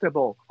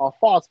testable of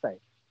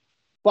phosphate.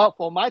 Well,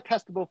 for my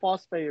testable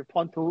phosphate,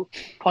 point to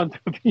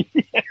be.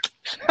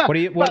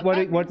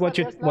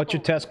 What's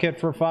your test kit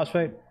for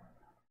phosphate?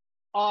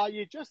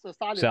 You just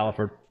Salifert.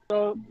 Salifert.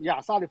 So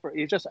Salifert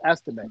is just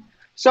estimate.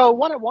 So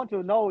what I want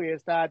to know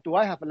is that do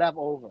I have a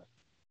leftover?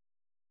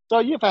 So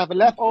if I have a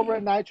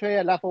leftover nitrate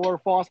and leftover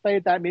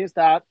phosphate, that means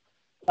that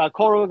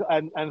coral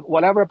and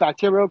whatever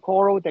bacterial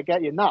coral, they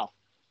get enough.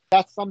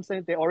 That's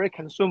something they already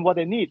consume what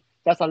they need.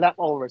 That's a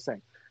leftover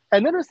thing.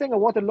 Another thing I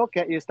want to look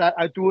at is that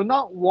I do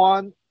not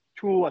want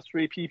 2 or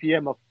 3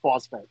 ppm of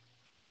phosphate.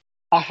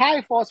 A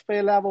high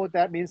phosphate level,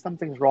 that means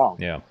something's wrong.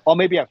 Yeah. Or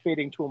maybe I'm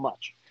feeding too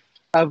much.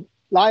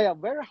 Like a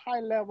very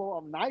high level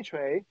of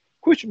nitrate,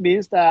 which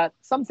means that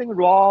something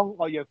wrong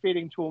or you're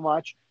feeding too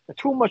much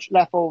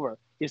leftover,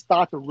 it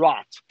starts to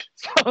rot.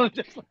 So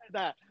just like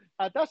that.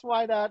 That's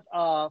why that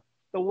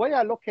the way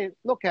I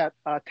look at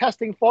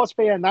testing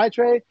phosphate and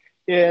nitrate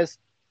is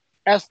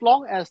as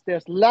long as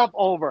there's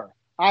leftover,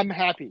 I'm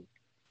happy.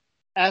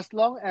 As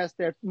long as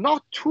there's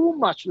not too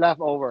much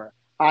leftover,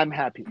 I'm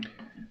happy.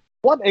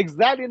 What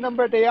exactly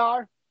number they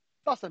are,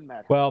 doesn't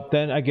matter. Well,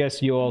 then I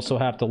guess you also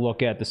have to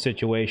look at the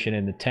situation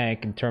in the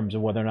tank in terms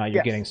of whether or not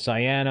you're getting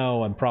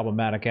cyano and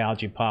problematic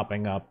algae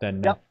popping up.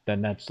 Then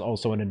that's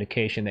also an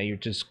indication that you're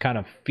just kind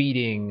of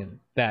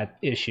feeding that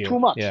issue. Too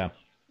much. Yeah.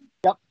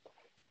 Yep.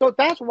 So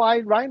that's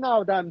why right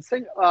now that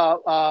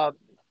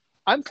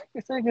I'm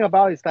thinking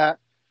about is that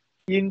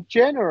in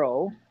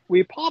general,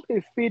 we're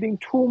probably feeding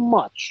too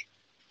much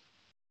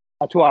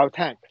to our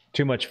tank.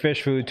 Too much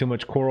fish food, too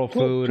much coral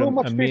food, too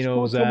much fish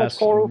food, too much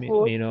coral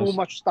food, too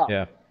much stuff.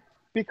 Yeah.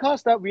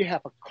 Because that we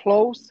have a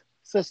closed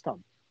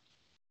system.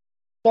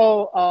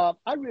 So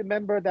I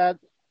remember that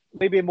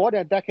maybe more than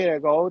a decade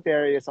ago,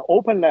 there is an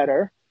open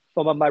letter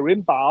from a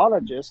marine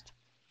biologist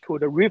to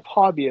the reef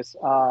hobbyists,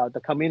 the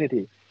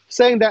community,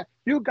 saying that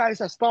you guys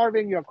are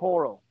starving your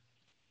coral.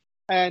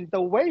 And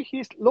the way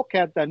he look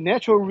at the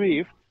natural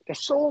reef,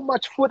 there's so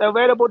much food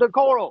available to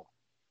coral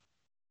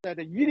that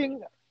they're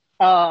eating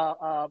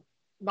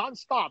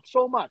nonstop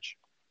so much.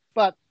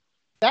 But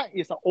that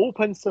is an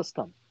open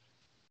system.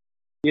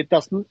 It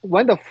doesn't,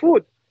 when the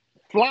food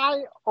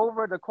fly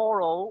over the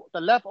coral,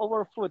 the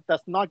leftover food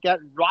does not get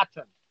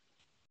rotten,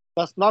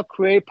 does not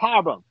create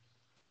problem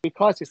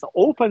because it's an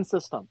open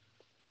system.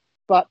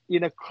 But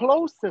in a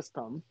closed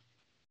system,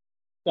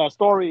 the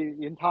story is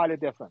entirely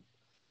different.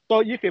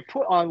 So if you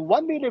put on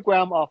 1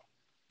 milligram of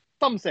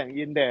something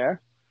in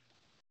there,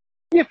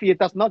 if it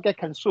does not get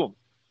consumed,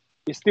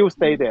 it still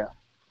stay there.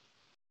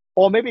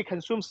 Or maybe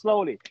consumed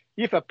slowly.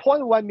 If a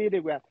 0.1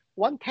 milligram,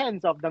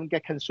 1/10 of them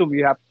get consumed,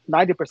 you have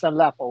 90%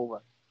 left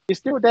over. It's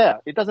still there.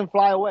 It doesn't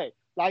fly away.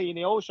 Like in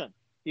the ocean.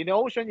 In the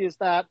ocean is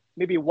that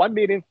maybe 1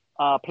 million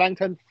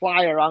plankton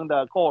fly around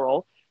the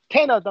coral.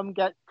 10 of them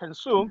get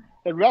consumed.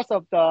 The rest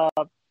of the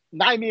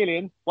 9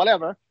 million,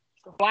 whatever,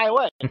 fly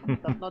away.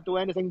 It does not do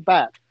anything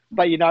bad.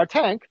 But in our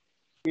tank,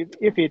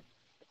 if it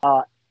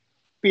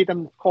feed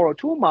them coral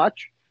too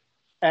much,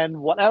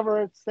 and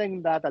whatever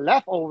thing that the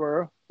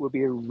leftover will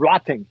be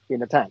rotting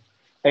in the tank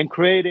and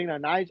creating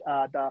the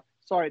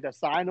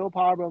cyano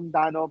problem,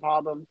 dino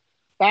problem.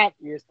 That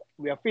is,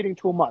 we are feeding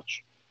too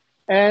much.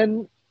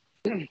 And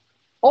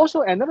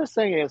also another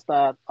thing is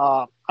that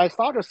I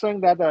started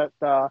saying that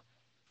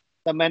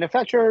the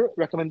manufacturer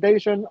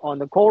recommendation on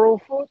the coral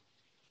food,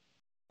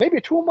 maybe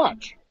too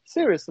much,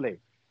 seriously.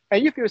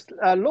 And if you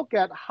look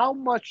at how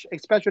much,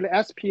 especially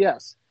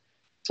SPS,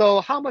 so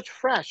how much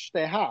fresh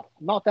they have,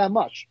 not that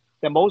much.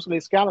 They're mostly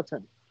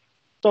skeleton.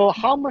 So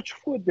how much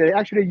food they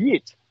actually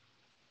eat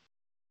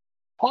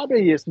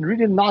probably is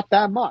really not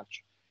that much,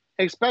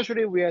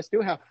 especially we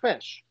still have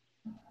fish.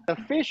 The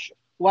fish,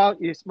 well,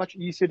 is much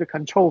easier to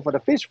control for the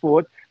fish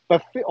food,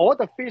 but all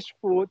the fish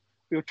food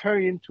will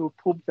turn into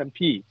poop and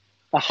pee,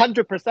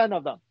 100%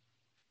 of them.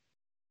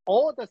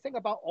 All the thing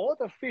about all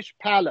the fish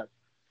pellet,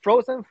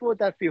 frozen food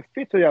that will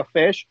fit to your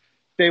fish,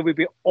 they will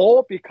be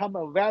all become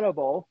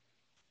available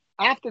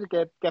after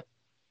they get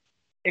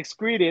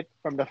excreted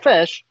from the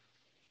fish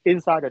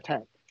inside the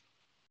tank.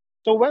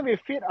 So when we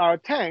feed our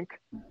tank,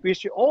 we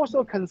should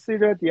also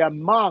consider the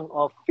amount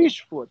of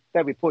fish food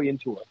that we put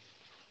into it.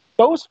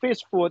 Those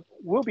fish food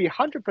will be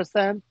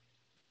 100%,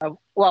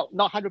 well,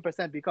 not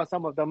 100% because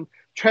some of them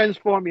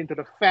transform into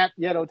the fat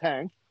yellow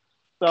tank.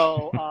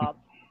 So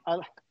a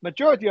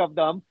majority of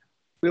them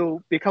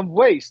will become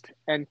waste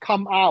and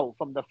come out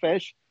from the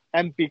fish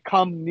and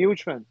become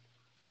nutrient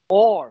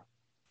or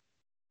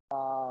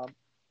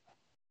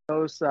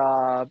those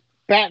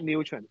bad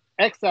nutrient,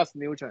 excess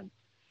nutrient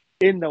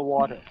in the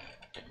water.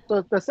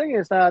 So the thing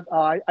is that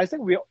I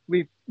think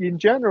we in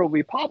general,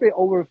 we probably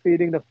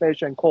overfeeding the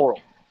fish and coral,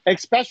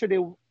 especially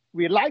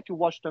we like to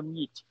watch them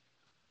eat.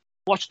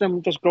 Watch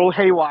them just grow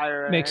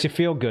haywire. Makes you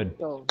feel good.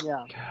 So,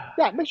 yeah,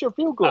 it makes you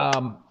feel good.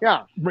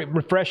 Yeah.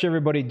 Refresh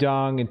everybody,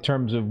 Dong, in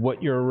terms of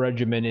what your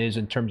regimen is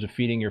in terms of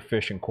feeding your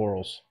fish and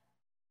corals.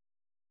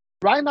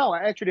 Right now, I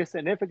actually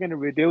significantly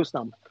reduce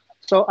them.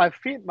 So I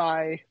feed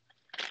my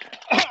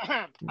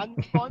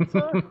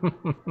unsponsored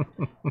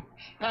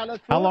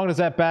pellet food. How long does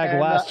that bag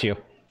last you?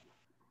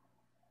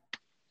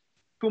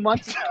 2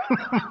 months.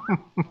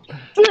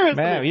 Seriously.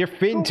 Man, you're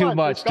feeding too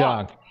much,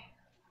 Dong.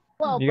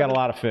 Well, you got a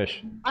lot of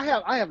fish. I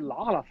have a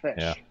lot of fish.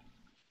 Yeah.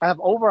 I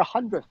have over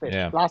 100 fish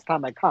last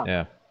time I count.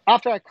 Yeah.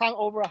 After I count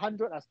over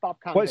 100, I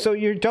stop counting. Well, so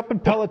you're dumping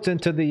pellets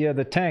into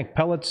the tank.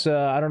 Pellets,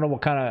 I don't know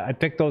what kind of. I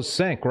think those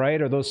sink,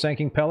 right? Are those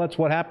sinking pellets?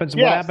 What happens?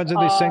 Yes, what happens if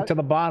they sink to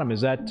the bottom?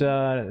 Is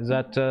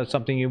that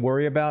something you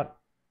worry about?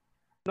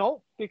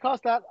 No,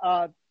 because that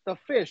the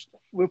fish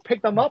will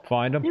pick them up.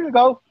 Find them. Here you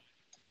go.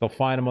 They'll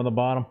find them on the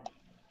bottom.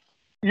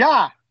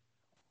 Yeah,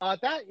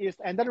 that is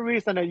another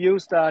reason I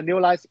use the new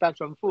light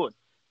spectrum food,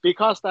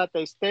 because that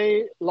they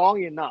stay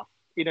long enough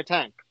in the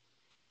tank.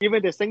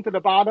 Even they sink to the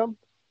bottom,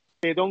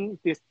 they don't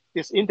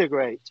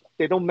disintegrate.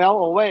 They don't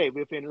melt away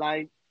within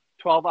like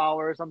 12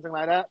 hours, something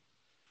like that.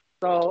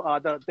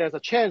 So there's a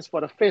chance for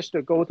the fish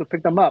to go to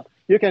pick them up.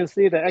 You can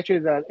see that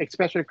actually,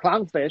 especially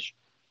clownfish,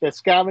 the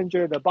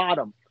scavenger the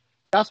bottom.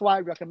 That's why I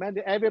recommend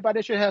that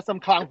everybody should have some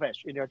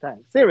clownfish in your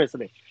tank.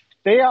 Seriously.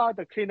 They are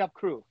the cleanup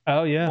crew.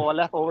 Oh, yeah. For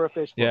leftover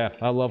fish. Yeah,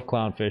 I love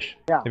clownfish.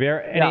 Yeah. Have you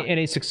ever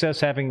any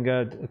success having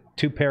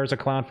 2 pairs of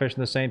clownfish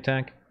in the same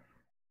tank?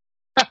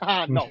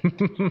 No.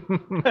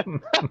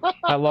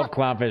 I love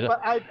clownfish.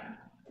 But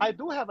I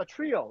do have a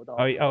trio, though.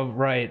 Oh,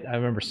 right. I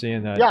remember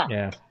seeing that.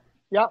 Yeah.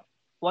 Yeah.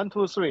 1,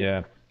 2, 3.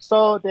 Yeah.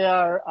 So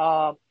there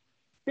are.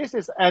 This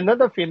is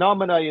another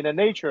phenomenon in the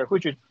nature,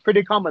 which is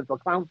pretty common for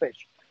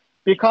clownfish,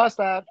 because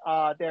that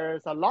there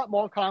is a lot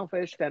more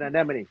clownfish than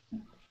anemone.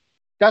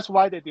 That's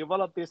why they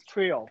developed this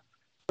trio.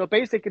 So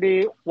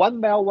basically, 1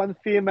 male, 1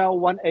 female,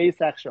 1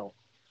 asexual.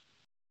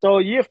 So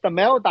if the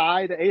male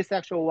die, the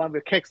asexual one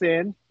will kicks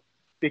in,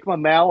 become a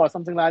male or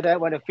something like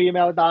that. When the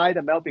female die,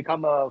 the male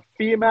become a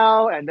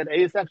female, and then the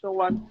asexual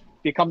one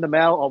become the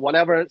male or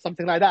whatever,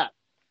 something like that.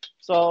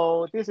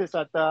 So this is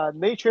the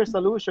nature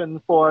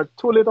solution for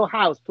too little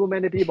house, too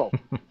many people.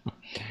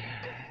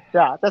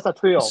 Yeah, that's a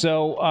trio.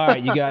 So all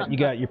right, you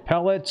got your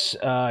pellets.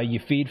 You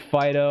feed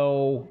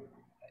Phyto.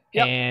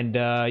 Yep. And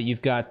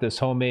you've got this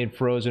homemade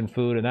frozen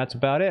food, and that's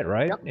about it,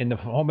 right? Yep. And the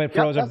homemade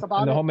frozen,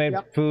 and the homemade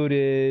food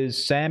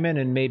is salmon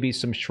and maybe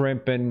some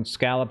shrimp and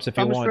scallops if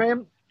you want. Some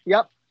shrimp.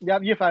 Yep.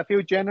 If I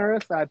feel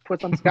generous, I put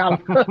some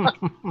scallops.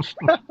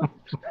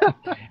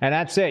 And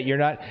that's it. You're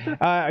not.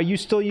 Are you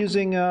still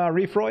using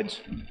reefroids?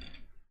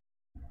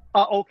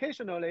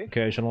 Occasionally.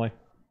 Occasionally.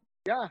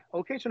 Yeah,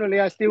 occasionally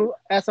I still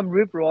add some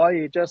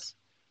reefroid. Just,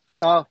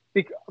 but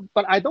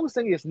I don't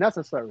think it's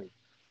necessary.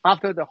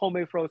 After the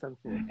homemade frozen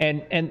food.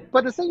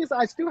 But the thing is,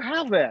 I still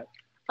have it.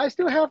 I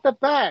still have the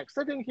bag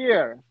sitting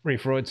here.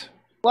 Reefroids.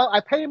 Well, I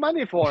pay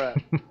money for it.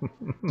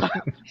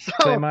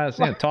 So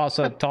toss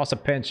a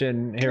pinch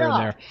in here and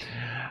there.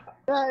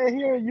 Yeah,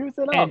 here, use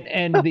it up.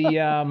 And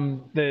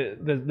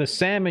the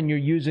salmon, you're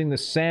using the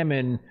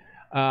salmon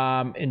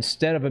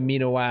instead of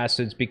amino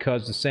acids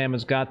because the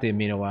salmon's got the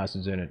amino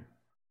acids in it.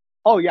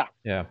 Oh yeah.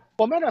 Yeah.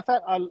 For matter of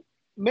fact,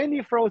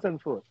 many frozen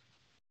food.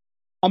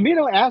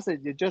 Amino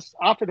acid, you just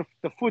after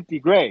the food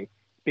degrade,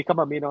 become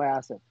amino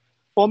acid.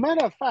 For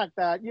matter of fact,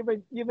 that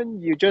even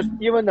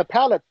the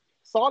pellet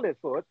solid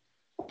food,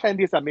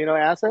 plenty of amino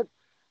acid.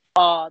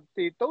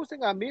 The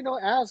dosing amino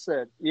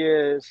acid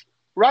is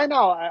right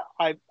now.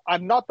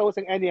 I'm not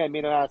dosing any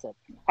amino acid.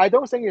 I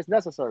don't think it's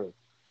necessary.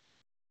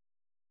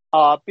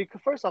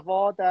 Because first of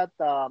all, that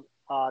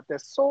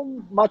there's so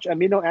much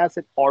amino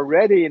acid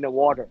already in the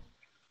water.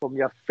 from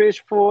your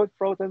fish food,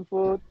 frozen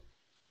food,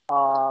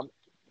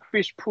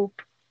 fish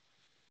poop,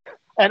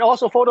 and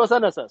also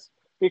photosynthesis,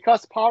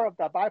 because part of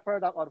the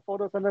byproduct of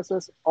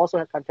photosynthesis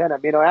also contain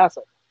amino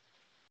acid.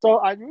 So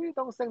I really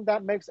don't think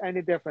that makes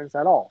any difference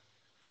at all.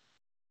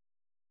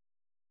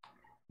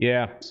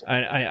 Yeah,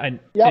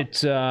 Yep.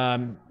 it's I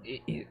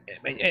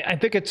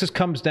think it just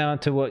comes down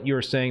to what you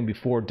were saying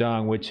before,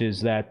 Dong, which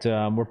is that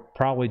we're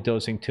probably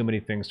dosing too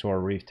many things to our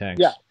reef tanks.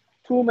 Yeah,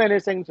 too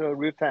many things to a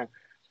reef tank,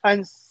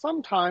 and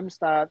sometimes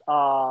that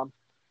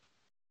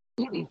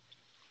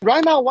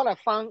right now what I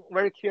found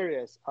very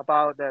curious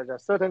about the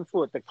certain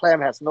food, the clam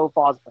has no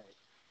phosphate.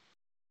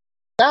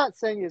 That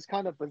thing is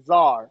kind of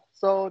bizarre.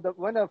 So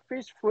when a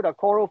fish food, a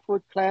coral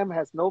food clam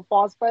has no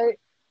phosphate,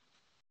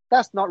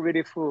 that's not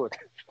really food.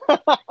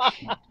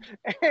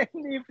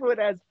 Any food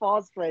has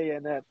phosphate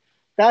in it.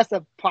 That's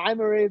a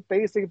primary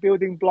basic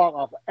building block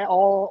of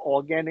all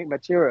organic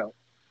material.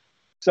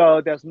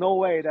 So there's no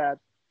way that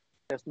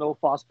there's no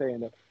phosphate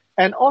in it.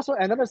 And also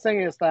another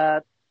thing is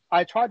that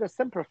I try to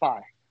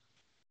simplify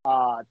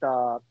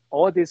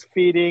all this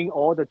feeding,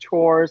 all the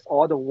chores,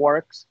 all the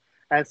works,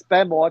 and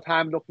spend more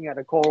time looking at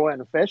the coral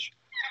and the fish.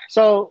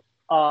 So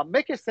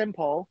make it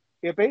simple.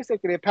 You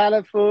basically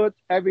pellet food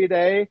every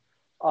day,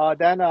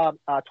 then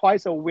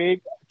twice a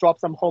week, drop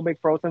some homemade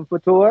frozen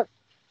food to it.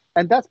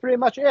 And that's pretty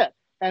much it.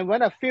 And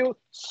when I feel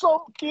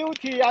so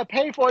guilty, I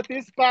pay for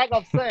this bag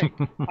of things,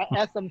 I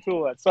add some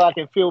to it so I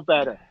can feel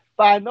better.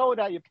 But I know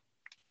that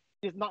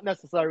it's not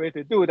necessary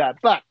to do that,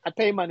 but I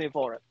pay money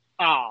for it.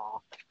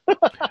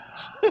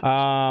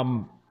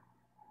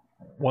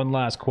 One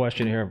last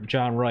question here.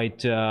 John Wright,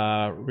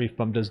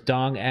 ReefBum, does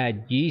Dong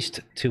add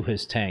yeast to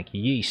his tank?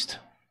 Yeast.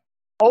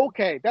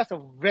 Okay, that's a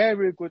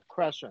very good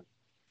question.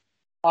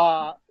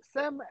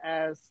 Same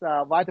as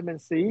vitamin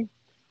C,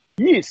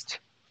 yeast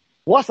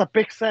was a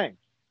big thing,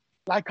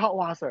 like hot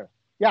water.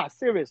 Yeah,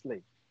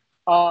 seriously.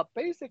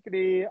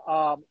 Basically,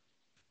 I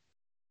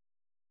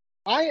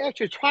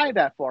actually tried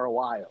that for a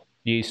while.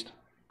 Yeast.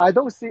 I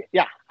don't see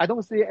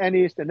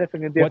any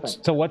significant difference.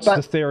 What's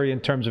the theory in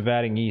terms of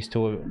adding yeast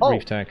to a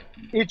reef tank?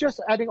 It's just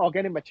adding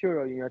organic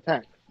material in your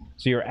tank.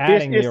 So you're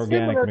adding the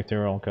organic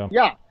material, okay?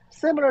 Yeah,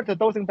 similar to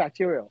dosing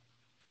bacteria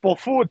for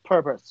food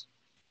purpose.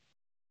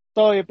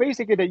 So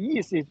basically the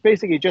yeast is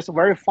basically just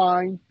very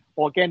fine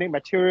organic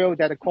material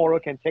that the coral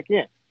can take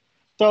in.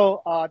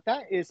 So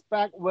that is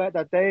back where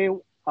the day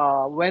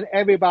when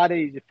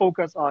everybody is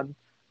focused on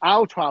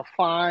ultra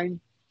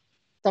fine,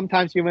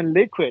 sometimes even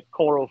liquid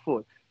coral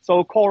food.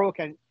 So coral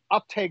can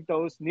uptake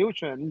those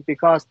nutrients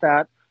because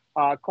that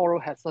coral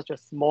has such a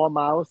small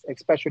mouth,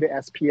 especially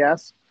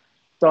SPS.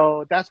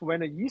 So that's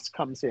when the yeast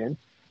comes in.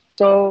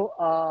 So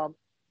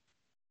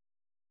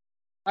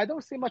I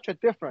don't see much a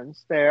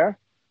difference there,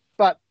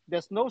 but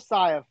there's no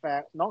side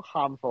effect, not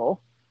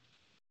harmful.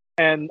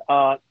 And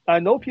I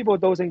know people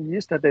dosing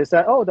yeast that they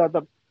said, oh,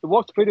 it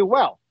works pretty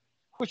well,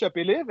 which I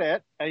believe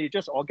it, and it's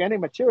just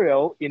organic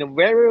material in a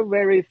very,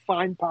 very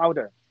fine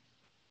powder.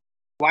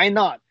 Why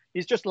not?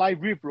 It's just like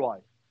reef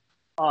roid.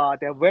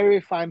 They're very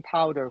fine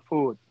powder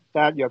food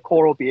that your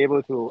coral be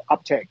able to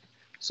uptake.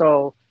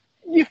 So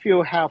if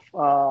you have,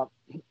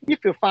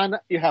 if you find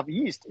you have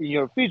yeast in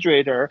your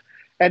refrigerator,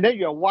 and then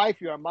your wife,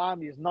 your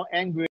mom is not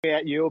angry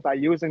at you by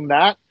using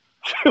that,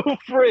 feel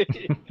free.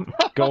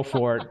 Go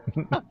for it.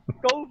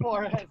 Go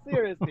for it.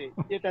 Seriously,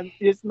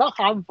 it's not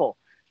harmful.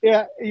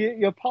 Yeah,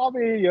 you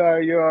probably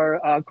your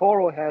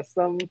coral has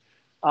some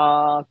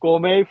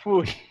gourmet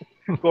food,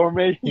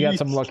 gourmet. You got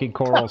some lucky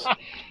corals.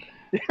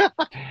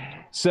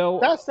 So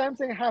that same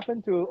thing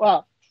happened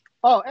to.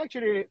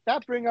 Actually,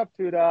 that bring up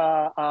to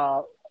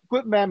the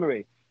good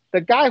memory.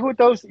 The guy who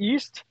dosed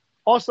yeast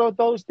also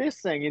dosed this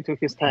thing into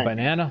his tank.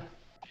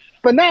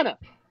 Banana.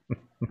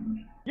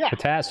 Yeah.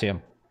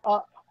 Potassium.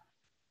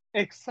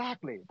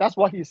 Exactly. That's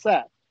what he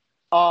said.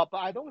 But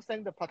I don't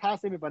think the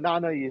potassium in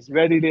banana is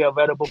readily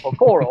available for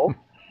coral.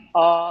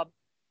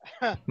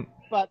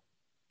 But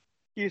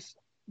his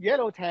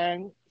yellow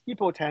tank,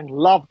 hippo tank,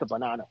 loved the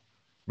banana.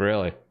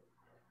 Really?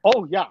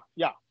 Oh, yeah,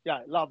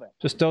 I love it.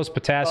 Just dose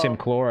potassium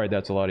chloride.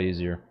 That's a lot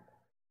easier.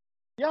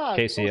 Yeah,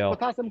 KCl.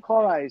 Potassium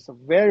chloride is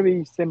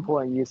very simple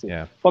and easy.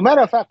 Yeah. For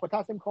matter of fact,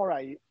 potassium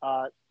chloride,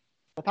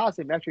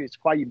 potassium actually is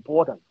quite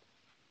important.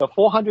 The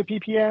 400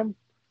 ppm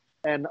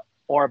and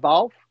or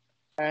above,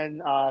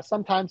 and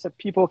sometimes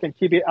people can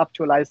keep it up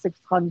to like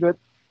 600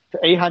 to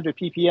 800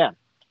 ppm.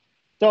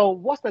 So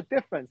what's the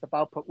difference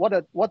about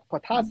what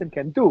potassium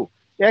can do?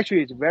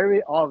 Actually, it's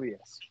very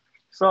obvious.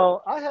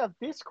 So I have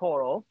this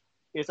coral.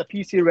 It's a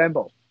PC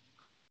rainbow.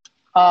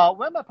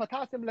 When the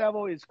potassium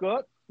level is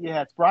good, it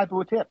has bright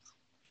blue tips.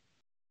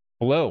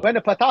 Hello. When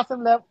the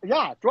potassium level,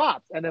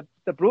 drops and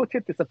the blue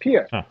tip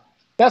disappears. Huh.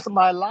 That's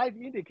my live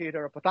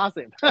indicator of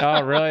potassium.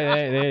 Oh,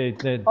 really?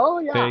 Oh,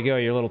 yeah. There you go,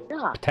 your little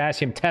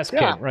potassium test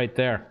kit right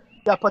there.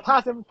 Yeah,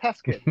 potassium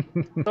test kit.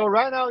 So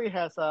right now it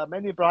has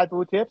many bright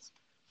blue tips,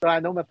 so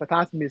I know my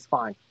potassium is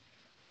fine.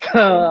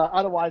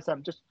 Otherwise,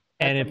 I'm just...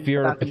 And if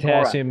your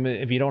potassium,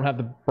 if you don't have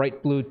the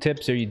bright blue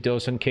tips, are you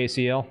dosing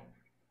KCl?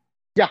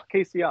 Yeah,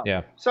 KCl.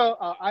 Yeah. So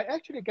I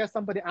actually guess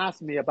somebody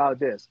asked me about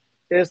this.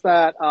 Is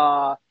that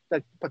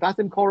the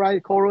potassium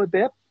chloride coral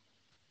dip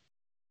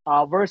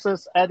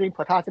versus adding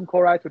potassium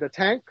chloride to the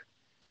tank?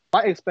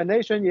 My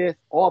explanation is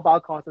all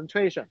about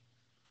concentration.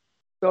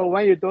 So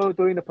when you're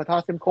doing the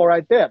potassium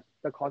chloride dip,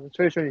 the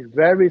concentration is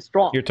very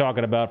strong. You're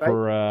talking about right?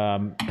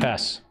 for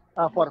pests.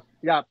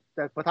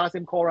 The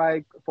potassium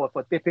chloride for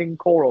dipping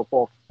coral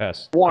for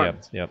Pests.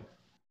 worms. Yep.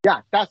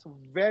 Yeah, that's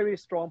very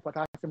strong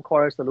potassium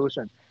chloride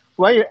solution.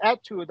 When you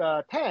add to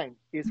the tank,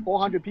 it's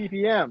 400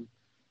 ppm,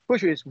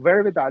 which is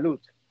very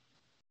dilute.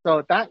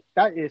 So that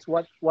is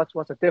what's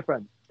the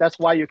difference. That's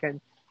why you can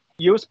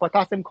use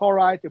potassium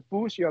chloride to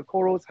boost your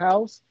coral's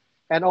health,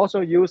 and also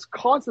use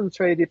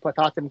concentrated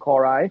potassium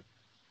chloride.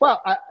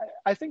 Well,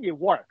 I think it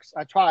works.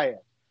 I try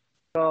it.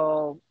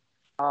 So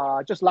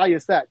just like you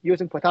said,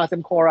 using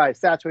potassium chloride,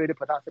 saturated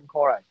potassium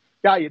chloride,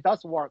 yeah, it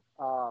does work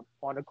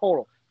on the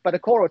coral, but the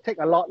coral take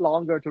a lot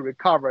longer to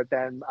recover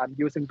than I'm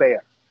using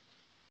Bayer.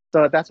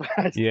 So that's why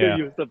I still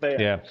use the Bayer.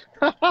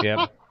 Yeah.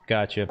 Yep.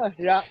 Gotcha.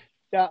 Yeah,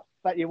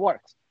 but it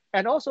works.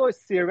 And also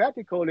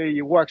theoretically,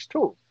 it works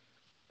too.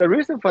 The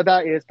reason for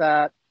that is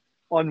that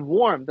on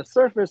worm, the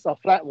surface of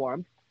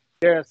flatworm,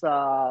 there's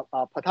a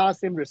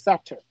potassium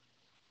receptor.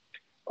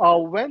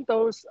 When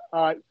those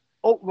the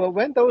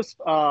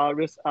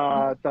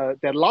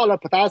lot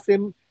of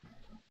potassium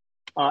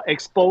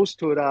exposed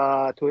to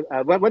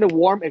when the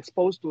worm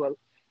exposed to a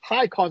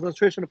high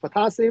concentration of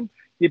potassium,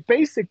 it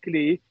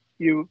basically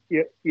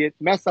it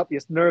mess up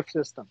its nerve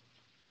system.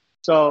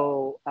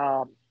 So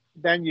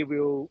then you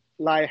will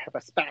have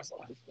a spasm.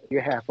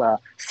 You have a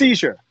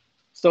seizure.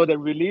 So they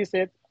release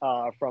it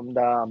from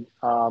the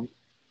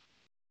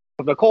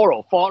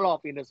coral, fall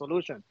off in the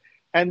solution,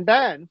 and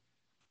then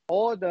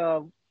all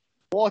the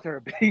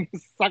water being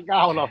sucked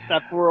out of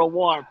that poor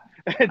worm.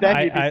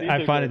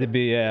 I find it to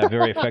be a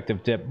very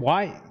effective tip.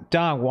 Why,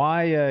 Dong?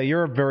 Why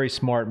you're a very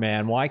smart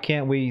man? Why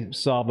can't we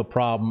solve the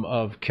problem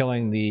of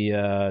killing the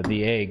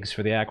eggs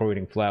for the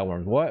aqua-eating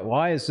flatworms?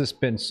 Why has this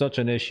been such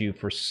an issue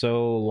for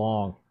so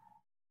long?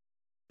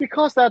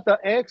 Because that the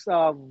eggs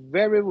are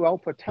very well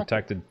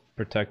protected.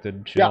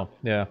 Protected shell.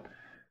 Yeah.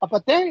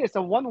 But there is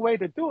one way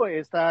to do it,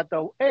 is that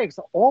the eggs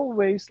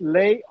always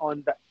lay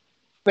on the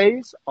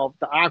face of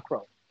the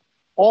acro.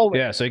 Always.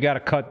 Yeah, so you got to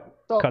cut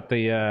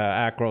the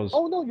acros.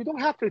 Oh no, you don't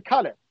have to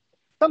cut it.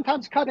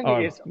 Sometimes cutting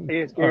it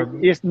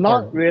is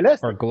not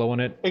realistic. Or gluing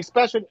it.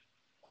 Especially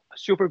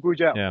super glue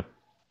gel. Yeah.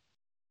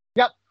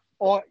 Yep.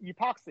 Or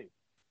epoxy.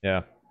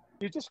 Yeah.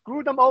 You just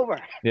glue them over.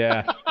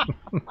 Yeah.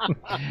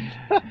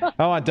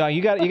 Oh, Dong,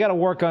 you got to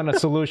work on a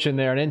solution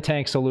there, an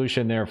in-tank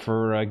solution there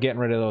for getting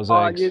rid of those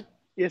eggs.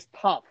 It's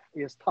tough.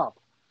 It's tough.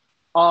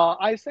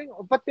 I think,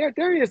 but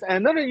there is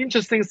another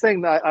interesting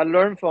thing that I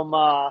learned from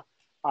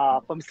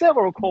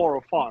several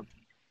coral farms,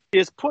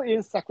 is put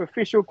in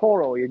sacrificial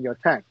coral in your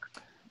tank.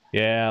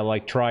 Yeah,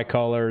 like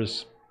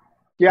tricolors.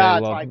 Yeah,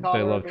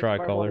 they love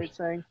tricolors.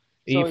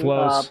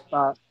 E-flows,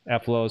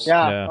 F-flows.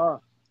 Yeah.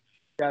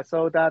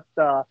 So that,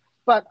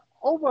 but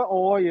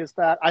overall is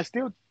that I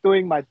still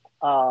doing my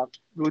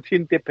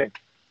routine dipping.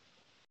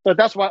 So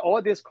that's why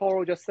all these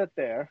coral just sit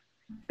there.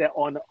 They're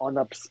on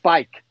a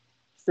spike,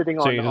 sitting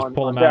on. So you just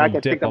pull them there. out I and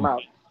can dip pick them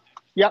out.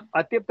 Yep,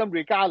 I dip them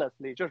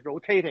regardlessly, just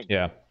rotating.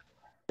 Yeah.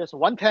 Just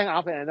one tank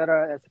after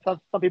another.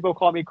 Some people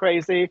call me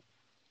crazy,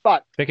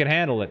 but they can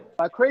handle it.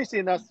 My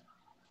craziness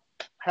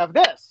have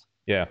this.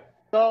 Yeah.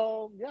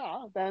 So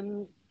yeah,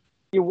 then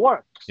it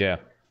works. Yeah.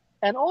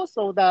 And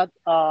also that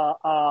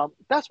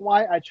that's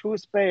why I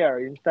choose Bayer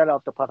instead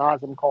of the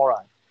potassium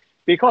chloride,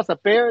 because the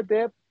Bayer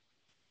dip,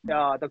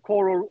 the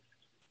coral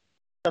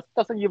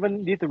doesn't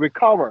even need to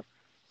recover.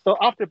 So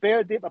after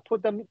Bayer dip, I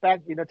put them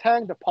back in the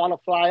tank. The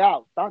polyp fly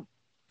out. Done.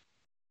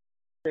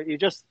 It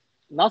just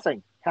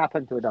nothing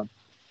happened to them.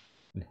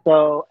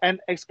 So, and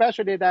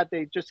especially that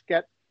they just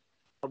get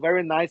a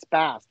very nice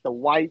bath. The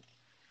white,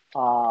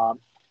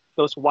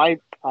 those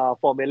white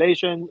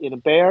formulation in the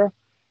Bayer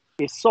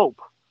is soap.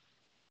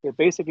 They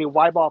basically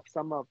wipe off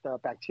some of the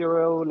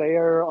bacterial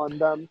layer on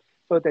them,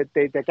 so that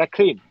they get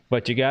clean.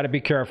 But you got to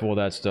be careful with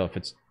that stuff.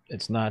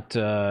 It's not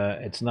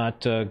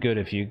good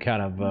if you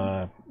kind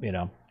of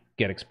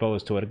get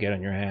exposed to it, get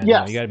on your hands.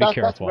 Yes, you got to be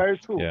careful. That's very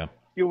true. Yeah.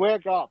 You wear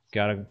gloves.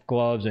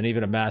 Gloves, and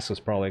even a mask is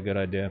probably a good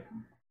idea.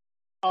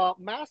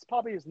 Mask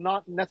probably is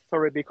not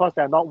necessary because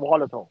they're not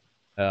volatile.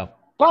 Oh.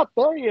 But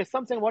there is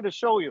something I want to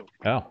show you.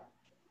 Oh.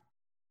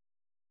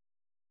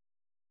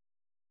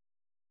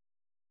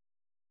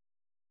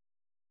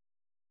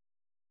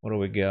 What do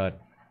we got?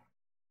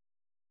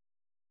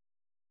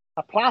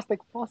 A plastic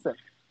faucet.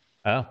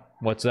 Oh,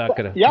 what's that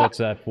gonna? Yeah. What's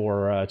that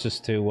for?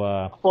 Just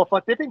to.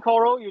 For dipping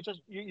coral, you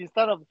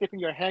instead of dipping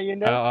your hand in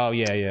there. Oh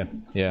yeah.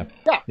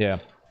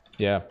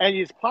 And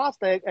it's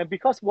plastic, and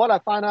because what I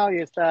found out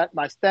is that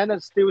my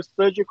standard steel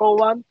surgical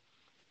one,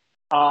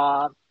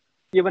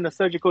 even the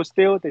surgical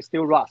steel, they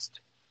still rust.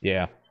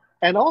 Yeah.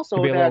 And also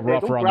could be a little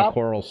rougher on the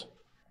corals.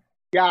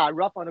 Yeah,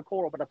 rough on the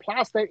coral, but the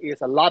plastic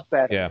is a lot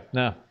better. Yeah,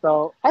 no.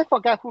 So I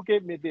forgot who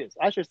gave me this.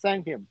 I should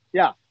thank him.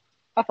 Yeah,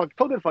 I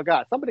totally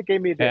forgot. Somebody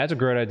gave me this. Yeah, that's a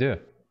great idea.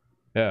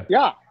 Yeah.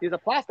 Yeah, it's a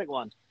plastic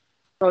one.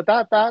 So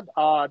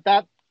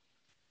that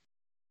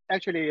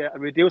actually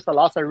reduce a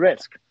lot of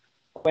risk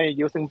when you're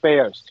using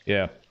bears.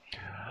 Yeah.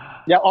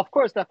 Yeah, of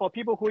course, that for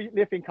people who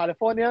live in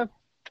California,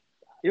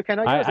 you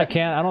cannot use I it.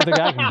 can't. I don't think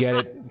I can get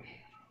it.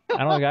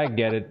 I don't think I can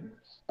get it.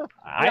 Yeah,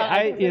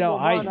 I don't think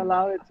Vermont I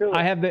allow it too.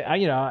 I have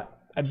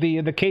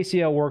the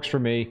KCL works for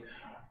me,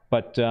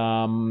 but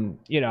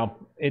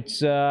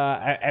it's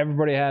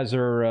everybody has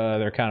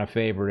their kind of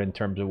favorite in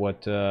terms of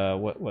what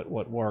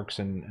works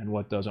and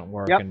what doesn't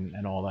work Yep.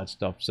 and all that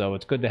stuff. So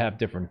it's good to have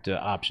different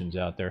options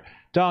out there.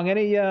 Dong,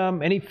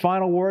 any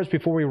final words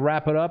before we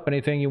wrap it up?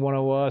 Anything you want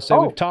to say?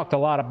 We've talked a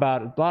lot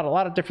about a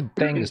lot of different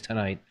things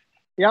tonight.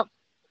 Yep.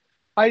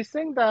 I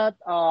think that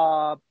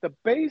the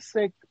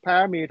basic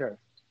parameter,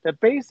 the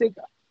basic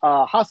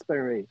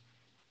husbandry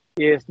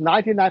is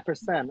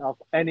 99% of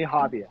any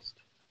hobbyist.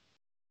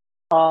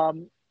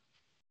 So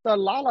a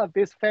lot of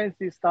this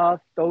fancy stuff,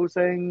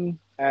 dosing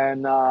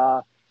and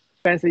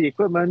fancy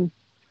equipment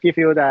give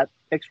you that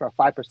extra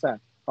 5%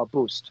 of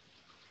boost.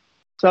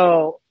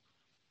 So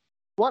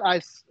what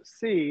I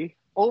see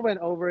over and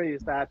over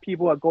is that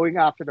people are going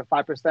after the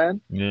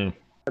 5% Yeah.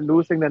 and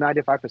losing the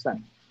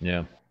 95%.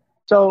 Yeah.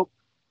 So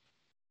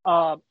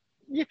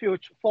if you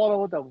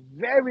follow the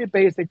very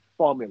basic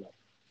formula,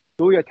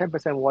 do your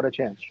 10% water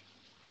change.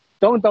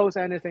 Don't dose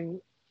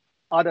anything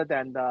other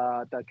than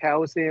the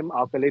calcium,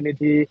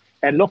 alkalinity,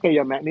 and look at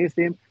your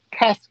magnesium.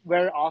 Test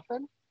very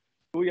often.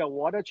 Do your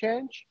water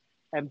change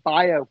and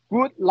buy a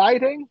good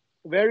lighting.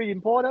 Very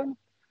important.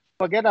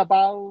 Forget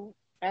about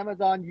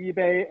Amazon,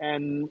 eBay,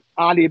 and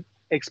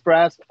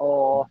AliExpress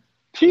or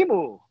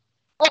Temu.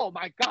 Oh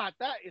my God,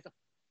 that is a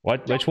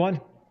What? Which one?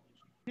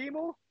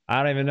 Temu.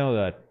 I don't even know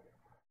that.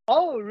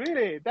 Oh,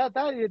 really? That's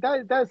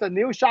a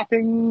new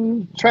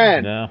shopping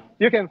trend. No.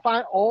 You can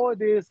find all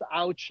this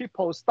our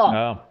cheapo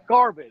stuff,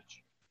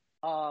 garbage,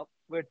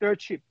 with dirt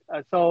cheap.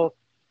 So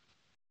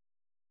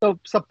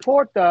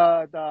support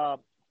the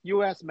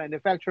U.S.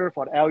 manufacturer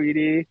for the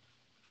LED,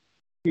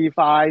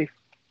 P5,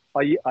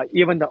 or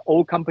even the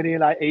old company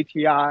like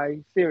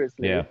ATI.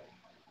 Seriously, Yeah.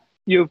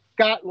 you've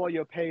got what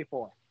you pay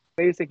for.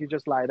 Basically,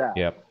 just like that.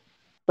 Yep.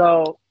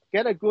 So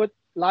get a good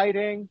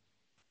lighting,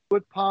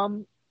 good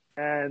pump,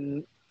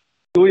 and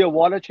do your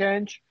water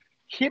change.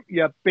 Keep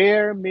your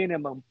bare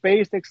minimum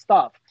basic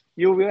stuff.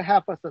 You will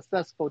have a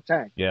successful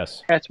tank.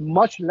 Yes. At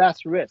much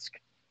less risk.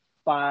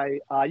 By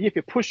if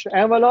you push the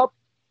envelope,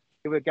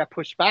 it will get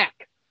pushed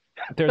back.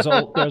 There's a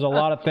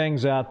lot of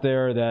things out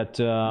there that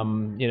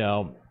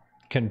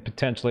can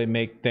potentially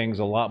make things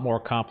a lot more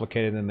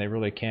complicated than they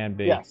really can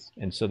be. Yes.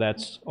 And so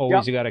that's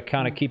always you got to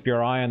kind of keep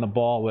your eye on the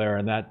ball there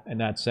in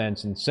that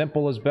sense. And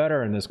simple is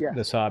better in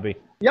this hobby.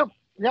 Yep.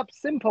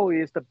 Simple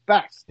is the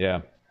best.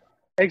 Yeah.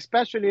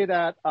 Especially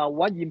that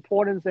one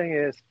important thing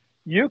is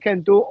you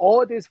can do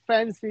all this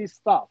fancy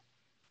stuff,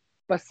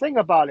 but think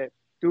about it.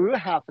 Do you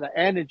have the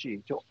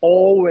energy to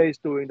always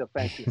doing the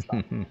fancy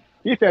stuff?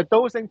 If you're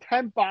dosing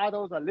 10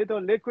 bottles of little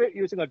liquid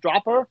using a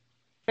dropper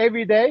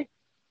every day,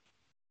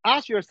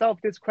 ask yourself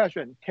this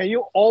question: can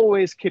you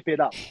always keep it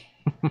up?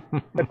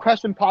 The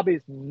question probably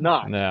is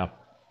not. Yeah.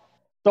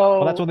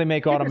 So that's what they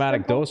make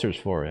automatic dosers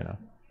for,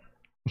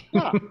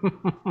 Yeah.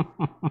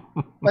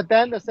 But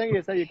then the thing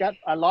is that you get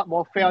a lot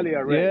more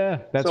failure rate. Yeah,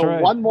 that's so right.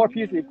 So one more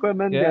piece of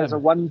equipment, there's a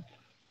one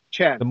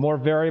chance. The more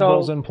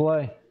variables in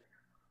play,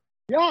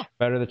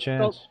 better the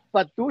chance. So,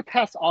 but do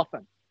test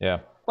often. Yeah.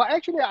 But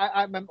actually,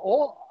 I'm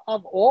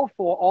all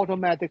for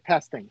automatic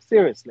testing.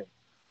 Seriously,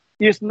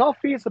 it's not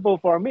feasible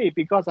for me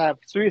because I have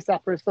 3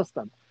 separate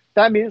systems.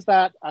 That means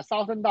that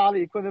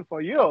 $1,000 equipment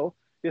for you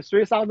is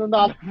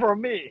 $3,000 for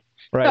me.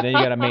 Right. Then you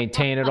got to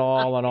maintain it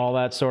all and all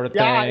that sort of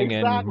thing, exactly.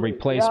 and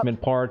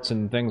replacement parts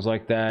and things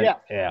like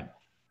that.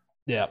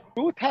 Yeah.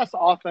 Do test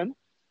often,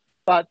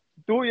 but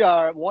do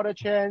your water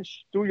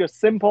change. Do your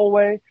simple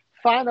way.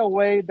 Find a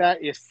way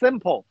that is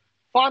simple.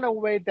 Find a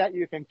way that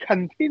you can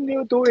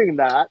continue doing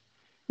that.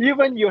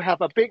 Even you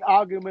have a big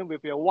argument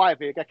with your wife,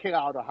 you get kicked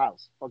out of the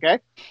house, okay?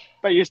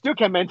 But you still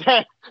can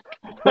maintain.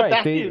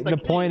 Right.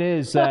 The point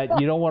is that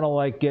you don't want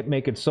to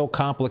make it so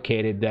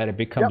complicated that it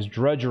becomes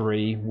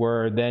drudgery,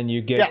 where then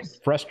you get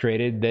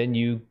frustrated, then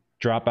you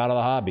drop out of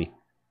the hobby.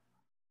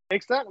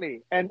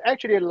 Exactly. And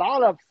actually, a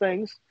lot of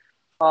things,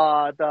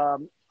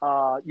 the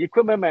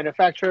equipment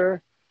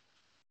manufacturer,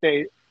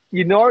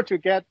 in order to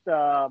get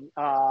the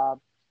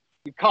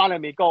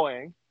economy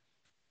going,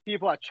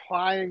 people are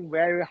trying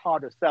very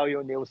hard to sell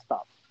you new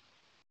stuff.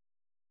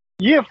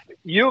 If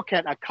you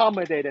can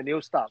accommodate the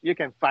new stuff, you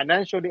can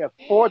financially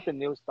afford the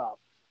new stuff.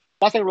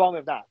 Nothing wrong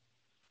with that.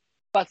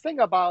 But think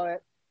about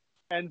it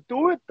and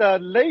do it the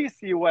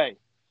lazy way.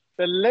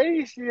 The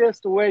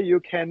laziest way you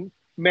can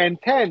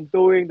maintain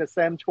doing the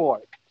same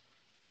chore.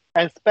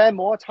 And spend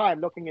more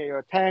time looking at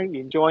your tank,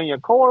 enjoying your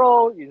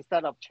coral,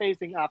 instead of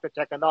chasing after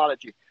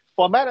technology.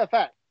 For a matter of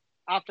fact,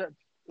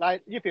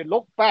 if you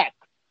look back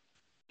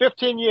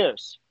 15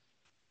 years,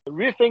 the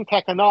reefing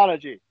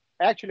technology,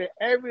 actually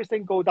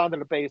everything go down to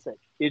the basic.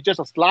 It's just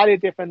a slightly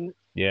different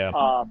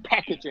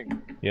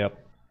packaging. Yep.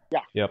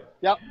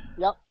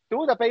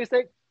 Do the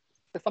basic,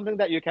 It's something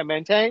that you can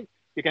maintain.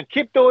 You can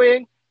keep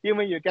doing,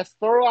 even you get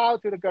thrown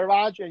out to the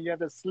garage and you have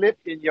to sleep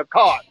in your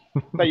car,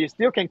 but you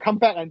still can come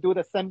back and do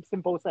the same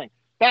simple thing.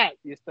 That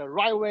is the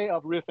right way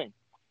of reefing.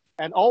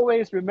 And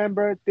always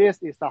remember, this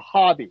is a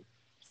hobby,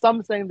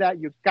 something that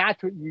you got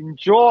to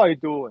enjoy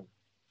doing.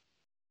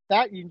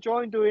 That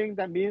enjoy doing,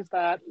 that means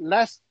that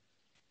less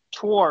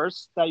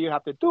chores that you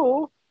have to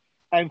do,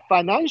 and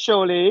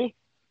financially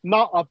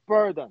not a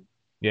burden.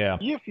 Yeah.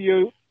 If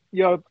your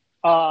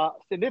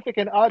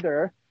significant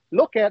other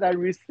look at a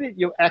receipt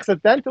you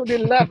accidentally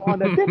left on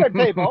the dinner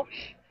table,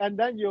 and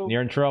then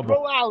you're in trouble.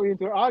 Throw out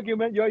into an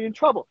argument, you're in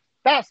trouble.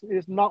 That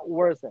is not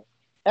worth it.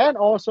 And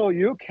also,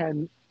 you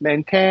can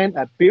maintain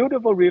a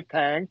beautiful reef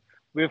tank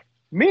with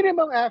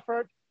minimum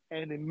effort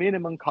and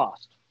minimum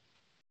cost.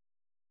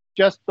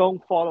 Just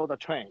don't follow the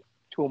trend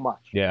too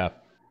much. Yeah.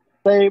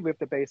 Stay with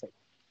the basics.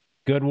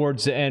 Good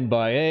words to end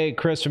by. Hey,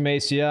 Chris from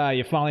ACI,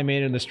 you finally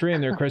made it in the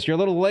stream there, Chris. You're a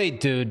little late,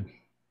 dude.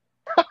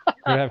 We're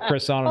going to have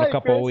Chris on in a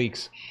couple of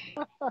weeks.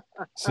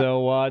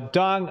 So,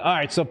 Dong, all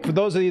right, so for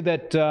those of you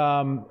that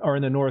are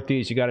in the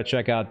Northeast, you got to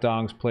check out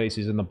Dong's place.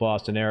 He's in the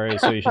Boston area,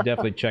 so you should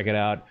definitely check it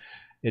out.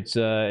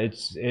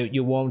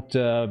 You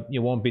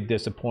won't be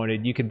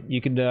disappointed. You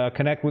can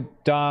connect with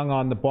Dong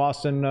on the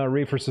Boston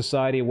Reefers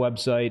Society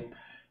website.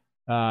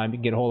 You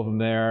can get a hold of him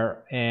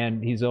there,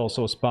 and he's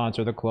also a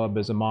sponsor of the club,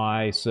 as am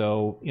I.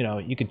 So,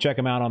 you can check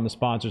him out on the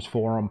sponsors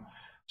forum.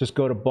 Just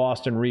go to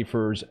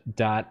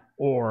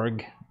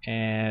bostonreefers.org,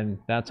 and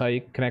that's how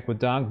you connect with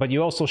Dong. But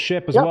you also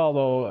ship as well,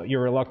 though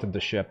you're reluctant to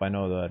ship. I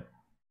know that.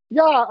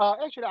 Yeah,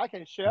 actually, I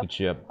can ship. You can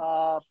ship.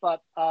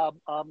 But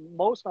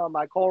most of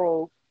my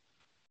coral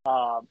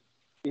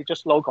is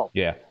just local.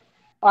 Yeah.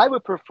 I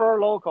would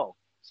prefer local.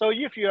 So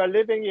if you are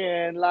living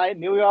in like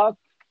New York,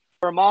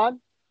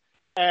 Vermont,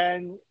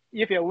 and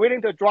if you're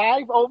willing to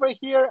drive over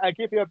here, I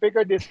give you a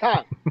bigger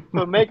discount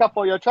to make up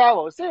for your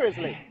travel.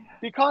 Seriously.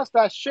 Because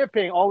that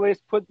shipping always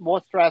put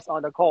more stress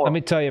on the coral. Let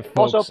me tell you,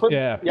 folks. It's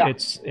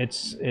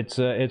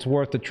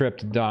worth the trip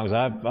to Dong's.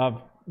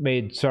 I've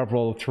made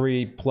several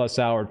 3+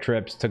 hour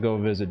trips to go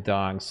visit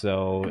Dong,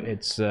 so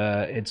it's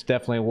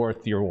definitely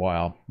worth your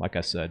while. Like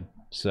I said,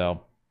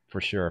 so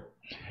for sure.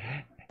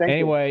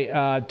 Anyway,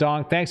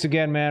 Dong, thanks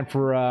again, man,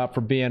 for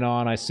being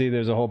on. I see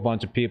there's a whole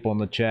bunch of people in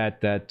the chat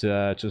that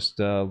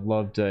just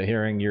loved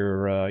hearing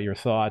your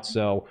thoughts.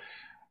 So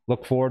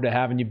look forward to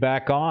having you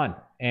back on.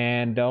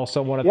 And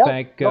also want to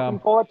thank looking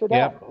forward to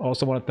that.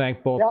 Also want to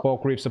thank both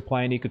Bulk Reef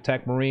Supply and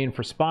Ecotech Marine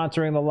for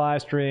sponsoring the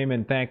live stream,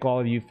 and thank all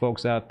of you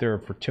folks out there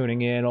for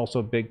tuning in. Also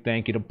a big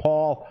thank you to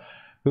Paul,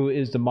 who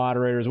is the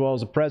moderator as well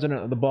as the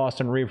president of the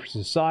Boston Reefers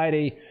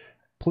Society.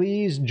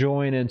 Please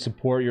join and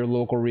support your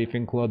local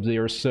reefing clubs. They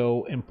are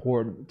so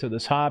important to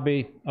this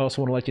hobby. I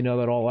also want to let you know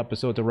that all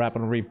episodes of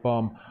Rappin With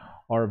ReefBum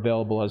are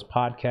available as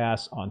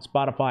podcasts on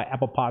Spotify,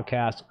 Apple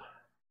Podcasts,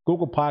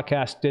 Google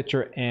Podcasts,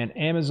 Stitcher, and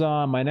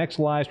Amazon. My next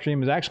live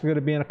stream is actually going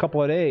to be in a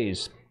couple of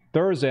days.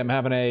 Thursday, I'm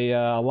having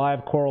a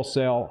live coral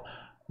sale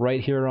right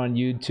here on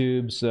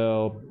YouTube.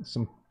 So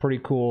some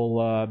pretty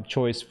cool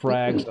choice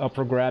frags up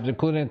for grabs,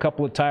 including a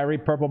couple of Tyree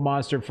Purple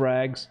Monster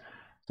frags.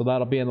 So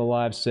that'll be in the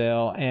live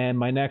sale. And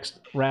my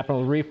next Rappin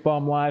With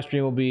ReefBum live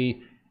stream will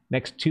be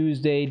next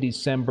Tuesday,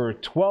 December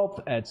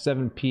 12th at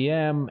 7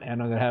 p.m. And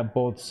I'm going to have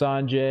both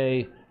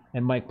Sanjay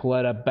and Mike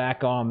Paletta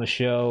back on the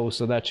show.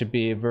 So that should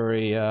be a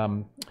very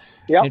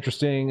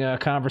interesting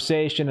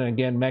conversation. And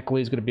again,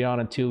 Meckley is going to be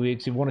on in 2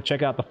 weeks. If you want to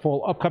check out the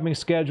full upcoming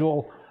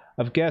schedule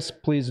of guests,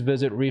 please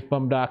visit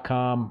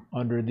reefbum.com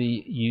under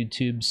the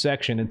YouTube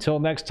section. Until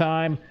next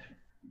time,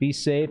 be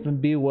safe and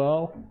be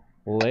well.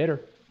 Later.